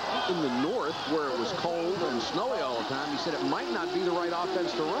in the north where it was cold and snowy all the time. He said it might not be the right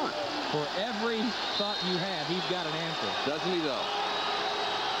offense to run. For every thought you have, he's got an answer. Doesn't he, though?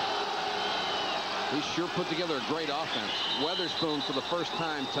 He sure put together a great offense. Weatherspoon for the first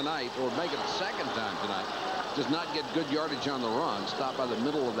time tonight, or make it a 2nd time tonight, does not get good yardage on the run. Stopped by the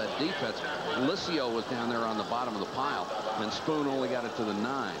middle of that defense. Licio was down there on the bottom of the pile, and Spoon only got it to the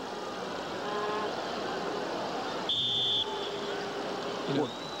 9. You know,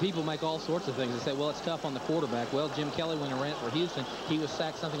 people make all sorts of things. They say, well, it's tough on the quarterback. Well, Jim Kelly, when he ran for Houston, he was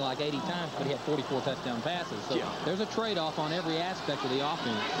sacked something like 80 times, but he had 44 touchdown passes. So there's a trade-off on every aspect of the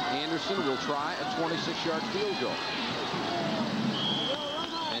offense. Anderson will try a 26-yard field goal.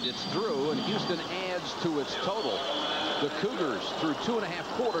 And it's through, and Houston adds to its total. The Cougars, through 2.5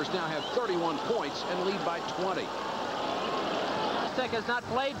 quarters, now have 31 points and lead by 20. Tech has not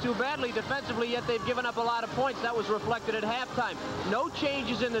played too badly defensively, yet they've given up a lot of points. That was reflected at halftime. No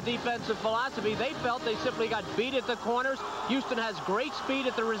changes in the defensive philosophy. They felt they simply got beat at the corners. Houston has great speed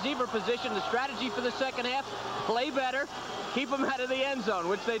at the receiver position. The strategy for the 2nd half, play better, keep them out of the end zone,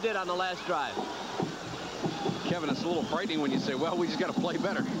 which they did on the last drive. Kevin, it's a little frightening when you say, well, we just got to play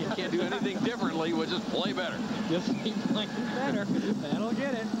better. You can't do anything differently. We'll just play better. Just keep playing better. That'll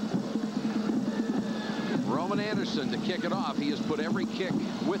get it. Roman Anderson to kick it off. He has put every kick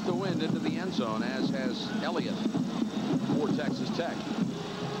with the wind into the end zone, as has Elliott for Texas Tech.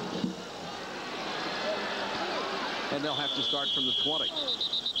 and they'll have to start from the 20.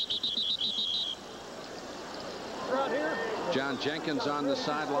 Right here. John Jenkins on the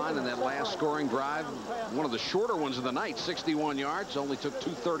sideline in that last scoring drive. One of the shorter ones of the night, 61 yards, only took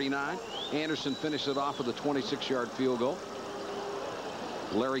 2:39. Anderson finished it off with a 26-yard field goal.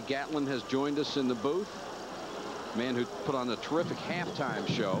 Larry Gatlin has joined us in the booth. Man who put on a terrific halftime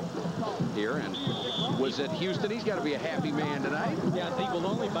show here and was at Houston. He's got to be a happy man tonight. Yeah, equaled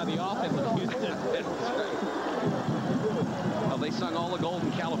only by the offense of Houston. That's right. Well, they sung all the gold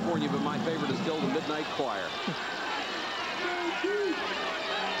in California, but my favorite is still the Midnight Choir.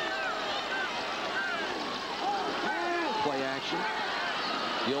 Play action.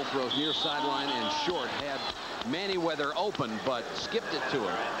 Gill throws near sideline and short. Had Manyweather open, but skipped it to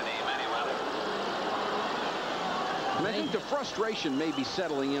him. And I think the frustration may be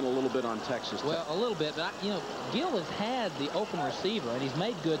settling in a little bit on Texas Tech. Well, a little bit, but, you know, Gill has had the open receiver, and he's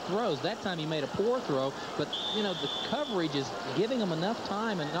made good throws. That time he made a poor throw, but, you know, the coverage is giving him enough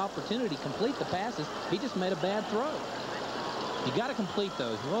time and an opportunity to complete the passes. He just made a bad throw. You got to complete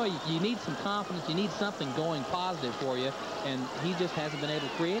those. Boy, you need some confidence. You need something going positive for you, and he just hasn't been able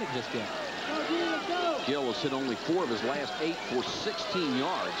to create it just yet. Gill has hit only 4 of his last 8 for 16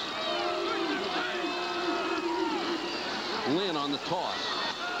 yards. Lynn on the toss.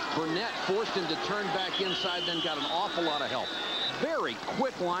 Burnett forced him to turn back inside, then got an awful lot of help. Very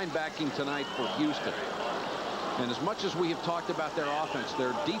quick linebacking tonight for Houston. And as much as we have talked about their offense,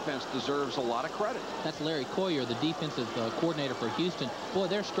 their defense deserves a lot of credit. That's Larry Coyer, the defensive coordinator for Houston. Boy,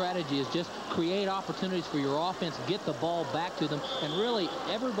 their strategy is just create opportunities for your offense, get the ball back to them, and really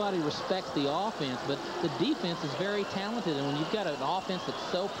everybody respects the offense, but the defense is very talented, and when you've got an offense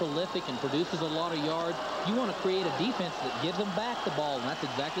that's so prolific and produces a lot of yards, you want to create a defense that gives them back the ball, and that's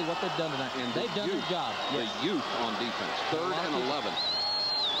exactly what they've done tonight. And they've done their job. The youth on defense, 3rd and 11.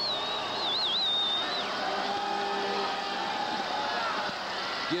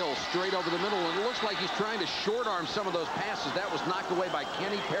 Gill straight over the middle, and it looks like he's trying to short arm some of those passes. That was knocked away by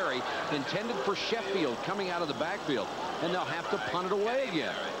Kenny Perry, intended for Sheffield, coming out of the backfield, and they'll have to punt it away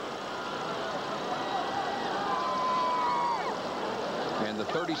again. And the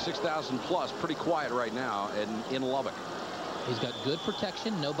 36,000 plus, pretty quiet right now in Lubbock. He's got good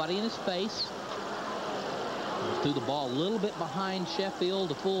protection, nobody in his face. Threw the ball a little bit behind Sheffield,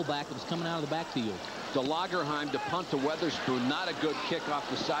 the fullback that was coming out of the backfield. To Lagerheim to punt to Weatherspoon. Not a good kick off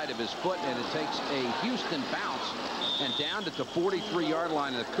the side of his foot, and it takes a Houston bounce and down at the 43-yard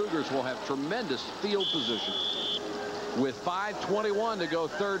line. And the Cougars will have tremendous field position. With 5:21 to go,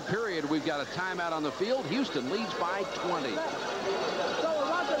 3rd period, we've got a timeout on the field. Houston leads by 20.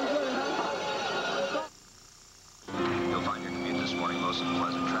 You'll find your commute this morning mostly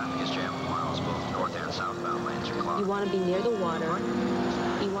pleasant. Traffic is jammed miles both north and southbound lanes are clogged. You want to be near the water.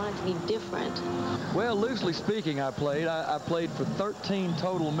 You want it to be different. Well, loosely speaking, I played for 13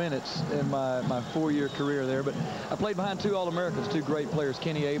 total minutes in my 4-year career there, but I played behind 2 All-Americans, 2 great players.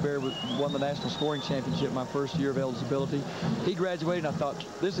 Kenny Hebert won the National Scoring Championship my first year of eligibility. He graduated, and I thought,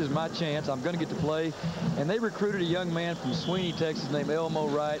 this is my chance. I'm going to get to play. And they recruited a young man from Sweeney, Texas, named Elmo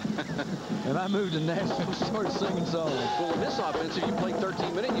Wright, and I moved to Nashville and started singing songs. Well, in this offense, if you played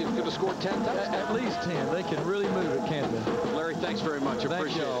 13 minutes, you could have scored 10 touchdowns. At least 10. They can really move it, can't they? Larry, thanks very much.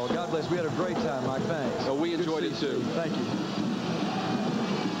 Thank you all. God bless. We had a great time, Mike. Thanks. So we enjoyed it too. Thank you.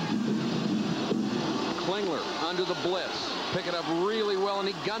 Klingler under the blitz. Pick it up really well, and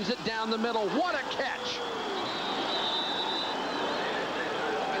he guns it down the middle. What a catch!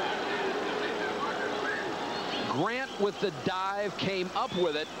 Grant with the dive, came up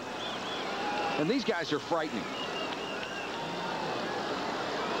with it, and these guys are frightening.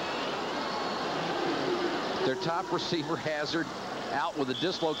 Their top receiver, Hazard, out with a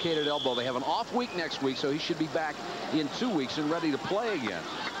dislocated elbow. They have an off week next week, so he should be back in 2 weeks and ready to play again.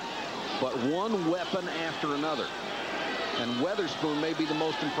 But one weapon after another. And Weatherspoon may be the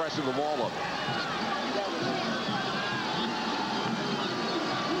most impressive of all of them.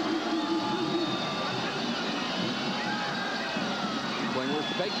 Klingler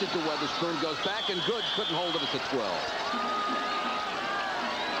faked it to Weatherspoon, goes back and good, couldn't hold it at the 12.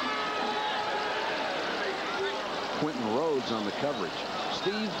 Quentin Rhodes on the coverage.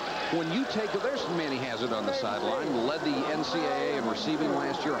 Steve, when you take, there's Manny Hazard on the sideline, led the NCAA in receiving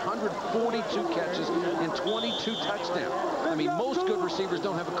last year, 142 catches and 22 touchdowns. I mean, most good receivers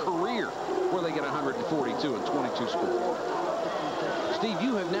don't have a career where they get 142 and 22 scores. Steve,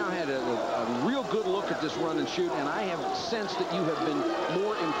 you have now had a real good look at this run and shoot, and I have sensed that you have been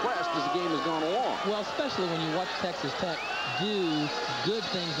more impressed as the game has gone along. Well, especially when you watch Texas Tech do good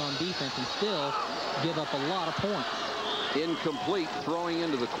things on defense and still give up a lot of points. Incomplete, throwing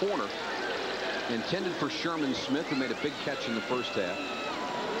into the corner Intended for Sherman Smith, who made a big catch in the first half.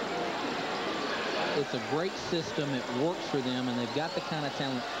 It's a great system. It works for them, and they've got the kind of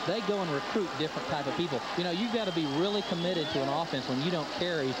talent. They go and recruit different type of people. You know, you've got to be really committed to an offense when you don't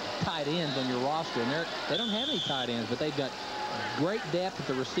carry tight ends on your roster. And they don't have any tight ends, but they've got great depth at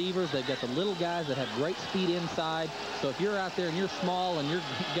the receivers. They've got the little guys that have great speed inside. So if you're out there and you're small and you've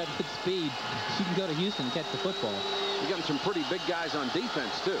got good speed, you can go to Houston and catch the football. You've got some pretty big guys on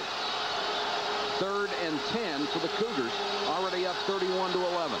defense, too. 3rd and 10 for the Cougars, already up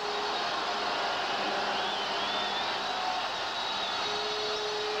 31-11.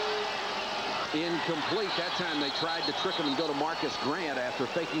 Incomplete. That time they tried to trick him and go to Marcus Grant after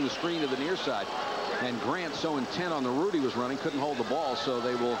faking the screen to the near side. And Grant, so intent on the route he was running, couldn't hold the ball, so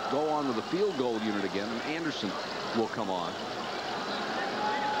they will go on to the field goal unit again, and Anderson will come on.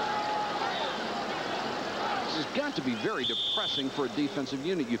 This has got to be very depressing for a defensive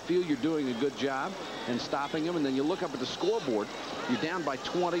unit. You feel you're doing a good job and stopping them, and then you look up at the scoreboard. You're down by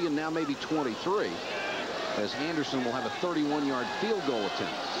 20 and now maybe 23, as Anderson will have a 31-yard field goal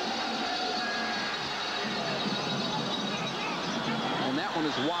attempt. And that one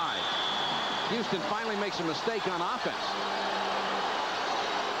is wide. Houston finally makes a mistake on offense.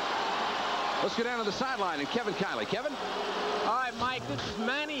 Let's go down to the sideline and Kevin Kiley. Kevin? All right, Mike, this is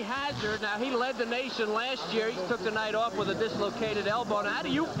Manny Hazard. Now, he led the nation last year. He took the night off with a dislocated elbow. Now, how do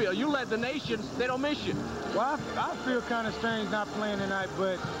you feel? You led the nation. They don't miss you. Well, I feel kind of strange not playing tonight,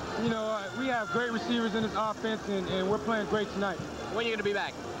 but, you know, we have great receivers in this offense, and we're playing great tonight. When are you going to be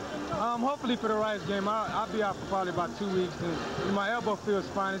back? Hopefully for the Rice game. I'll be out for probably about 2 weeks, and my elbow feels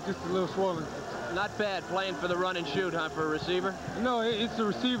fine. It's just a little swollen. Not bad playing for the run and shoot, huh, for a receiver? No, it's a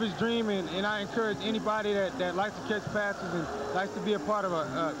receiver's dream, and I encourage anybody that likes to catch passes and likes to be a part of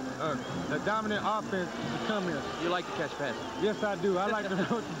a dominant offense to come here. You like to catch passes? Yes, I do. I like to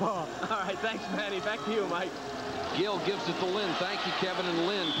run with the ball. All right, thanks, Manny. Back to you, Mike. Gill gives it to Lynn. Thank you, Kevin. And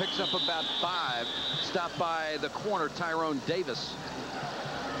Lynn picks up about 5. Stopped by the corner, Tyrone Davis.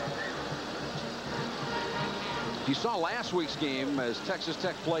 You saw last week's game as Texas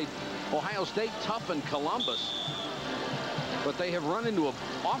Tech played Ohio State, toughened Columbus. But they have run into an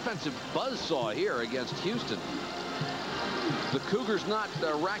offensive buzzsaw here against Houston. The Cougars not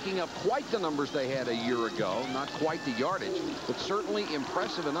racking up quite the numbers they had a year ago, not quite the yardage, but certainly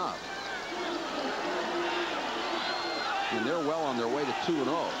impressive enough. And they're well on their way to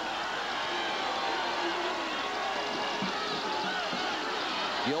 2-0.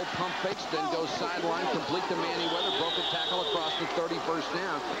 Gill pump fakes, then goes sideline, complete to Manny Weather, broke a tackle across the 31st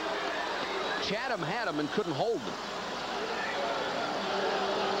down. Chatham had him and couldn't hold him.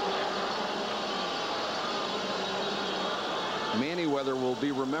 Manny Weather will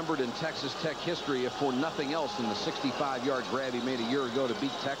be remembered in Texas Tech history, if for nothing else, in the 65-yard grab he made a year ago to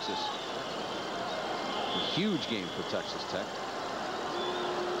beat Texas. A huge game for Texas Tech.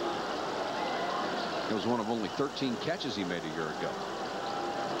 It was one of only 13 catches he made a year ago.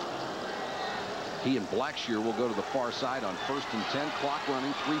 He and Blackshear will go to the far side on 1st and 10. Clock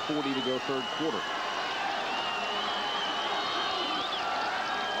running, 3:40 to go, 3rd quarter.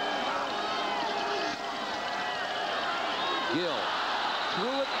 Gill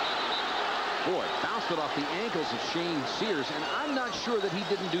threw it. Boy, bounced it off the ankles of Shane Sears, and I'm not sure that he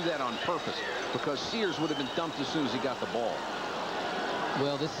didn't do that on purpose, because Sears would have been dumped as soon as he got the ball.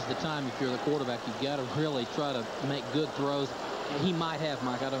 Well, this is the time, if you're the quarterback, you've got to really try to make good throws. He might have,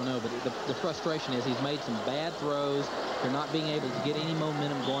 Mike, I don't know, but the frustration is he's made some bad throws. They're not being able to get any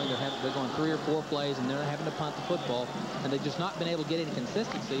momentum going. They're going 3 or 4 plays, and they're having to punt the football, and they've just not been able to get any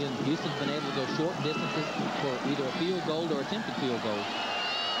consistency, and Houston's been able to go short distances for either a field goal or attempted field goal.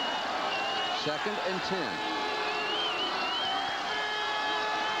 2nd and 10.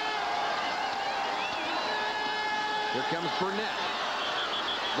 Here comes Burnett.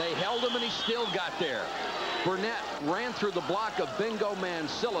 They held him, and he still got there. Burnett ran through the block of Bingo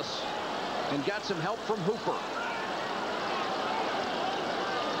Mancilis and got some help from Hooper.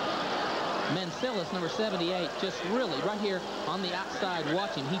 Mancilis, number 78, just really right here on the outside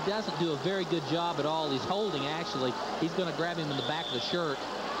watching. He doesn't do a very good job at all. He's holding, actually. He's going to grab him in the back of the shirt.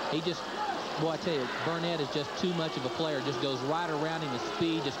 He just, boy, I tell you, Burnett is just too much of a player. Just goes right around him with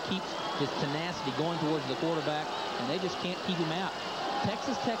speed, just keeps his tenacity going towards the quarterback, and they just can't keep him out.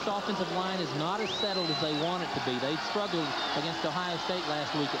 Texas Tech's offensive line is not as settled as they want it to be. They struggled against Ohio State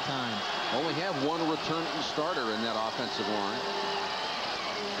last week at times. Only have one returning starter in that offensive line.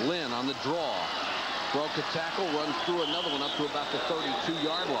 Lynn on the draw. Broke a tackle, runs through another one up to about the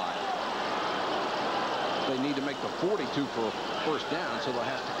 32-yard line. They need to make the 42 for a first down, so they'll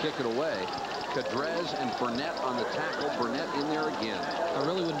have to kick it away. Cadrez and Burnett on the tackle. Burnett in there again. I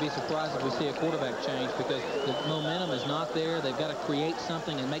really wouldn't be surprised if we see a quarterback change because the momentum is not there. They've got to create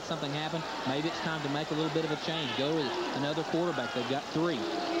something and make something happen. Maybe it's time to make a little bit of a change. Go with another quarterback. They've got 3.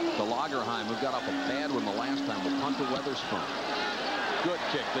 The Lagerheim, who got off a bad one the last time, will punt to Weatherspoon. Good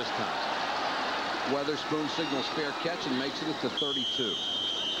kick this time. Weatherspoon signals fair catch and makes it at the 32.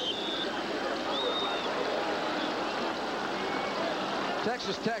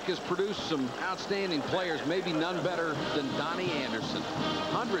 Texas Tech has produced some outstanding players, maybe none better than Donnie Anderson.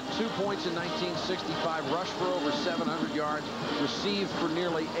 102 points in 1965, rushed for over 700 yards, received for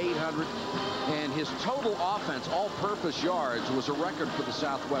nearly 800, and his total offense, all-purpose yards, was a record for the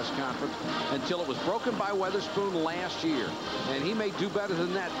Southwest Conference until it was broken by Weatherspoon last year. And he may do better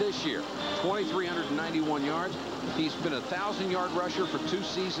than that this year. 2,391 yards. He's been a 1,000-yard rusher for 2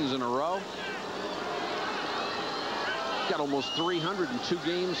 seasons in a row. Got almost 302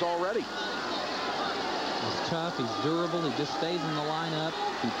 games already. He's tough. He's durable. He just stays in the lineup.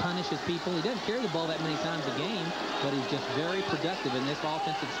 He punishes people. He doesn't carry the ball that many times a game, but he's just very productive in this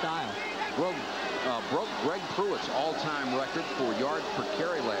offensive style. Well, broke Greg Pruitt's all-time record for yards per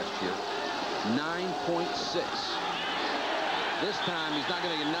carry last year, 9.6. This time he's not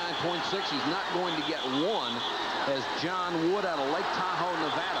going to get 9.6. He's not going to get 1 as John Wood out of Lake Tahoe,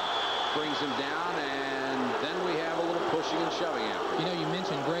 Nevada, brings him down, and then we have a little pushing and shoving out. You know, you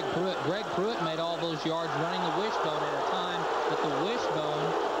mentioned Greg Pruitt. Greg Pruitt made all those yards running the wishbone at a time, but the wishbone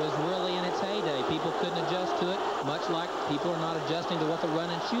was really in its heyday. People couldn't adjust to it, much like people are not adjusting to what the run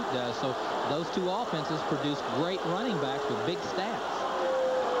and shoot does. So those 2 offenses produced great running backs with big stats.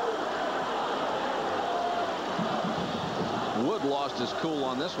 Wood lost his cool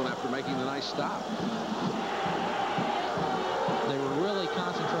on this one after making the nice stop. They were really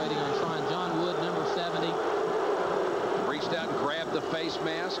concentrating on trying John Wood, number 70. Reached out and grabbed the face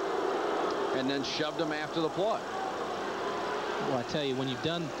mask and then shoved him after the play. Well, I tell you, when you've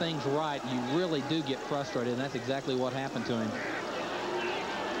done things right, you really do get frustrated, and that's exactly what happened to him.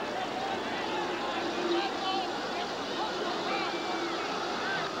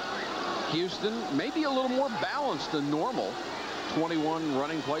 Houston maybe a little more balanced than normal. 21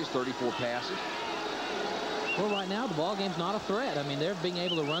 running plays, 34 passes. Well, right now, the ball game's not a threat. I mean, they're being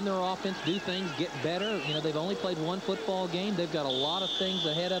able to run their offense, do things, get better. You know, they've only played 1 football game. They've got a lot of things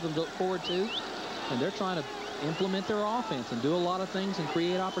ahead of them to look forward to, and they're trying to implement their offense and do a lot of things and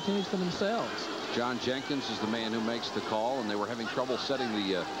create opportunities for themselves. John Jenkins is the man who makes the call, and they were having trouble setting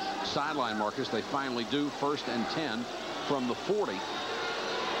the sideline markers. They finally do. 1st and 10 from the 40.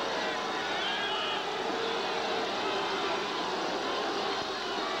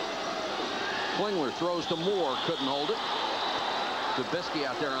 Klingler throws to Moore, couldn't hold it. Trubisky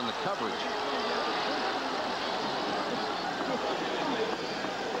out there on the coverage.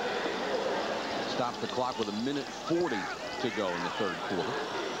 Stops the clock with 1:40 to go in the 3rd quarter.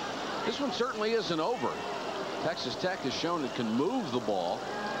 This one certainly isn't over. Texas Tech has shown it can move the ball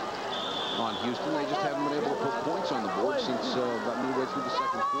on Houston. They just haven't been able to put points on the board since about midway through the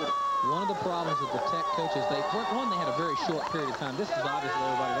 2nd quarter. One of the problems with the Tech coaches, they had a very short period of time. This is obviously,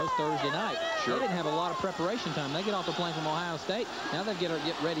 everybody knows, Thursday night. Sure. They didn't have a lot of preparation time. They get off the plane from Ohio State. Now they've got to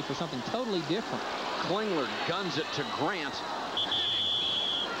get ready for something totally different. Klingler guns it to Grant.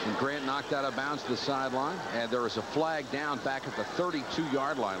 And Grant knocked out of bounds to the sideline. And there is a flag down back at the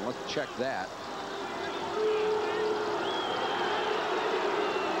 32-yard line. Let's check that.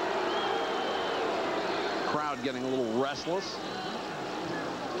 Crowd getting a little restless.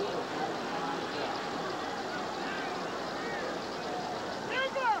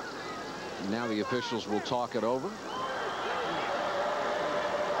 Now the officials will talk it over.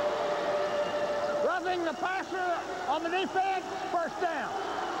 Roughing the passer on the defense, 1st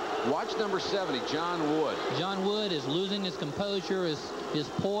down. Watch number 70, John Wood. John Wood is losing his composure, his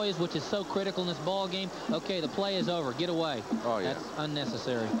poise, which is so critical in this ball game. Okay, the play is over. Get away. Oh, yeah. That's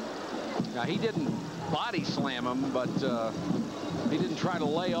unnecessary. Now, he didn't body slam him, but he didn't try to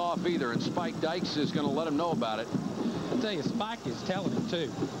lay off either, and Spike Dykes is going to let him know about it. I'll tell you, Spike is telling him,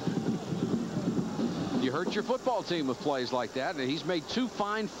 too. You hurt your football team with plays like that, and he's made 2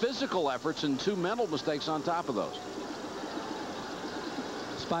 fine physical efforts and 2 mental mistakes on top of those.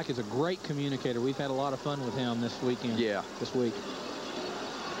 Spike is a great communicator. We've had a lot of fun with him this weekend. Yeah. This week.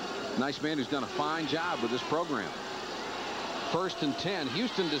 Nice man who's done a fine job with this program. 1st and 10.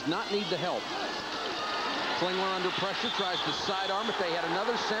 Houston does not need the help. Klingler under pressure, tries to sidearm it. They had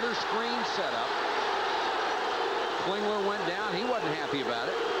another center screen set up. Klingler went down. He wasn't happy about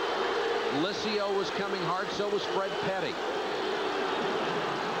it. Liscio was coming hard, so was Fred Petty.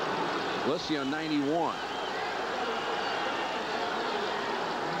 Liscio, 91.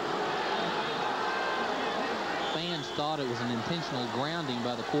 Fans thought it was an intentional grounding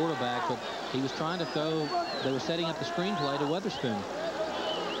by the quarterback, but he was trying to throw. They were setting up the screenplay to Weatherspoon.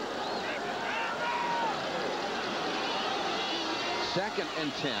 Second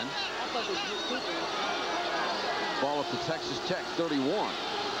and 10. Ball at the Texas Tech 31.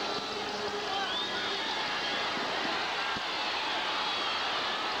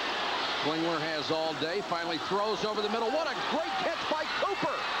 Klingler has all day, finally throws over the middle. What a great catch by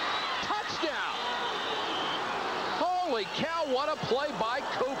Cooper. Touchdown. Holy cow, what a play by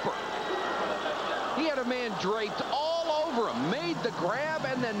Cooper. He had a man draped all over him, made the grab,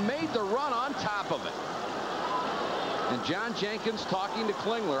 and then made the run on top of it. And John Jenkins talking to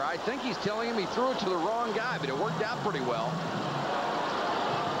Klingler. I think he's telling him he threw it to the wrong guy, but it worked out pretty well.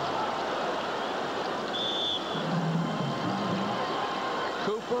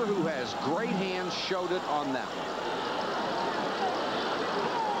 Cooper, who has great hands, showed it on that one.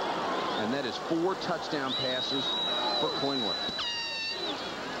 And that is 4 touchdown passes for Klingler.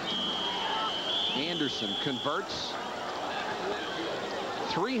 Anderson converts.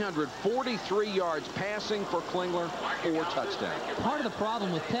 343 yards passing for Klingler, 4 touchdowns. Part of the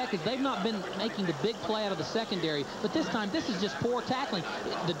problem with Tech is they've not been making the big play out of the secondary, but this time this is just poor tackling.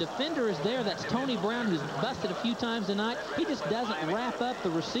 The defender is there. That's Tony Brown, who's busted a few times tonight. He just doesn't wrap up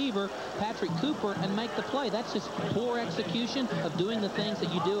the receiver, Patrick Cooper, and make the play. That's just poor execution of doing the things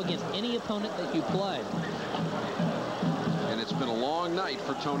that you do against any opponent that you play. And it's been a long night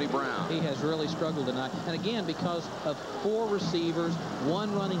for Tony Brown. He has really struggled tonight. And again, because of 4 receivers,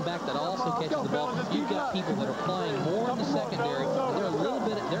 1 running back that also catches the ball, you've got people that are playing more in the secondary. And they're a little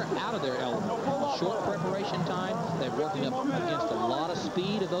bit, they're out of their element. Short preparation time. They're working up against a lot of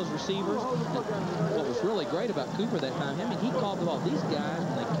speed of those receivers. And what was really great about Cooper that time, I mean, he called the ball. These guys,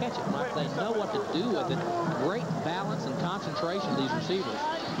 when they catch it, Mike, they know what to do with it. Great balance and concentration of these receivers.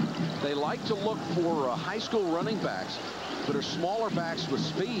 They like to look for high school running backs that are smaller backs with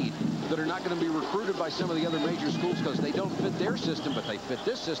speed that are not going to be recruited by some of the other major schools because they don't fit their system, but they fit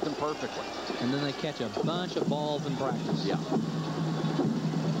this system perfectly. And then they catch a bunch of balls in practice. Yeah.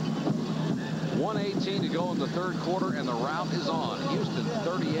 1:18 to go in the 3rd quarter, and the route is on. Houston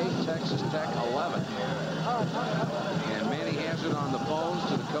 38, Texas Tech 11. And Manny has it on the phones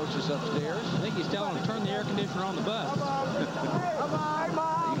to the coaches upstairs. I think he's telling them to turn the air conditioner on the bus.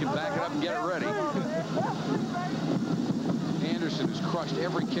 You can back it up and get it ready. Anderson has crushed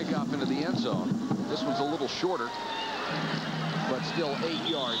every kickoff into the end zone. This one's a little shorter, but still 8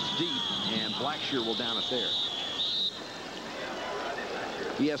 yards deep, and Blackshear will down it there.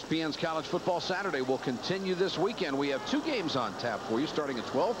 ESPN's College Football Saturday will continue this weekend. We have 2 games on tap for you, starting at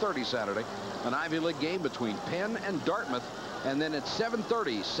 12:30 Saturday, an Ivy League game between Penn and Dartmouth, and then at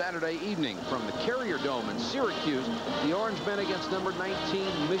 7:30 Saturday evening from the Carrier Dome in Syracuse, the Orange Men against number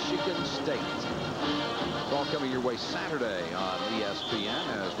 19 Michigan State. It's all coming your way Saturday on ESPN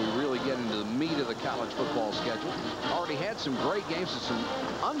as we really get into the meat of the college football schedule. Already had some great games and some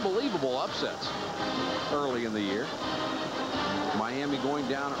unbelievable upsets early in the year. Miami going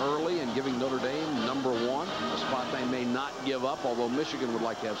down early and giving Notre Dame #1, a spot they may not give up, although Michigan would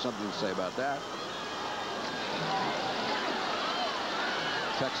like to have something to say about that.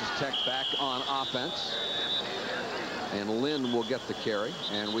 Texas Tech back on offense. And Lynn will get the carry.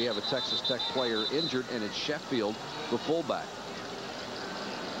 And we have a Texas Tech player injured, and it's Sheffield, the fullback.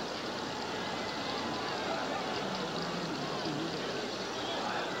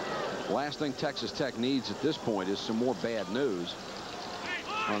 Last thing Texas Tech needs at this point is some more bad news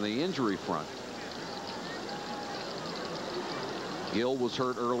on the injury front. Gill was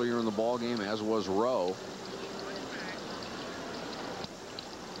hurt earlier in the ball game, as was Rowe.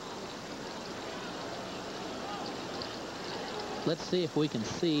 Let's see if we can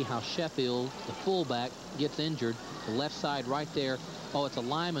see how Sheffield, the fullback, gets injured. The left side right there. Oh, it's a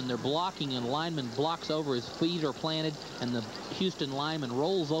lineman. They're blocking, and lineman blocks over. His feet are planted, and the Houston lineman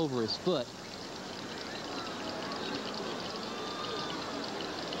rolls over his foot.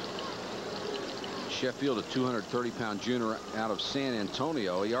 Sheffield, a 230-pound junior out of San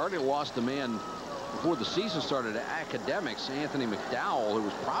Antonio. He already lost a man before the season started at Academics, Anthony McDowell, who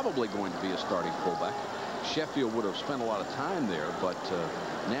was probably going to be a starting fullback. Sheffield would have spent a lot of time there, but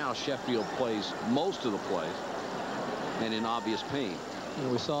now Sheffield plays most of the plays and in obvious pain. You know,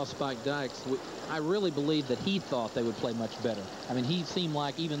 we saw Spike Dykes. I really believe that he thought they would play much better. I mean, he seemed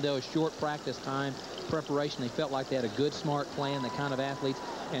like, even though a short practice time, preparation, they felt like they had a good, smart plan, the kind of athletes.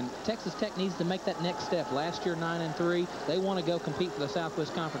 And Texas Tech needs to make that next step. Last year, 9-3. They want to go compete for the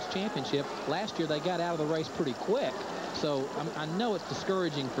Southwest Conference Championship. Last year, they got out of the race pretty quick. So I know it's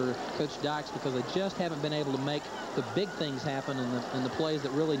discouraging for Coach Dykes because they just haven't been able to make the big things happen in the plays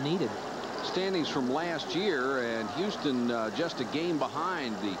that really needed. standings from last year, and Houston just a game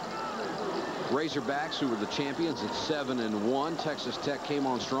behind the Razorbacks, who were the champions, at 7-1. Texas Tech came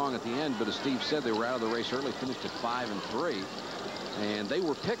on strong at the end, but as Steve said, they were out of the race early, finished at 5-3. And they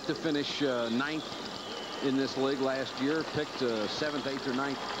were picked to finish 9th in this league last year, picked 7th, 8th, or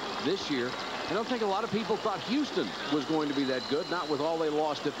 9th this year. I don't think a lot of people thought Houston was going to be that good, not with all they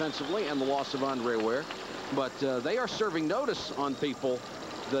lost defensively and the loss of Andre Ware. But they are serving notice on people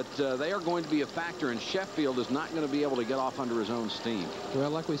that they are going to be a factor, and Sheffield is not going to be able to get off under his own steam. Well,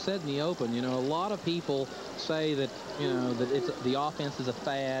 like we said in the open, you know, a lot of people say that, you know, that the offense is a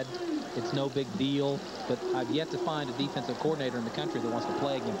fad. It's no big deal. But I've yet to find a defensive coordinator in the country that wants to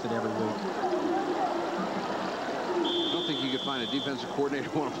play against it every week. I don't think you could find a defensive coordinator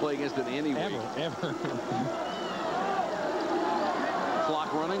who want to play against it any week. Ever.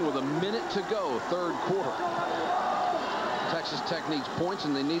 Clock running with a minute to go, third quarter. Texas Tech needs points,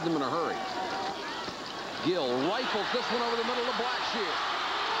 and they need them in a hurry. Gill rifles this one over the middle of Blackshear.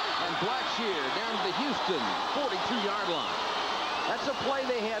 And Blackshear down to the Houston 42-yard line. That's a play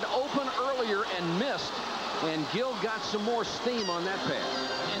they had open earlier and missed, and Gill got some more steam on that pass.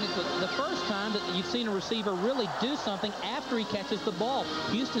 And it's the first time that you've seen a receiver really do something after he catches the ball.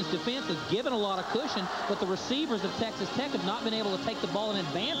 Houston's defense has given a lot of cushion, but the receivers of Texas Tech have not been able to take the ball and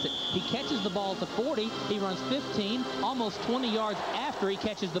advance it. He catches the ball at the 40. He runs 15, almost 20 yards after he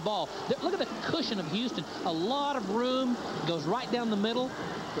catches the ball. Look at the cushion of Houston. A lot of room. Goes right down the middle.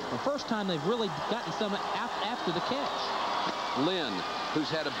 The first time they've really gotten some after the catch. Lynn, who's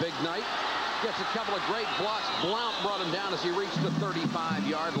had a big night, gets a couple of great blocks. Blount brought him down as he reached the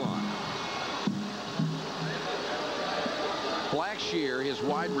 35-yard line. Blackshear, his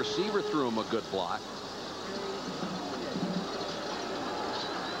wide receiver, threw him a good block.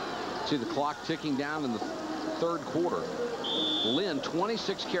 See the clock ticking down in the third quarter. Lynn,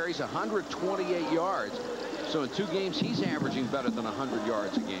 26 carries, 128 yards. So in 2 games, he's averaging better than 100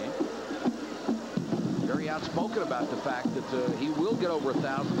 yards a game. Very outspoken about the fact that he will get over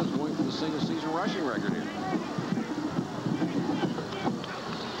 1,000. Is going for the single-season rushing record here.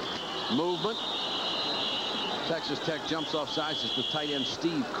 Movement. Texas Tech jumps off sides. It's the tight end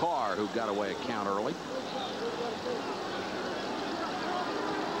Steve Carr who got away a count early.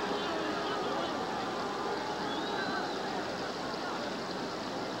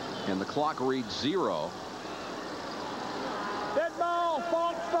 And the clock reads 0. Dead ball,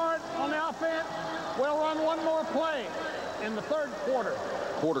 false start on the offense. We'll run one more play in the third quarter.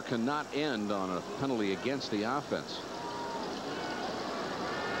 Quarter cannot end on a penalty against the offense.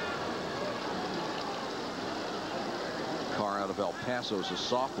 Carr out of El Paso is a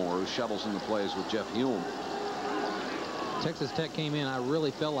sophomore who shuttles into plays with Jeff Hulme. Texas Tech came in, I really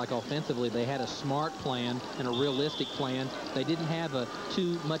felt like offensively they had a smart plan and a realistic plan. They didn't have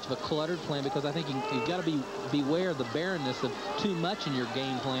too much of a cluttered plan, because I think you've got to beware of the barrenness of too much in your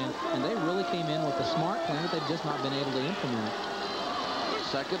game plan. And they really came in with a smart plan that they've just not been able to implement it.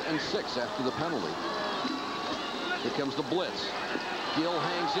 2nd and 6 after the penalty. Here comes the blitz. Gill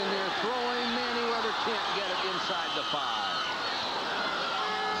hangs in there throwing. Manny Weather can't get it inside the 5.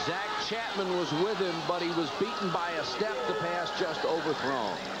 Zach Chapman was with him, but he was beaten by a step. The pass just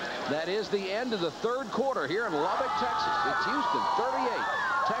overthrown. That is the end of the third quarter here in Lubbock, Texas. It's Houston 38,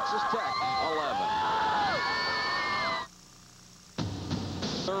 Texas Tech 11.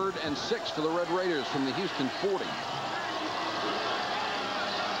 3rd and 6 for the Red Raiders from the Houston 40.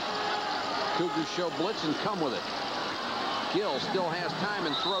 Cougars show blitz and come with it. Gill still has time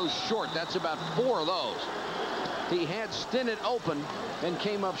and throws short. That's about 4 of those. He had Stinnett open and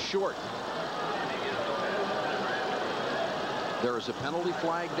came up short. There is a penalty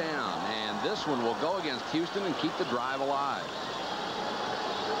flag down, and this one will go against Houston and keep the drive alive.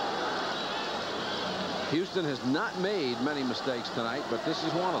 Houston has not made many mistakes tonight, but this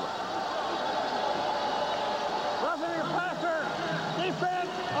is one of them. Roughing your passer, defense,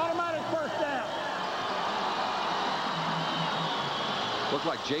 automatic first down. Looked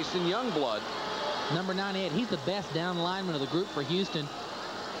like Jason Youngblood. Number 98, he's the best down lineman of the group for Houston.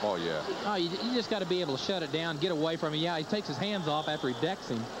 Oh, yeah. Oh, you just got to be able to shut it down, get away from him. Yeah, he takes his hands off after he decks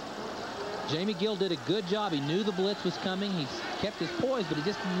him. Jamie Gill did a good job. He knew the blitz was coming. He kept his poise, but he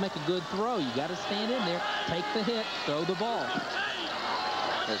just didn't make a good throw. You got to stand in there, take the hit, throw the ball.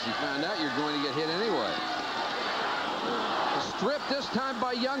 As he found out, you're going to get hit anyway. Stripped this time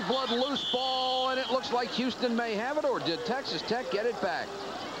by Youngblood, loose ball, and it looks like Houston may have it, or did Texas Tech get it back?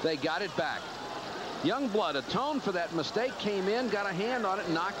 They got it back. Youngblood atoned for that mistake, came in, got a hand on it,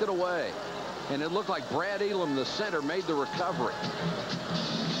 and knocked it away. And it looked like Brad Elam, the center, made the recovery.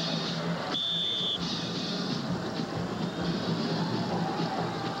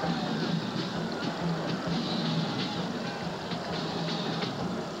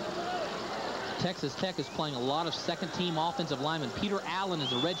 Texas Tech is playing a lot of second-team offensive linemen. Peter Allen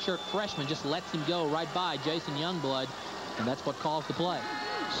is a redshirt freshman, just lets him go right by Jason Youngblood, and that's what caused the play.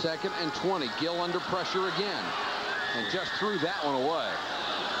 2nd and 20. Gill under pressure again, and just threw that one away.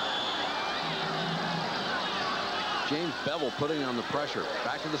 James Bevel putting on the pressure.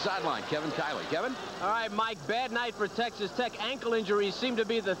 Back to the sideline, Kevin Kiley. Kevin? All right, Mike, bad night for Texas Tech. Ankle injuries seem to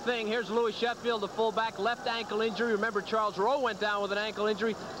be the thing. Here's Louis Sheffield, the fullback, left ankle injury. Remember, Charles Rowe went down with an ankle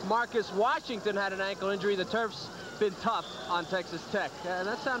injury. Marcus Washington had an ankle injury. The turf's been tough on Texas Tech.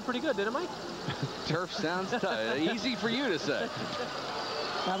 That sounded pretty good, didn't it, Mike? Turf sounds tough. Easy for you to say.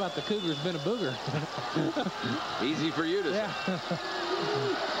 How about the Cougars been a booger? Easy for you to say.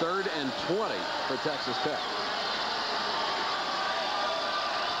 3rd and 20 for Texas Tech.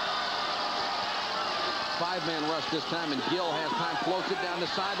 5-man rush this time, and Gill has time, floats it down the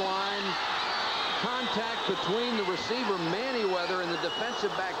sideline. Contact between the receiver, Manyweather, and the defensive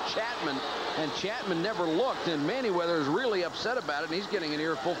back, Chapman. And Chapman never looked, and Manyweather is really upset about it, and he's getting an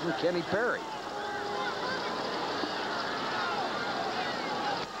earful from Kenny Perry.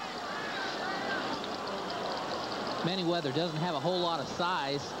 Manyweather doesn't have a whole lot of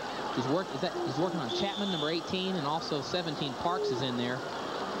size. He's working on Chapman, number 18, and also 17, Parks is in there.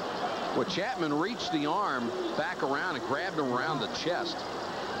 Well, Chapman reached the arm back around and grabbed him around the chest.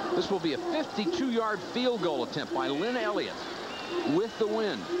 This will be a 52-yard field goal attempt by Lynn Elliott with the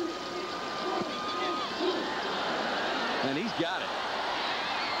wind. And he's got it.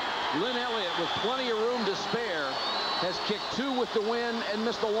 Lynn Elliott, with plenty of room to spare, has kicked 2 with the wind and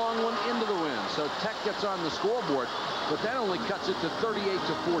missed a long one into the wind. So Tech gets on the scoreboard, but that only cuts it to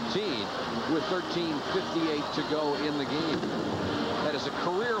 38-14 with 13:58 to go in the game. That is a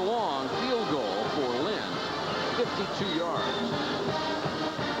career-long field goal for Lynn, 52 yards.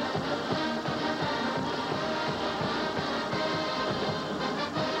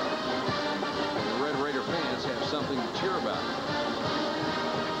 The Red Raider fans have something to cheer about.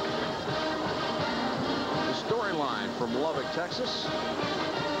 The storyline from Lubbock, Texas.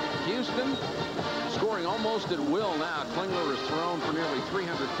 Houston scoring almost at will now. Klingler has thrown for nearly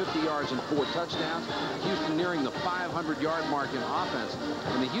 350 yards and 4 touchdowns. Houston nearing the 500-yard mark in offense.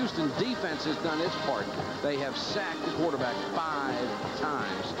 And the Houston defense has done its part. They have sacked the quarterback 5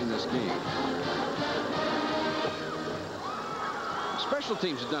 times in this game. Special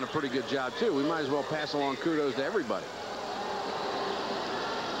teams have done a pretty good job, too. We might as well pass along kudos to everybody.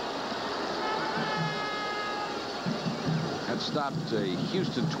 Stopped a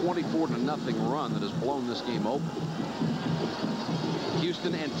Houston 24-0 run that has blown this game open.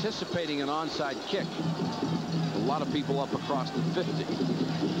 Houston anticipating an onside kick. A lot of people up across the 50.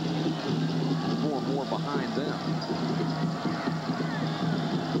 4 more behind them.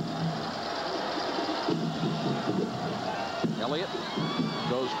 Elliott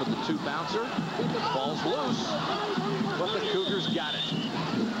goes for the 2 bouncer. Ball's loose, but the Cougars got it.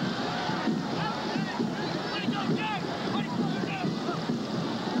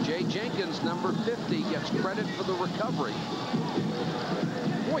 Jay Jenkins, number 50, gets credit for the recovery.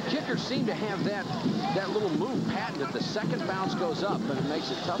 Boy, kickers seem to have that little move patented. The second bounce goes up, and it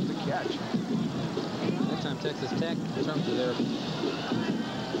makes it tough to catch. Next time Texas Tech, in terms of their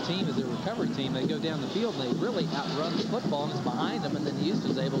team, as their recovery team, they go down the field and they really outrun the football, and it's behind them, and then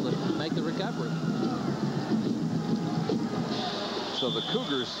Houston's able to make the recovery. So the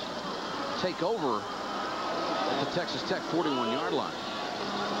Cougars take over at the Texas Tech 41-yard line.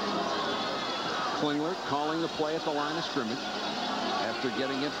 Klingler calling the play at the line of scrimmage after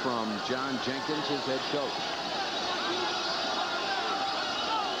getting it from John Jenkins, his head coach.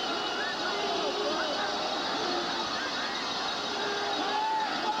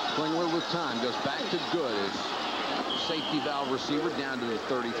 Klingler with time goes back to Good as safety valve receiver down to the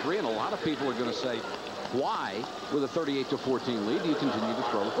 33, and a lot of people are going to say, why, with a 38-14 lead, do you continue to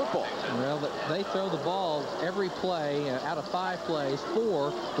throw the football? Well, they throw the ball every play. Out of 5 plays,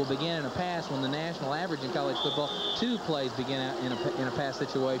 4 will begin in a pass, when the national average in college football, 2 plays begin in a pass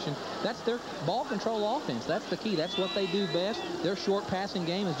situation. That's their ball control offense. That's the key. That's what they do best. Their short passing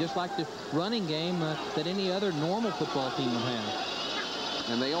game is just like the running game that any other normal football team would have.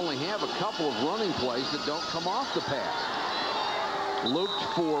 And they only have a couple of running plays that don't come off the pass. Looped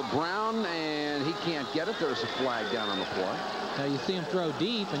for Brown, and he can't get it. There's a flag down on the play. Now you see him throw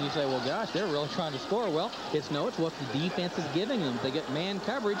deep, and you say, well, gosh, they're really trying to score. Well, it's what the defense is giving them. If they get man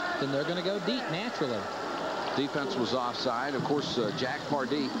coverage, then they're going to go deep naturally. Defense was offside. Of course, Jack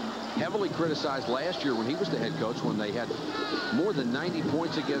Pardee, heavily criticized last year when he was the head coach when they had more than 90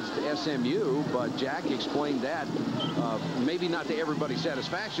 points against SMU. But Jack explained that, maybe not to everybody's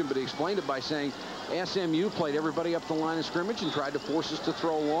satisfaction, but he explained it by saying SMU played everybody up the line of scrimmage and tried to force us to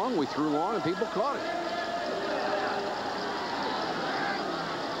throw long. We threw long, and people caught it.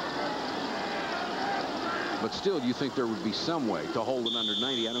 But still, you think there would be some way to hold it under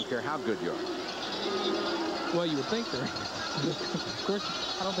 90. I don't care how good you are. Well, you would think there. Of course,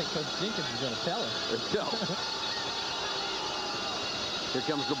 I don't think Coach Jenkins is going to tell us. No. Here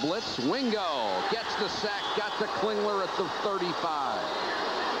comes the blitz. Wingo gets the sack, got to Klingler at the 35.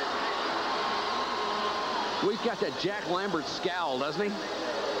 We've got that Jack Lambert scowl, doesn't he?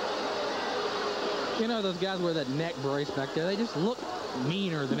 You know, those guys wear that neck brace back there. They just look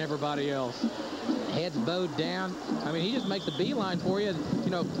meaner than everybody else. Heads bowed down. I mean, he just makes a beeline for you. You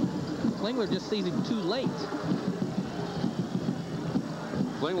know, Klingler just sees him too late.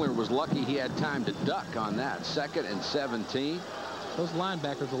 Klingler was lucky he had time to duck on that. 2nd and 17. Those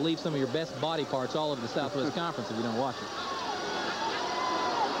linebackers will leave some of your best body parts all over the Southwest Conference if you don't watch it.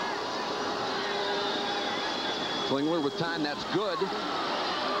 Klingler with time. That's good.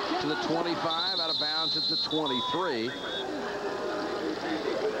 To the 25. Out of bounds at the 23.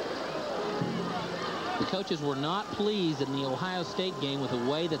 The coaches were not pleased in the Ohio State game with the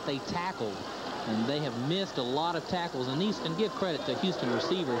way that they tackled. And they have missed a lot of tackles. And give credit to Houston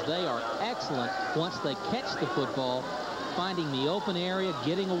receivers. They are excellent once they catch the football, finding the open area,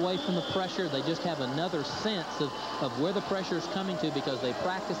 getting away from the pressure. They just have another sense of where the pressure is coming to because they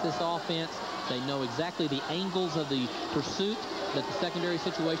practice this offense. They know exactly the angles of the pursuit that the secondary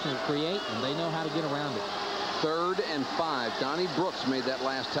situation will create, and they know how to get around it. 3rd and 5. Donnie Brooks made that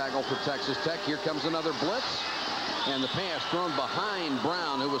last tackle for Texas Tech. Here comes another blitz. And the pass thrown behind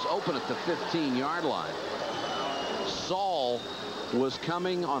Brown, who was open at the 15-yard line. Saul was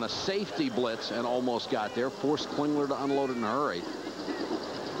coming on a safety blitz and almost got there. Forced Klingler to unload it in a hurry.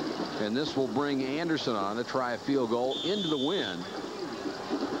 And this will bring Anderson on to try a field goal into the wind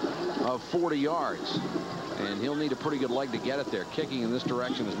of 40 yards. And he'll need a pretty good leg to get it there. Kicking in this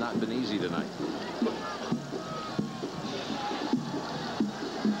direction has not been easy tonight.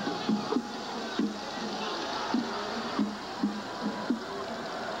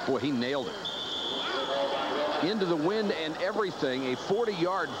 Boy, he nailed it. Into the wind and everything. A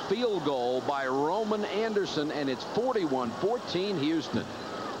 40-yard field goal by Roman Anderson, and it's 41-14 Houston.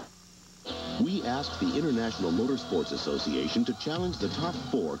 We asked the International Motorsports Association to challenge the top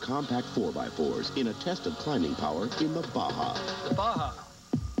 4 compact 4x4s in a test of climbing power in the Baja. The Baja.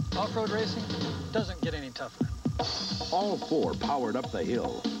 Off-road racing doesn't get any tougher. All 4 powered up the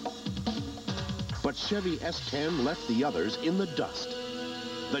hill. But Chevy S10 left the others in the dust.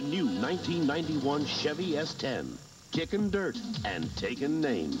 The new 1991 Chevy S10. Kicking dirt and taking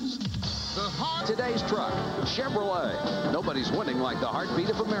names. Today's truck, Chevrolet. Nobody's winning like the heartbeat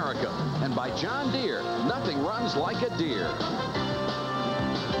of America. And by John Deere, nothing runs like a deer.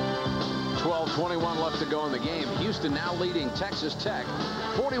 12:21 left to go in the game. Houston now leading Texas Tech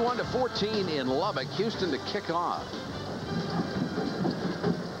 41-14 in Lubbock. Houston to kick off.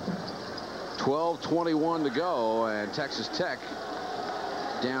 12:21 to go, and Texas Tech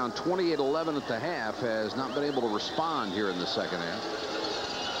down 28-11 at the half, has not been able to respond here in the second half.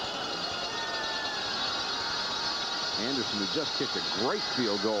 Anderson, who just kicked a great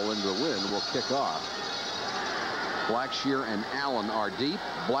field goal into the wind, will kick off. Blackshear and Allen are deep.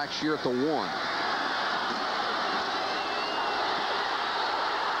 Blackshear at the 1.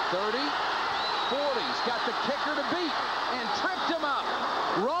 30. 40's got the kicker to beat and tripped him up.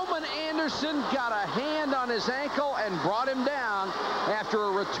 Roman Anderson got a hand on his ankle and brought him down after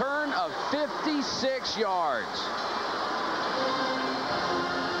a return of 56 yards.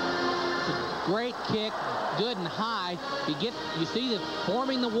 Great kick, good and high. You see that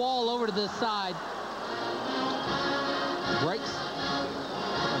forming the wall over to this side. Breaks.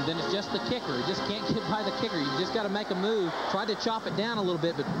 And then it's just the kicker. You just can't get by the kicker. You just got to make a move. Tried to chop it down a little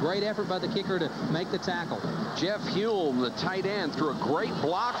bit, but great effort by the kicker to make the tackle. Jeff Hulme, the tight end, threw a great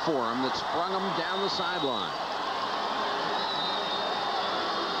block for him that sprung him down the sideline.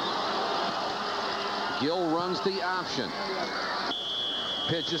 Gill runs the option.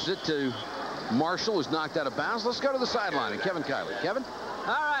 Pitches it to Marshall, who's knocked out of bounds. Let's go to the sideline and Kevin Kiley. Kevin?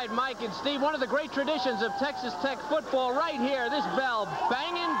 All right, Mike and Steve, one of the great traditions of Texas Tech football right here, this bell,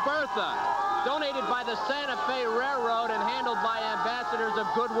 Bangin' Bertha, donated by the Santa Fe Railroad and handled by ambassadors of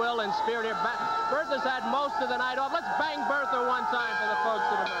goodwill and spirit here. Bertha's had most of the night off. Let's bang Bertha one time for the folks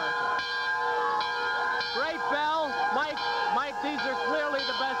in America. Great bell. Mike, these are clearly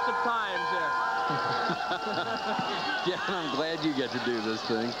the best of times here. Yeah, I'm glad you get to do this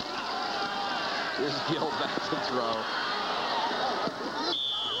thing. Here's Gill back to throw.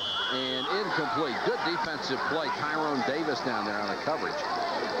 And incomplete. Good defensive play. Tyrone Davis down there on the coverage.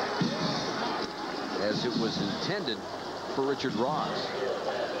 As it was intended for Richard Ross.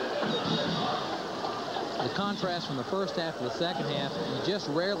 The contrast from the first half to the second half, you just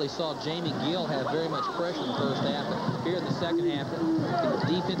rarely saw Jamie Gill have very much pressure in the first half. But here in the second half, the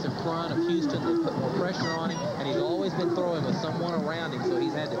defensive front of Houston, they put more pressure on him, and he's always been throwing with someone around him, so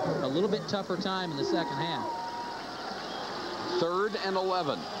he's had a little bit tougher time in the second half. 3rd and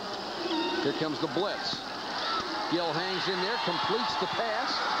 11. Here comes the blitz. Gill hangs in there, completes the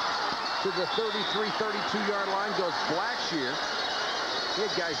pass to the 33, 32-yard line, goes Blackshear. He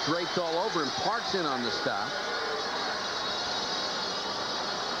had guys draped all over him. Parks in on the stop.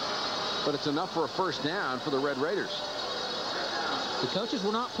 But it's enough for a first down for the Red Raiders. The coaches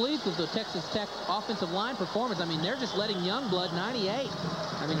were not pleased with the Texas Tech offensive line performance. I mean, they're just letting Youngblood, 98.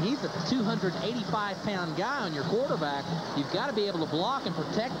 I mean, he's a 285-pound guy on your quarterback. You've got to be able to block and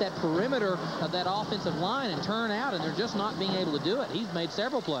protect that perimeter of that offensive line and turn out, and they're just not being able to do it. He's made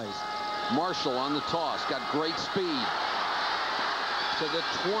several plays. Marshall on the toss, got great speed. To the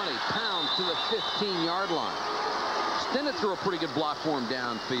 20, pounds to the 15-yard line. Stinnett threw a pretty good block for him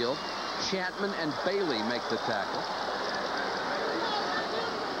downfield. Chapman and Bailey make the tackle.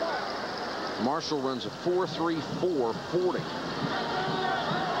 Marshall runs a 4.34 40.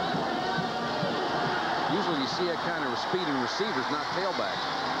 Usually you see that kind of speed in receivers, not tailbacks.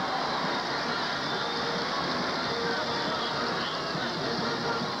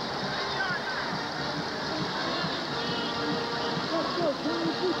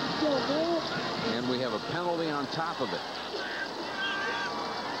 And we have a penalty on top of it.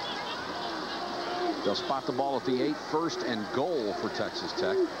 They'll spot the ball at the 8, 1st and goal for Texas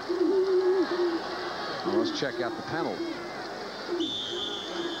Tech. Well, let's check out the penalty.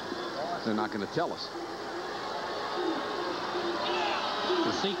 They're not going to tell us.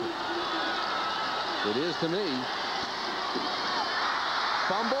 The secret. It is to me.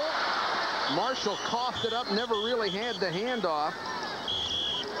 Fumble. Marshall coughed it up, never really had the handoff.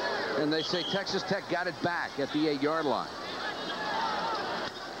 And they say Texas Tech got it back at the 8-yard line.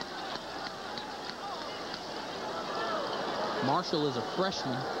 Marshall is a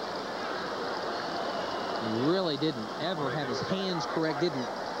freshman. He really didn't ever have his hands correct, didn't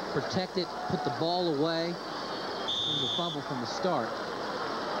protect it, put the ball away. It was a fumble from the start.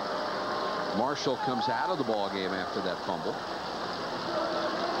 Marshall comes out of the ball game after that fumble.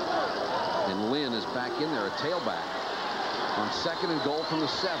 And Lynn is back in there, a tailback. On 2nd and goal from the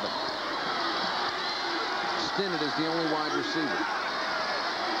 7. Stinnett is the only wide receiver.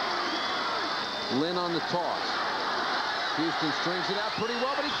 Lynn on the toss. Houston strings it out pretty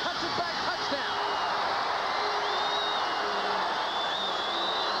well, but he cuts it back. Touchdown.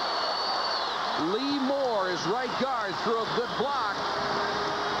 Lee Moore is right guard through a good block.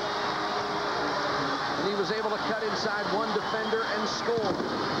 And he was able to cut inside one defender and score.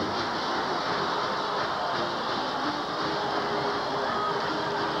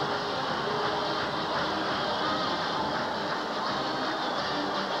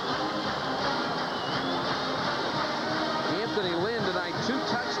 Anthony Lynn tonight, 2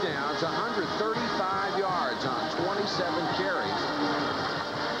 touchdowns, 135 yards on 27 carries.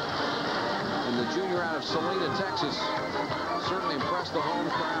 And the junior out of Salina, Texas, certainly impressed the home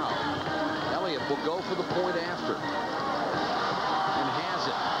crowd. Elliott will go for the point after. And has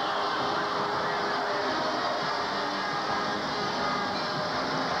it.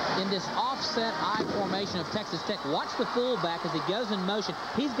 In this offset I formation of Texas Tech, watch the fullback as he goes in motion.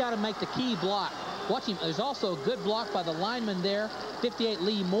 He's got to make the key block. Watch him. There's also a good block by the lineman there, 58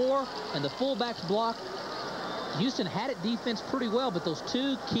 Lee Moore, and the fullback's block. Houston had it defense pretty well, but those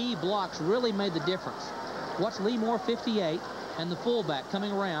 2 key blocks really made the difference. Watch Lee Moore, 58, and the fullback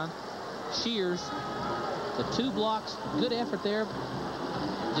coming around. Shears, the 2 blocks, good effort there.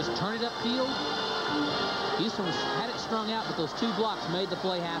 Just turn it upfield. Houston had it strung out, but those 2 blocks made the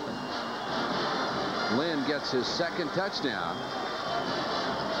play happen. Lynn gets his 2nd touchdown.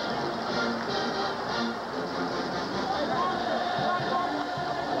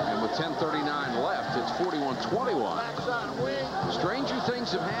 And with 10:39 left, it's 41-21. Stranger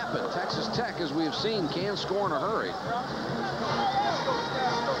things have happened. Texas Tech, as we have seen, can score in a hurry.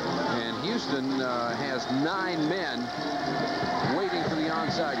 And Houston has 9 men waiting for the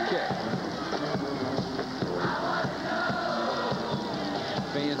onside kick.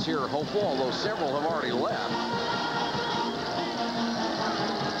 Fans here are hopeful, although several have already left.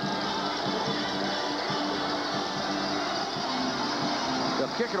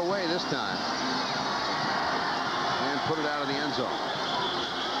 They'll kick it away this time. put it out of the end zone.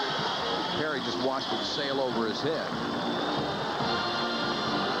 Perry just watched it sail over his head.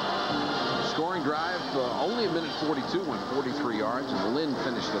 Scoring drive, only a minute 42, went 43 yards, and Lynn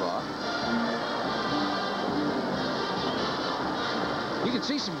finished it off. You can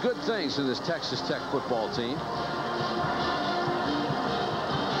see some good things in this Texas Tech football team.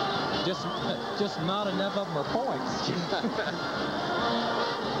 Just not enough of them are points.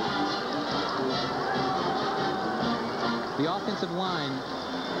 The offensive line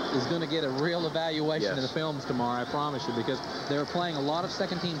is going to get a real evaluation in the films tomorrow, I promise you, because they're playing a lot of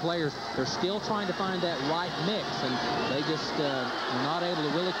second-team players. They're still trying to find that right mix, and they just were not able to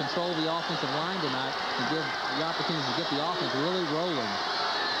really control the offensive line tonight and give the opportunity to get the offense really rolling.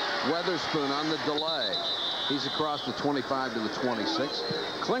 Weatherspoon on the delay. He's across the 25 to the 26.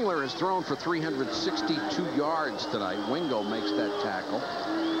 Klingler has thrown for 362 yards tonight. Wingo makes that tackle.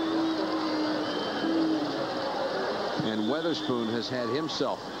 And Weatherspoon has had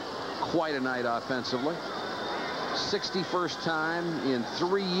himself quite a night offensively. 61st time in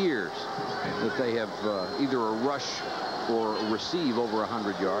 3 years that they have either a rush or receive over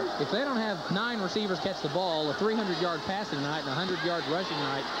 100 yards. If they don't have 9 receivers catch the ball, a 300-yard passing night and a 100-yard rushing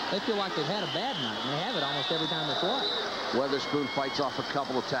night, they feel like they've had a bad night, and they have it almost every time they play. Weatherspoon fights off a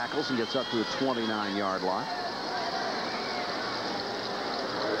couple of tackles and gets up to the 29-yard line.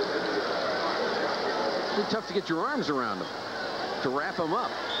 It's tough to get your arms around him, to wrap him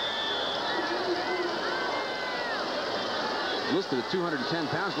up. Listed at 210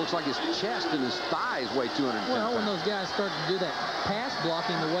 pounds. Looks like his chest and his thighs weigh 210 pounds. Well, when those guys start to do that pass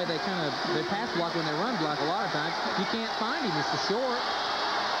blocking the way they pass block when they run block a lot of times, you can't find him. It's too short.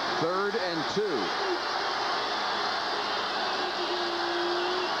 3rd and 2.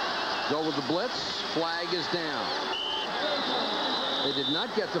 Go with the blitz. Flag is down. They did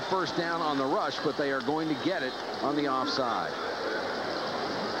not get the first down on the rush, but they are going to get it on the offside.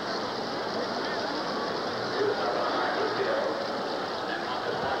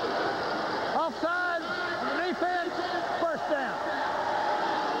 Offside, defense, first down.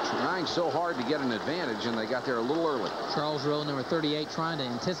 Trying so hard to get an advantage, and they got there a little early. Charles Rowe, number 38, trying to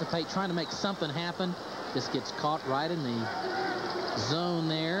anticipate, trying to make something happen. Just gets caught right in the zone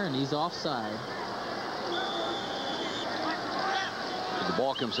there, and he's offside. The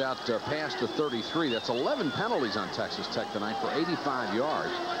ball comes out past the 33. That's 11 penalties on Texas Tech tonight for 85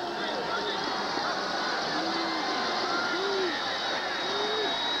 yards.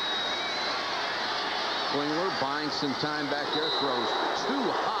 Klingler buying some time back there, throws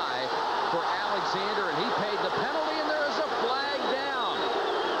too high for Alexander, and he paid the penalty, and there is a flag down.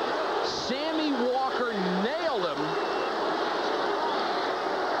 Sammy Walker nailed him.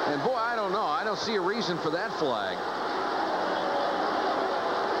 And boy, I don't know. I don't see a reason for that flag.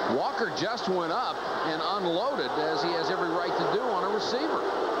 Walker just went up and unloaded, as he has every right to do on a receiver.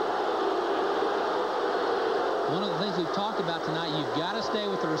 One of the things we've talked about tonight, you've got to stay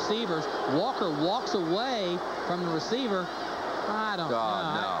with the receivers. Walker walks away from the receiver. I don't know.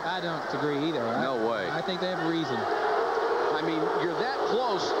 I don't agree either. No way. I think they have a reason. I mean, you're that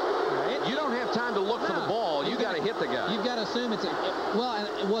close. You don't have time to look for the ball. You got to hit the guy. You've got to assume it's well,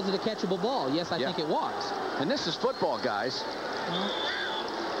 was it a catchable ball? Yes, I think it was. And this is football, guys.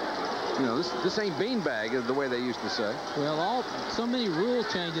 You know, this ain't beanbag, is the way they used to say. Well, so many rule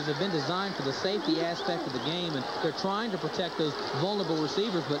changes have been designed for the safety aspect of the game, and they're trying to protect those vulnerable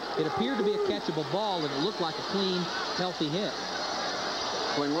receivers, but it appeared to be a catchable ball, and it looked like a clean, healthy hit.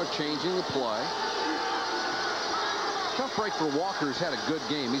 Klingler changing the play. Tough break for Walker, who's had a good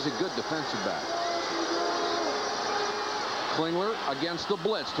game. He's a good defensive back. Klingler against the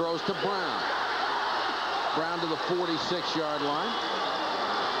blitz, throws to Brown. Brown to the 46-yard line.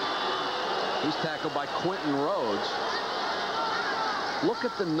 He's tackled by Quentin Rhodes. Look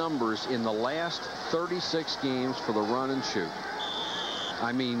at the numbers in the last 36 games for the run and shoot.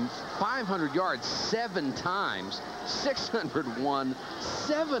 I mean, 500 yards 7 times, 601,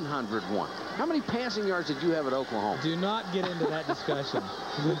 701. How many passing yards did you have at Oklahoma? Do not get into that discussion.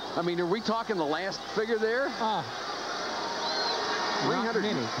 I mean, are we talking the last figure there?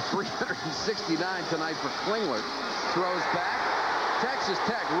 369 tonight for Klingler. Throws back. Texas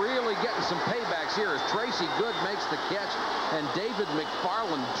Tech really getting some paybacks here as Tracy Good makes the catch and David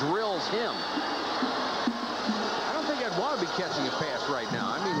McFarland drills him. I don't think I'd want to be catching a pass right now.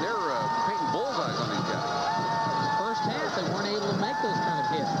 I mean, they're painting bullseyes on these guys. First half, they weren't able to make those kind of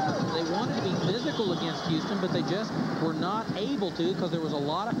hits. They wanted to be physical against Houston, but they just were not able to because there was a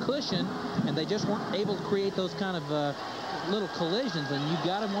lot of cushion, and they just weren't able to create those kind of little collisions, and you've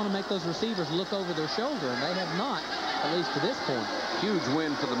got to want to make those receivers look over their shoulder, and they have not, at least to this point. Huge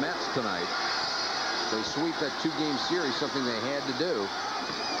win for the Mets tonight. They sweep that 2-game series, something they had to do.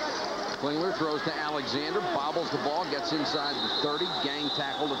 Klingler throws to Alexander, bobbles the ball, gets inside the 30, gang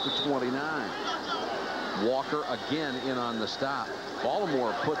tackled at the 29. Walker again in on the stop.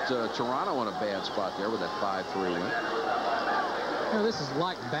 Baltimore put Toronto in a bad spot there with that 5-3 win. You know, this is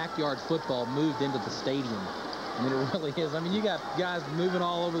like backyard football moved into the stadium. I mean, it really is. I mean, you got guys moving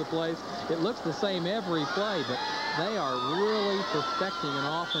all over the place. It looks the same every play, but they are really perfecting an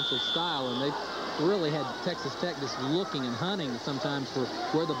offensive style, and they've really had Texas Tech just looking and hunting sometimes for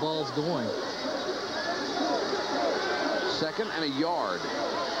where the ball's going. 2nd and a yard.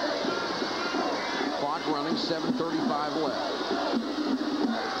 Clock running, 7:35 left.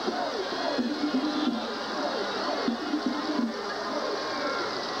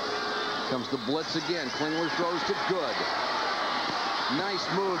 Comes the blitz again. Klingler throws to Good. Nice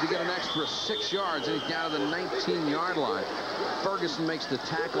move to get an extra 6 yards, and he's down to the 19-yard line. Ferguson makes the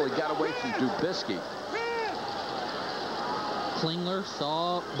tackle. He got away from Dubisky. Klingler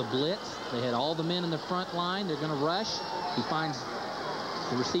saw the blitz. They had all the men in the front line. They're going to rush. He finds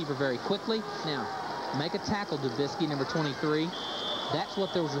the receiver very quickly. Now, make a tackle, Dubisky, number 23. That's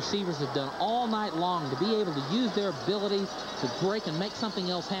what those receivers have done all night long, to be able to use their ability to break and make something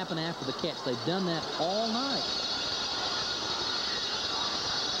else happen after the catch. They've done that all night.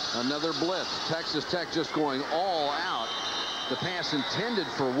 Another blitz. Texas Tech just going all out. The pass intended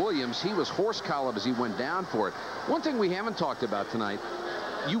for Williams. He was horse-collared as he went down for it. One thing we haven't talked about tonight,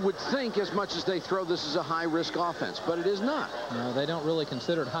 you would think as much as they throw this is a high-risk offense, but it is not. No, they don't really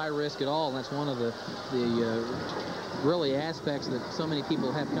consider it high risk at all, and that's one of the really aspects that so many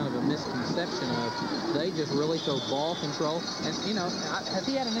people have kind of a misconception of. They just really throw ball control. And, you know, has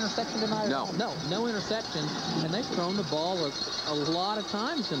he had an interception tonight? No. No interception, and they've thrown the ball a lot of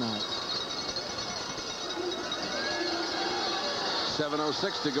times tonight.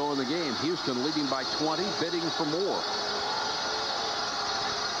 7:06 to go in the game. Houston leading by 20, bidding for more.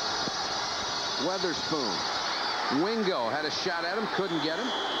 Weatherspoon. Wingo had a shot at him, couldn't get him.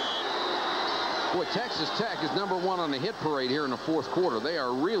 Boy, Texas Tech is #1 on the hit parade here in the 4th quarter. They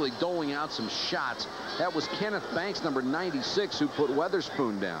are really doling out some shots. That was Kenneth Banks, number 96, who put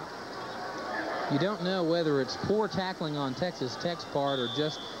Weatherspoon down. You don't know whether it's poor tackling on Texas Tech's part or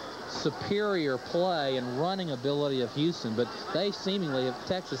just superior play and running ability of Houston, but they seemingly, if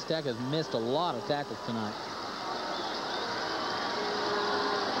Texas Tech has missed a lot of tackles tonight.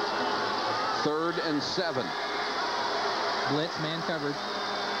 3rd and 7. Blitz, man coverage.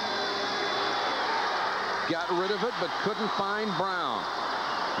 Got rid of it, but couldn't find Brown.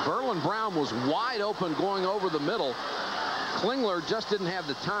 Verlin Brown was wide open going over the middle. Klingler just didn't have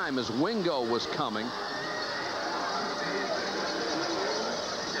the time as Wingo was coming.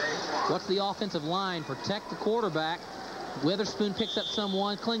 What's the offensive line? Protect the quarterback. Weatherspoon picks up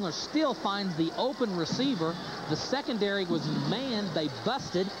someone. Klingler still finds the open receiver. The secondary was manned. They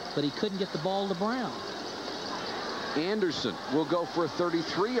busted, but he couldn't get the ball to Brown. Anderson will go for a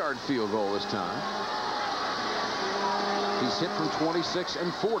 33-yard field goal this time. He's hit from 26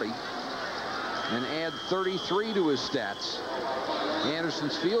 and 40 and add 33 to his stats.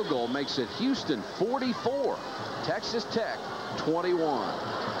 Anderson's field goal makes it Houston 44, Texas Tech 21.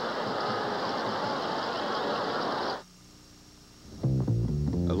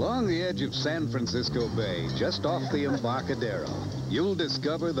 Along the edge of San Francisco Bay, just off the Embarcadero, you'll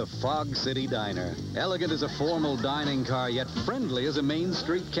discover the Fog City Diner. Elegant as a formal dining car, yet friendly as a Main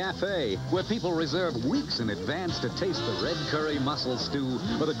Street cafe, where people reserve weeks in advance to taste the red curry mussel stew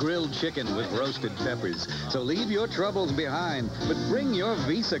or the grilled chicken with roasted peppers. So leave your troubles behind, but bring your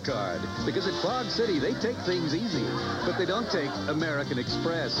Visa card, because at Fog City, they take things easy, but they don't take American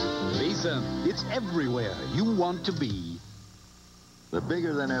Express. Visa, it's everywhere you want to be. The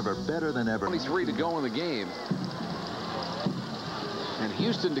bigger than ever, better than ever. 23 to go in the game. And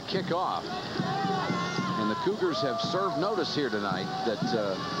Houston to kick off. And the Cougars have served notice here tonight that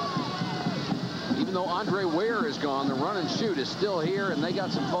even though Andre Ware is gone, the run and shoot is still here, and they got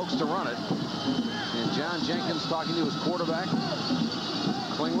some folks to run it. And John Jenkins talking to his quarterback,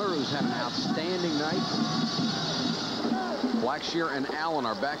 Klingler, who's had an outstanding night. Blackshear and Allen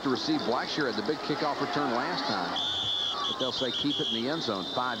are back to receive. Blackshear had the big kickoff return last time. But they'll say keep it in the end zone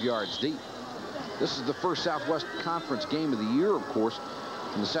 5 yards deep. This is the first Southwest Conference game of the year, of course.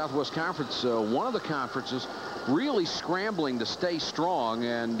 In the Southwest Conference, one of the conferences really scrambling to stay strong,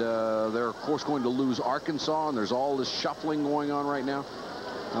 and they're, of course, going to lose Arkansas, and there's all this shuffling going on right now.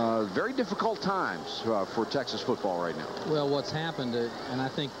 Very difficult times for Texas football right now. Well, what's happened, and I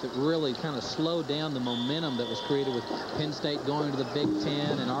think that really kind of slowed down the momentum that was created with Penn State going to the Big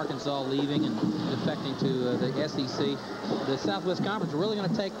Ten and Arkansas leaving and defecting to the SEC. The Southwest Conference are really going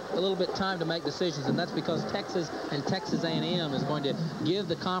to take a little bit of time to make decisions, and that's because Texas and Texas A&M is going to give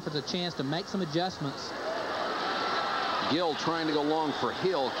the conference a chance to make some adjustments. Gill trying to go long for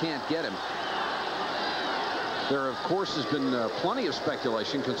Hill, can't get him. There, of course, has been plenty of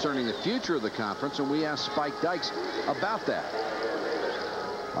speculation concerning the future of the conference, and we asked Spike Dykes about that.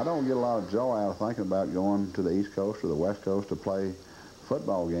 I don't get a lot of joy out of thinking about going to the East Coast or the West Coast to play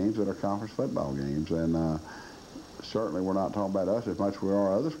football games that are conference football games, and certainly we're not talking about us as much as we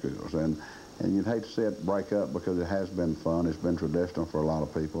are other schools, and you'd hate to see it break up because it has been fun. It's been traditional for a lot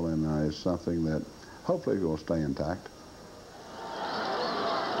of people, and it's something that hopefully will stay intact.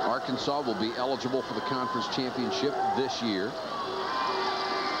 Arkansas will be eligible for the conference championship this year.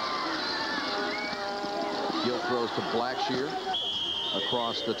 Gill throws to Blackshear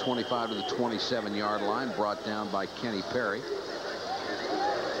across the 25 to the 27-yard line, brought down by Kenny Perry.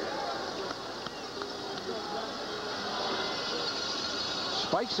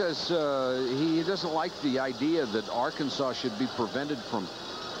 Spike says he doesn't like the idea that Arkansas should be prevented from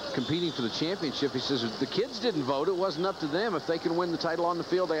competing for the championship. He says if the kids didn't vote, it wasn't up to them. If they can win the title on the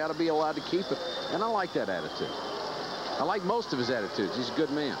field, they ought to be allowed to keep it. And I like that attitude. I like most of his attitudes. He's a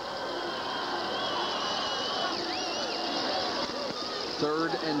good man.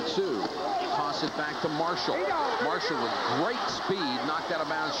 3rd and 2. Toss it back to Marshall. Marshall with great speed, knocked out of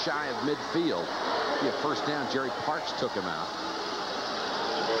bounds shy of midfield. Be a first down. Jerry Parks took him out.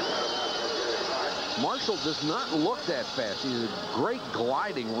 Marshall does not look that fast. He's a great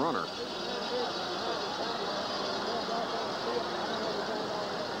gliding runner.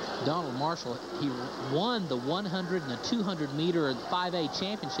 Donald Marshall, he won the 100 and the 200 meter 5A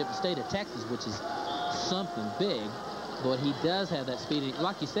championship in the state of Texas, which is something big. But he does have that speed. And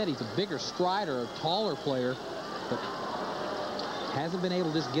like you said, he's a bigger strider, a taller player, but hasn't been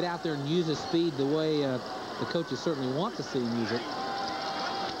able to just get out there and use his speed the way the coaches certainly want to see him use it.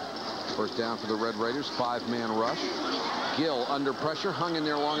 First down for the Red Raiders, 5-man rush. Gill under pressure, hung in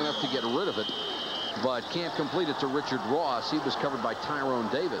there long enough to get rid of it, but can't complete it to Richard Ross. He was covered by Tyrone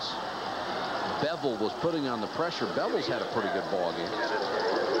Davis. Bevel was putting on the pressure. Bevel's had a pretty good ball game.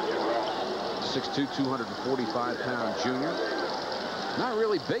 6'2", 245-pound junior. Not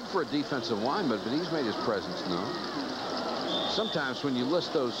really big for a defensive lineman, but he's made his presence known. Sometimes when you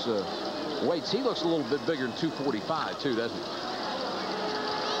list those weights, he looks a little bit bigger than 245, too, doesn't he?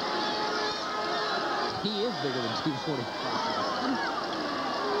 He is bigger than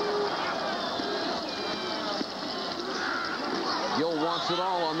 245. Gill wants it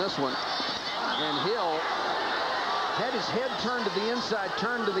all on this one. And Hill had his head turned to the inside,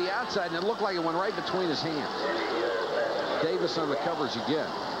 turned to the outside, and it looked like it went right between his hands. Davis on the coverage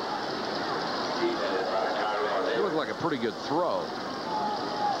again. It looked like a pretty good throw.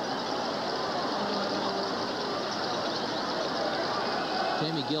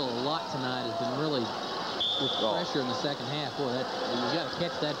 Jamie Gill a lot tonight has been really with pressure in the second half. Boy, you got to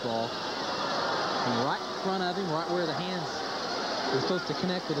catch that ball. And right in front of him, right where the hands are supposed to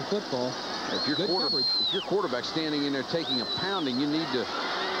connect with the football. If your quarterback standing in there taking a pounding, you need to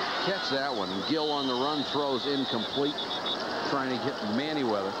catch that one. And Gill on the run throws incomplete, trying to get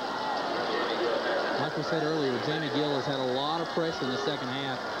Manyweather. Like we said earlier, Jamie Gill has had a lot of pressure in the second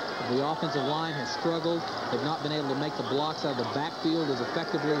half. The offensive line has struggled. They've not been able to make the blocks out of the backfield as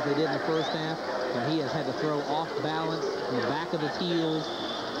effectively as they did in the first half. And he has had to throw off balance in the back of his heels,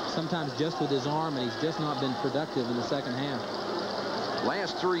 sometimes just with his arm, and he's just not been productive in the second half.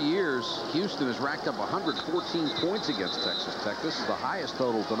 Last 3 years, Houston has racked up 114 points against Texas Tech. This is the highest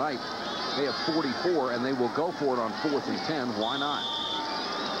total tonight. They have 44, and they will go for it on 4th and 10. Why not?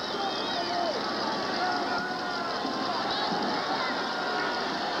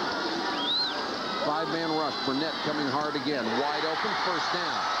 Five-man rush. Burnett coming hard again. Wide open. First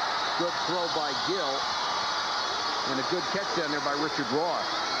down. Good throw by Gill. And a good catch down there by Richard Ross.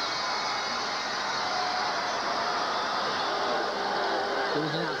 It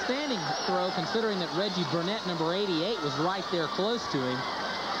was an outstanding throw considering that Reggie Burnett, number 88, was right there close to him.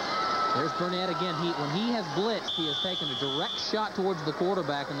 There's Burnett again. When he has blitzed, he has taken a direct shot towards the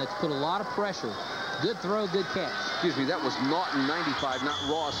quarterback, and that's put a lot of pressure. Good throw, good catch. Excuse me, that was Naughton 95, not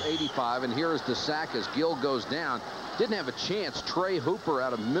Ross 85. And here is the sack as Gill goes down. Didn't have a chance. Trey Hooper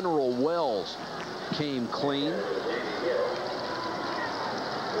out of Mineral Wells came clean.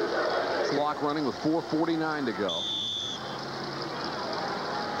 Clock running with 4:49 to go.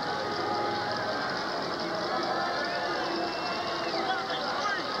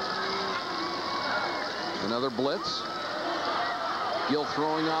 Another blitz. Gill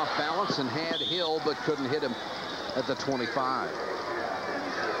throwing off balance and had Hill, but couldn't hit him at the 25.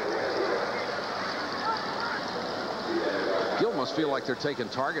 Gill must feel like they're taking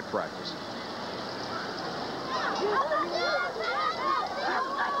target practice.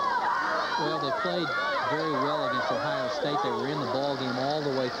 Well, they played very well against Ohio State. They were in the ball game all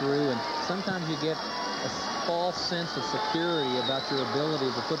the way through, and sometimes you get a false sense of security about your ability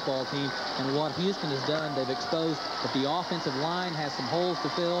as a football team. And what Houston has done, they've exposed that the offensive line has some holes to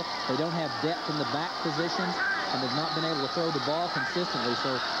fill. They don't have depth in the back positions, and they've not been able to throw the ball consistently.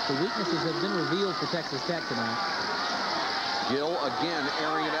 So the weaknesses have been revealed for Texas Tech tonight. Gill again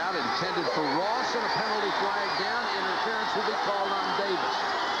airing it out, intended for Ross, and a penalty flag down. Interference will be called on Davis.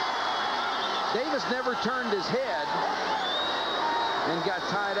 Davis never turned his head and got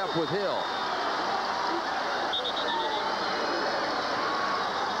tied up with Hill.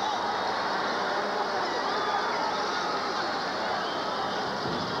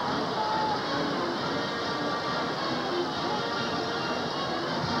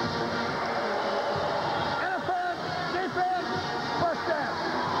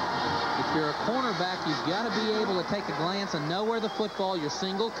 Cornerback, you've got to be able to take a glance and know where the football, your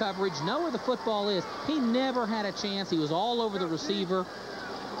single coverage, know where the football is. He never had a chance. He was all over the receiver.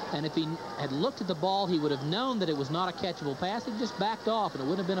 And if he had looked at the ball, he would have known that it was not a catchable pass. He just backed off, and it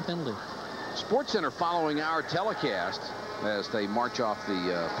wouldn't have been a penalty. SportsCenter following our telecast as they march off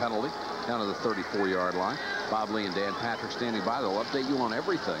the penalty down to the 34-yard line. Bob Lee and Dan Patrick standing by. They'll update you on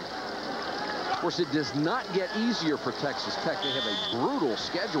everything. Of course, it does not get easier for Texas Tech. They have a brutal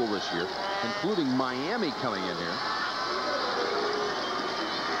schedule this year, including Miami coming in here.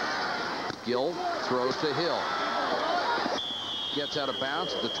 Gill throws to Hill. Gets out of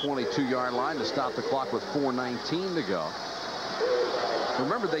bounds at the 22-yard line to stop the clock with 4:19 to go.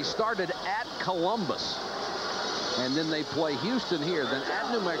 Remember, they started at Columbus, and then they play Houston here, then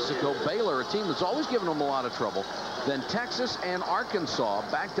at New Mexico, Baylor, a team that's always given them a lot of trouble, then Texas and Arkansas,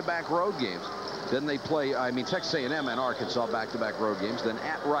 back-to-back road games. Then they play, Texas A&M and Arkansas back-to-back road games. Then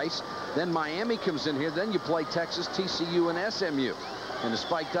at Rice. Then Miami comes in here. Then you play Texas, TCU, and SMU. And as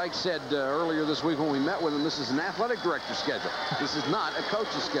Spike Dykes said earlier this week when we met with him, this is an athletic director's schedule. This is not a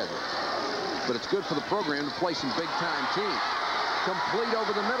coach's schedule. But it's good for the program to play some big-time teams. Complete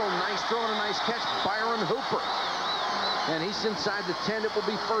over the middle. Nice throw and a nice catch. Byron Hooper. And he's inside the 10. It will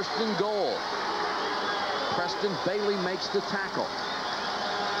be 1st and goal. Preston Bailey makes the tackle.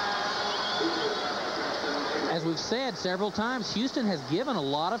 As we've said several times, Houston has given a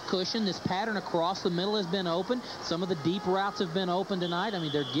lot of cushion. This pattern across the middle has been open. Some of the deep routes have been open tonight. I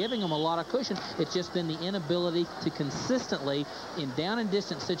mean, they're giving them a lot of cushion. It's just been the inability to consistently, in down and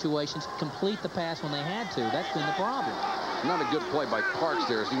distance situations, complete the pass when they had to. That's been the problem. Not a good play by Parks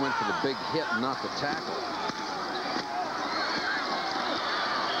there as he went for the big hit and not the tackle.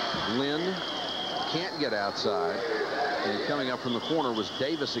 Lynn can't get outside. And coming up from the corner was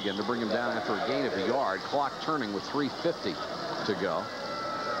Davis again to bring him down after a gain of a yard. Clock turning with 3:50 to go.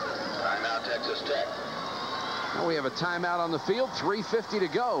 Timeout, Texas Tech. Now we have a timeout on the field. 3:50 to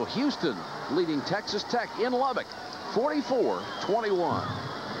go. Houston leading Texas Tech in Lubbock, 44-21.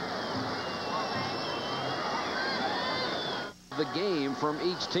 The game from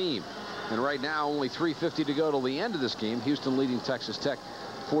each team. And right now only 3:50 to go till the end of this game. Houston leading Texas Tech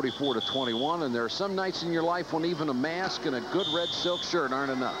 44-21, and there are some nights in your life when even a mask and a good red silk shirt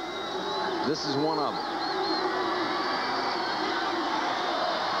aren't enough. This is one of them.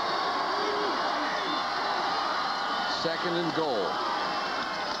 Second and goal.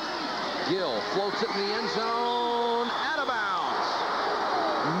 Gill floats it in the end zone, out of bounds.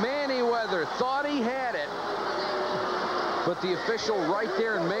 Manyweather thought he had it, but the official right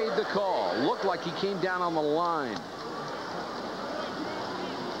there and made the call. Looked like he came down on the line.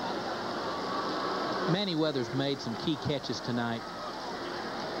 Manyweather's made some key catches tonight.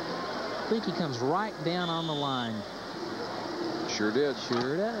 I think he comes right down on the line. Sure did.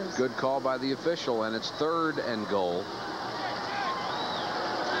 Sure does. Good call by the official, and it's 3rd and goal.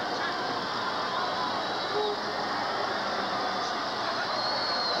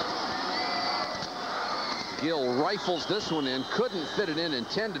 Gill rifles this one in, couldn't fit it in,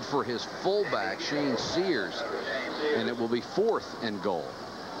 intended for his fullback, Shane Sears, and it will be 4th and goal.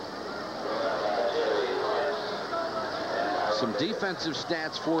 Some defensive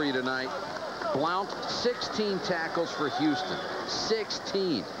stats for you tonight. Blount, 16 tackles for Houston.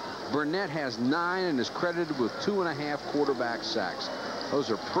 16. Burnett has 9 and is credited with 2.5 quarterback sacks.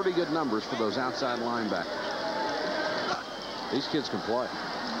 Those are pretty good numbers for those outside linebackers. These kids can play.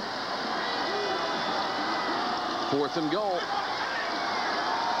 4th and goal.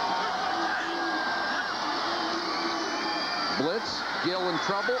 Gill in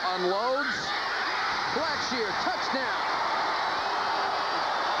trouble, unloads. Blackshear, touchdown.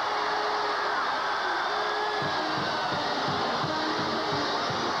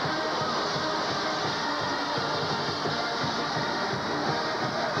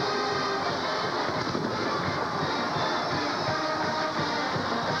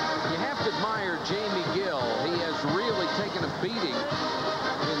 Jamie Gill. He has really taken a beating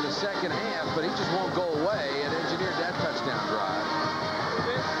in the second half, but he just won't go away and engineered that touchdown drive.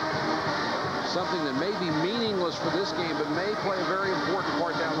 Something that may be meaningless for this game, but may play a very important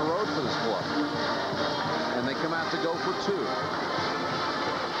part down the road for this club. And they come out to go for 2.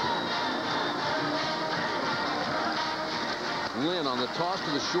 Lynn on the toss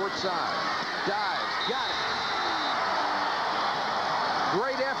to the short side. Dives, got it.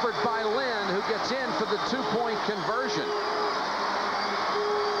 Great effort by Lynn, who gets in for the 2-point conversion.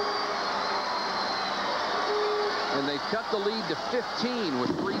 And they cut the lead to 15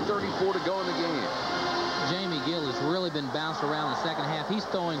 with 3:34 to go in the game. Jamie Gill has really been bounced around in the second half. He's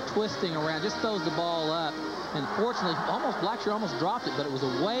twisting around, just throws the ball up. And fortunately, Blackshear almost dropped it, but it was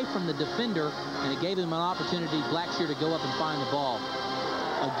away from the defender, and it gave him an opportunity, Blackshear, to go up and find the ball.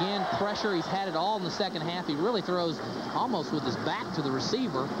 Again, pressure. He's had it all in the second half. He really throws almost with his back to the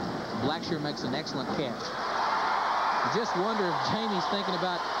receiver. Blackshear makes an excellent catch. I just wonder if Jamie's thinking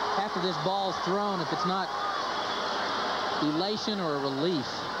about, after this ball's thrown, if it's not elation or relief.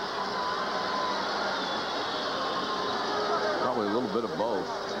 Probably a little bit of both.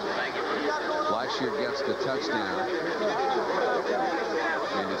 Blackshear gets the touchdown.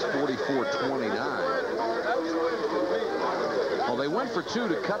 And it's 44-29. Well, they went for 2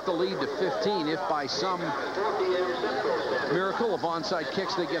 to cut the lead to 15. If by some miracle of onside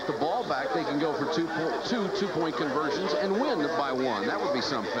kicks they get the ball back, they can go for two two-point conversions and win by 1. That would be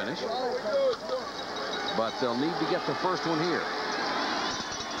some finish. But they'll need to get the first one here.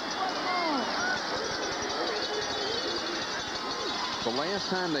 The last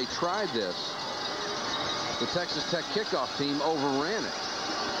time they tried this, the Texas Tech kickoff team overran it,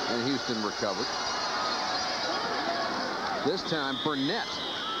 and Houston recovered. This time, Burnett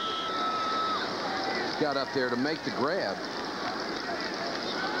got up there to make the grab.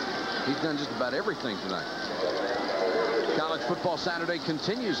 He's done just about everything tonight. College Football Saturday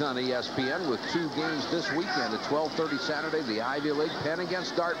continues on ESPN with 2 games this weekend. At 12:30 Saturday, the Ivy League, Penn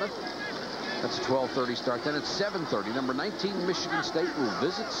against Dartmouth. That's a 12:30 start. Then at 7:30, number 19 Michigan State will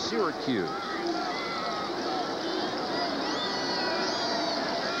visit Syracuse.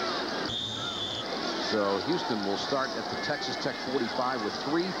 So Houston will start at the Texas Tech 45 with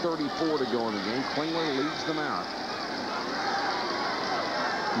 3:34 to go in the game. Klingler leads them out.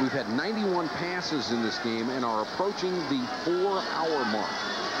 We've had 91 passes in this game and are approaching the 4-hour mark.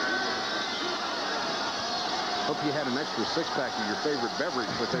 Hope you had an extra 6-pack of your favorite beverage,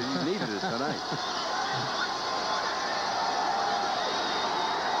 but you needed it tonight.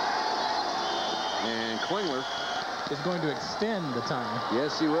 And Klingler is going to extend the time.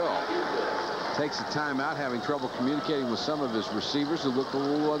 Yes, he will. Takes a timeout, having trouble communicating with some of his receivers who looked a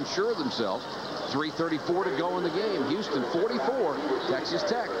little unsure of themselves. 3:34 to go in the game. Houston 44, Texas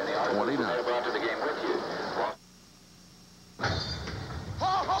Tech 29.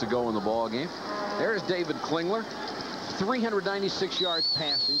 To go in the ball game. There's David Klingler. 396 yards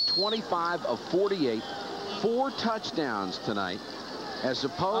passing, 25 of 48, 4 touchdowns tonight. As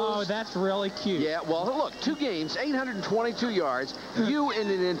opposed... Oh, that's really cute. Yeah, well, look, 2 games, 822 yards. You, in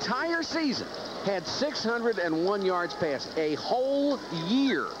an entire season, had 601 yards passed. A whole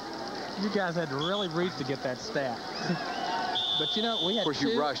year. You guys had to really reach to get that stat. But, you know, we had 2... Of course,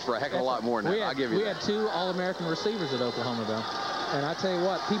 you rushed for a heck of a lot more now. I'll give you that. We had 2 All-American receivers at Oklahoma, though. And I tell you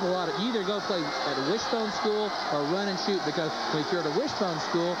what, people ought to either go play at a wishbone school or run and shoot, because if you're at a wishbone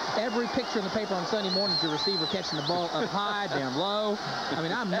school, every picture in the paper on Sunday morning is your receiver catching the ball up high, down low. I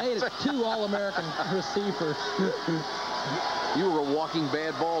mean, I made it 2 All-American receivers. You were a walking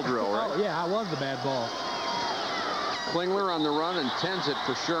bad ball drill, right? Oh, yeah, I was the bad ball. Klingler on the run, intends it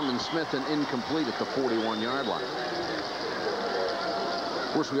for Sherman Smith, and incomplete at the 41-yard line.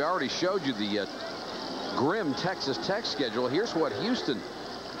 Of course, we already showed you the grim Texas Tech schedule. Here's what Houston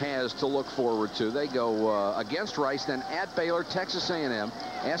has to look forward to. They go against Rice, then at Baylor, Texas A&M,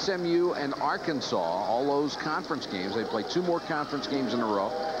 SMU, and Arkansas. All those conference games. They play 2 more conference games in a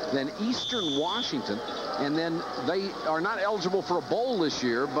row. Then Eastern Washington, and then they are not eligible for a bowl this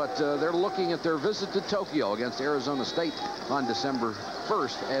year, but they're looking at their visit to Tokyo against Arizona State on December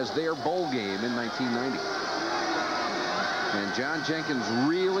 1st as their bowl game in 1990. And John Jenkins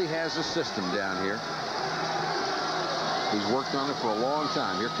really has a system down here. He's worked on it for a long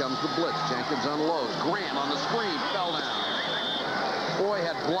time. Here comes the blitz. Jenkins unloads. Graham on the screen. Fell down. Troy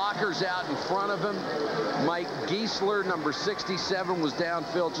had blockers out in front of him. Mike Giesler, number 67, was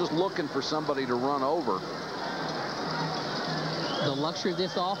downfield just looking for somebody to run over. The luxury of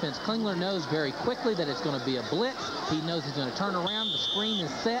this offense, Klingler knows very quickly that it's going to be a blitz. He knows he's going to turn around. The screen is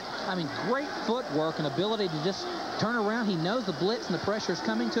set. I mean, great footwork and ability to just turn around. He knows the blitz and the pressure is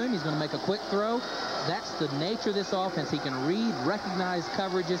coming to him. He's going to make a quick throw. That's the nature of this offense. He can read, recognize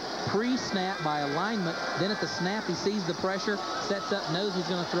coverages, pre-snap by alignment. Then at the snap, he sees the pressure, sets up, knows he's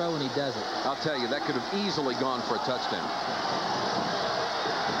going to throw, and he does it. I'll tell you, that could have easily gone for a touchdown.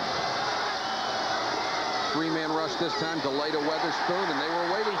 Three-man rush this time, delay to Weatherspoon, and they were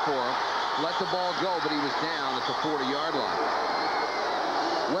waiting for him. Let the ball go, but he was down at the 40-yard line.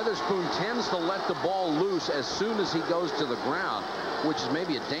 Weatherspoon tends to let the ball loose as soon as he goes to the ground, which is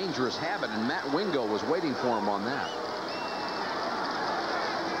maybe a dangerous habit, and Matt Wingo was waiting for him on that.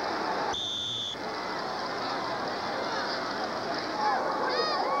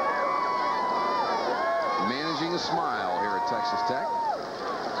 Managing a smile here at Texas Tech.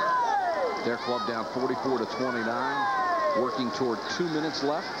 Their club down 44-29, working toward 2 minutes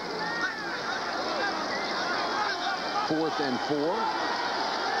left. 4th and 4.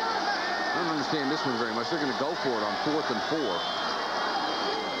 I don't understand this one very much. They're going to go for it on 4th and 4.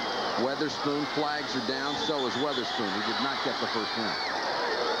 Weatherspoon, flags are down. So is Weatherspoon. He did not get the first down.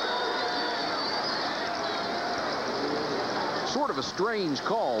 Sort of a strange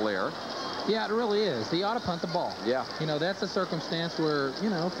call there. Yeah, it really is. He ought to punt the ball. Yeah. You know, that's a circumstance where, you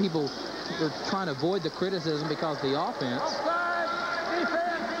know, people are trying to avoid the criticism because the offense,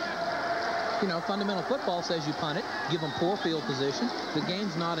 you know, fundamental football says you punt it, give them poor field position. The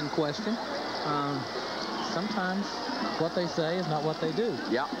game's not in question. Sometimes what they say is not what they do.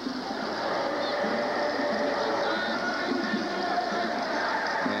 Yeah.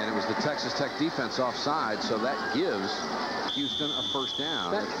 And it was the Texas Tech defense offside, so that gives Houston a first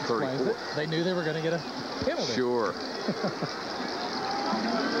down at 34. They knew they were going to get a penalty. Sure.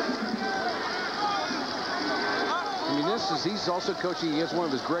 I mean, he's also coaching against one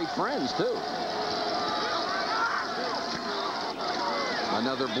of his great friends, too.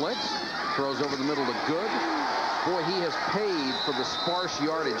 Another blitz. Throws over the middle to Good. Boy, he has paid for the sparse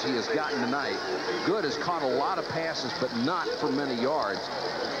yardage he has gotten tonight. Good has caught a lot of passes, but not for many yards.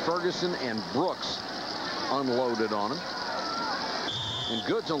 Ferguson and Brooks unloaded on him. And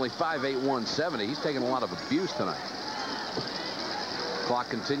Good's only 5'8", 170. He's taking a lot of abuse tonight. Clock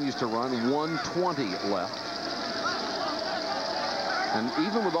continues to run. 1:20 left. And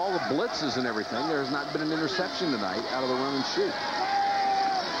even with all the blitzes and everything, there has not been an interception tonight out of the run and shoot.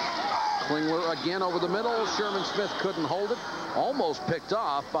 Klingler again over the middle. Sherman Smith couldn't hold it. Almost picked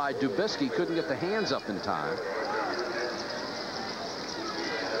off by Dubisky. Couldn't get the hands up in time.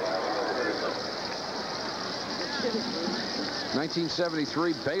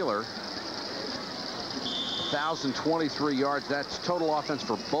 '73 Baylor, 1,023 yards. That's total offense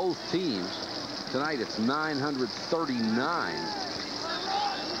for both teams. Tonight it's 939.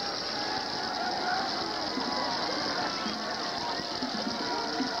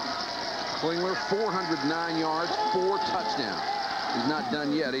 Klingler, 409 yards, 4 touchdowns. He's not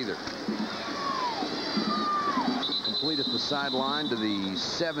done yet either. Complete at the sideline to the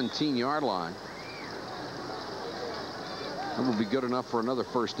 17-yard line. That will be good enough for another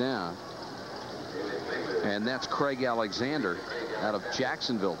first down. And that's Craig Alexander out of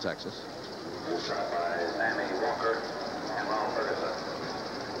Jacksonville, Texas.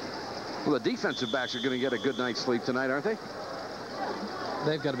 Well, the defensive backs are going to get a good night's sleep tonight, aren't they?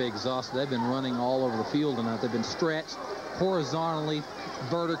 They've got to be exhausted. They've been running all over the field tonight. They've been stretched horizontally,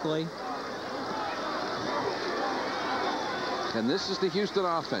 vertically. And this is the Houston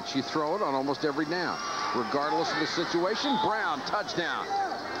offense. You throw it on almost every down, regardless of the situation. Brown, touchdown.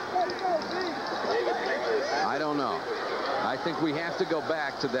 I don't know. I think we have to go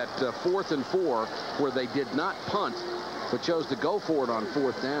back to that 4th and 4 where they did not punt, but chose to go for it on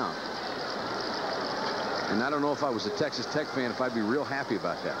 4th down. And I don't know if I was a Texas Tech fan if I'd be real happy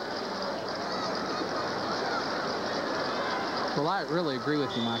about that. Well, I really agree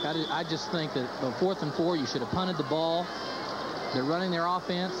with you, Mike. I just think that the 4th and 4, you should have punted the ball. They're running their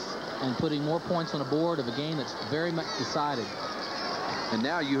offense and putting more points on the board of a game that's very much decided. And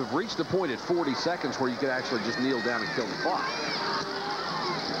now you have reached the point at 40 seconds where you could actually just kneel down and kill the clock.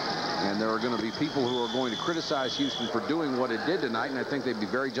 And there are going to be people who are going to criticize Houston for doing what it did tonight, and I think they'd be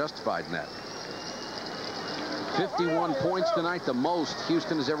very justified in that. 51 points tonight, the most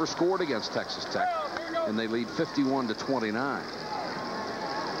Houston has ever scored against Texas Tech, and they lead 51-29.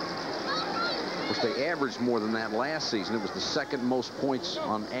 Of course, they averaged more than that last season. It was the second most points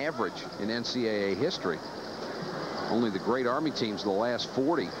on average in NCAA history. Only the great Army teams of the last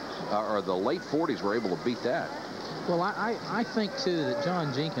 40 or the late 40s were able to beat that. Well, I think, too, that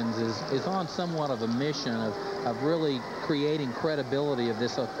John Jenkins is on somewhat of a mission of really creating credibility of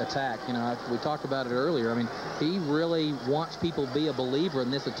this attack. You know, we talked about it earlier. I mean, he really wants people to be a believer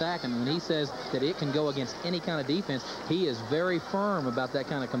in this attack, and when he says that it can go against any kind of defense, he is very firm about that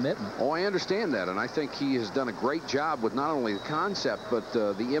kind of commitment. Oh, I understand that, and I think he has done a great job with not only the concept, but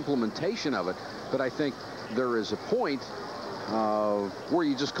the implementation of it. But I think there is a point where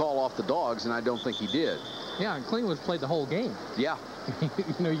you just call off the dogs, and I don't think he did. Yeah, and Klingler's played the whole game. Yeah. You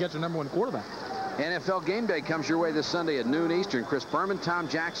know, you got your #1 quarterback. NFL Game Day comes your way this Sunday at noon Eastern. Chris Berman, Tom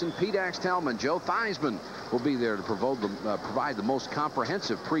Jackson, Pete Axtell, and Joe Theismann will be there to provide the most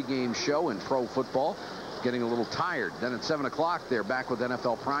comprehensive pregame show in pro football. Getting a little tired. Then at 7 o'clock, they're back with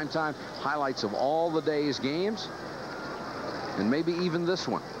NFL Primetime. Highlights of all the day's games. And maybe even this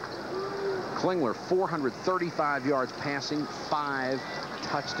one. Klingler, 435 yards passing, 5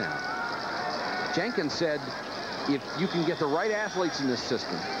 touchdowns. Jenkins said, if you can get the right athletes in this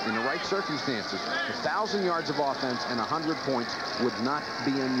system, in the right circumstances, 1,000 yards of offense and 100 points would not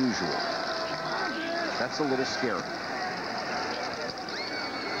be unusual. That's a little scary.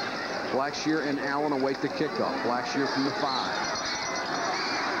 Blackshear and Allen await the kickoff. Blackshear from the 5.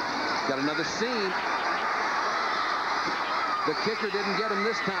 Got another seam. The kicker didn't get him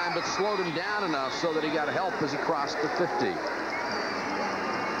this time, but slowed him down enough so that he got help as he crossed the 50.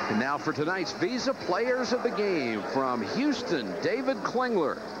 And now for tonight's Visa Players of the Game. From Houston, David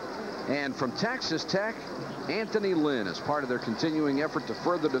Klingler. And from Texas Tech, Anthony Lynn. As part of their continuing effort to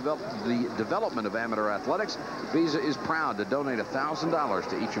further develop the development of amateur athletics, Visa is proud to donate $1,000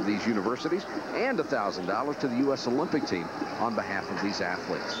 to each of these universities and $1,000 to the U.S. Olympic team on behalf of these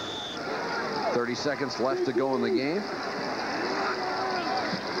athletes. 30 seconds left to go in the game.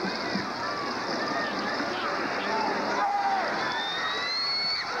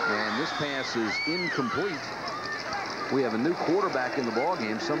 This pass is incomplete. We have a new quarterback in the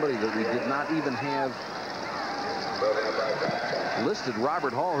ballgame, somebody that we did not even have listed,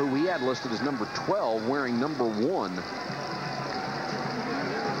 Robert Hall, who we had listed as number 12, wearing number 1.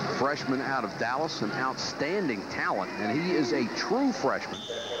 Freshman out of Dallas, an outstanding talent, and he is a true freshman.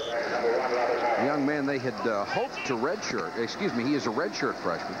 A young man they had hoped to redshirt. Excuse me, he is a redshirt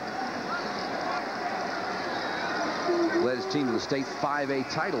freshman. Led his team to the state 5A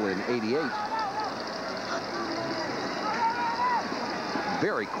title in '88.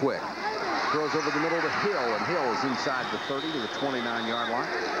 Very quick. Throws over the middle to Hill, and Hill is inside the 30 to the 29-yard line.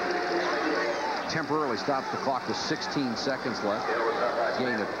 Temporarily stops the clock with 16 seconds left.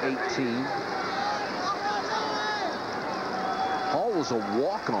 Gain of 18. Hall was a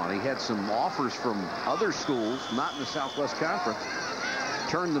walk-on. He had some offers from other schools, not in the Southwest Conference.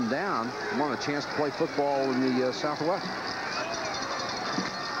 Turned them down, won a chance to play football in the Southwest.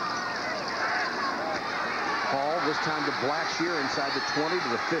 Hall, this time to Blackshear inside the 20 to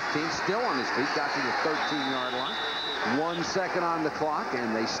the 15, still on his feet, got to the 13-yard line. 1 second on the clock,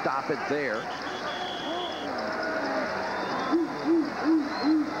 and they stop it there.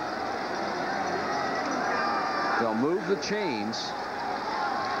 They'll move the chains.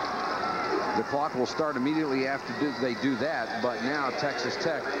 The clock will start immediately after they do that, but now Texas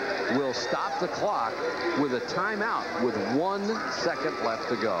Tech will stop the clock with a timeout with 1 second left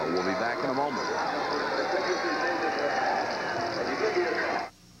to go. We'll be back in a moment.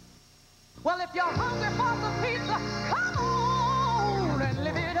 Well, if you're hungry for some pizza, come on and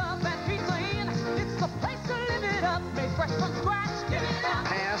live it up at Pizza Inn. It's the place to live it up, made fresh from scratch. Give it up.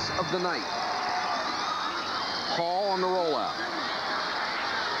 Pass of the night. Hall on the rollout.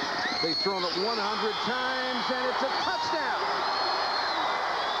 They've thrown it 100 times, and it's a touchdown.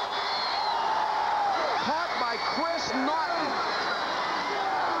 Caught by Chris Naughton.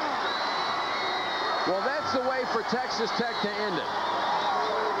 Well, that's the way for Texas Tech to end it.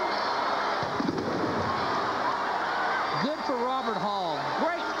 Good for Robert Hall.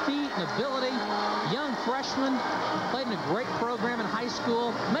 Great feet and ability. Young freshman. Played in a great program in high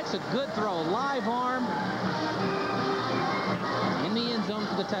school. Makes a good throw. Live arm. In the end zone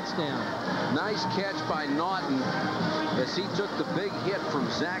for the touchdown. Nice catch by Naughton as he took the big hit from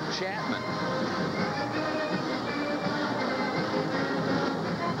Zach Chapman.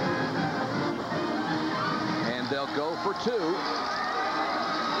 And they'll go for 2.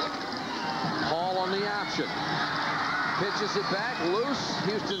 Hall on the option. Pitches it back loose.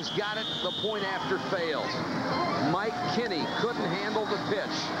 Houston's got it. The point after fails. Mike Kinney couldn't handle the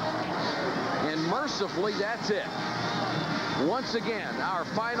pitch. And mercifully, that's it. Once again, our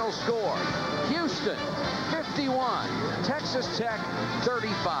final score, Houston 51, Texas Tech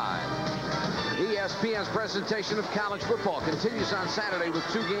 35. ESPN's presentation of college football continues on Saturday with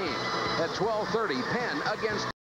 2 games. At 12:30, Penn against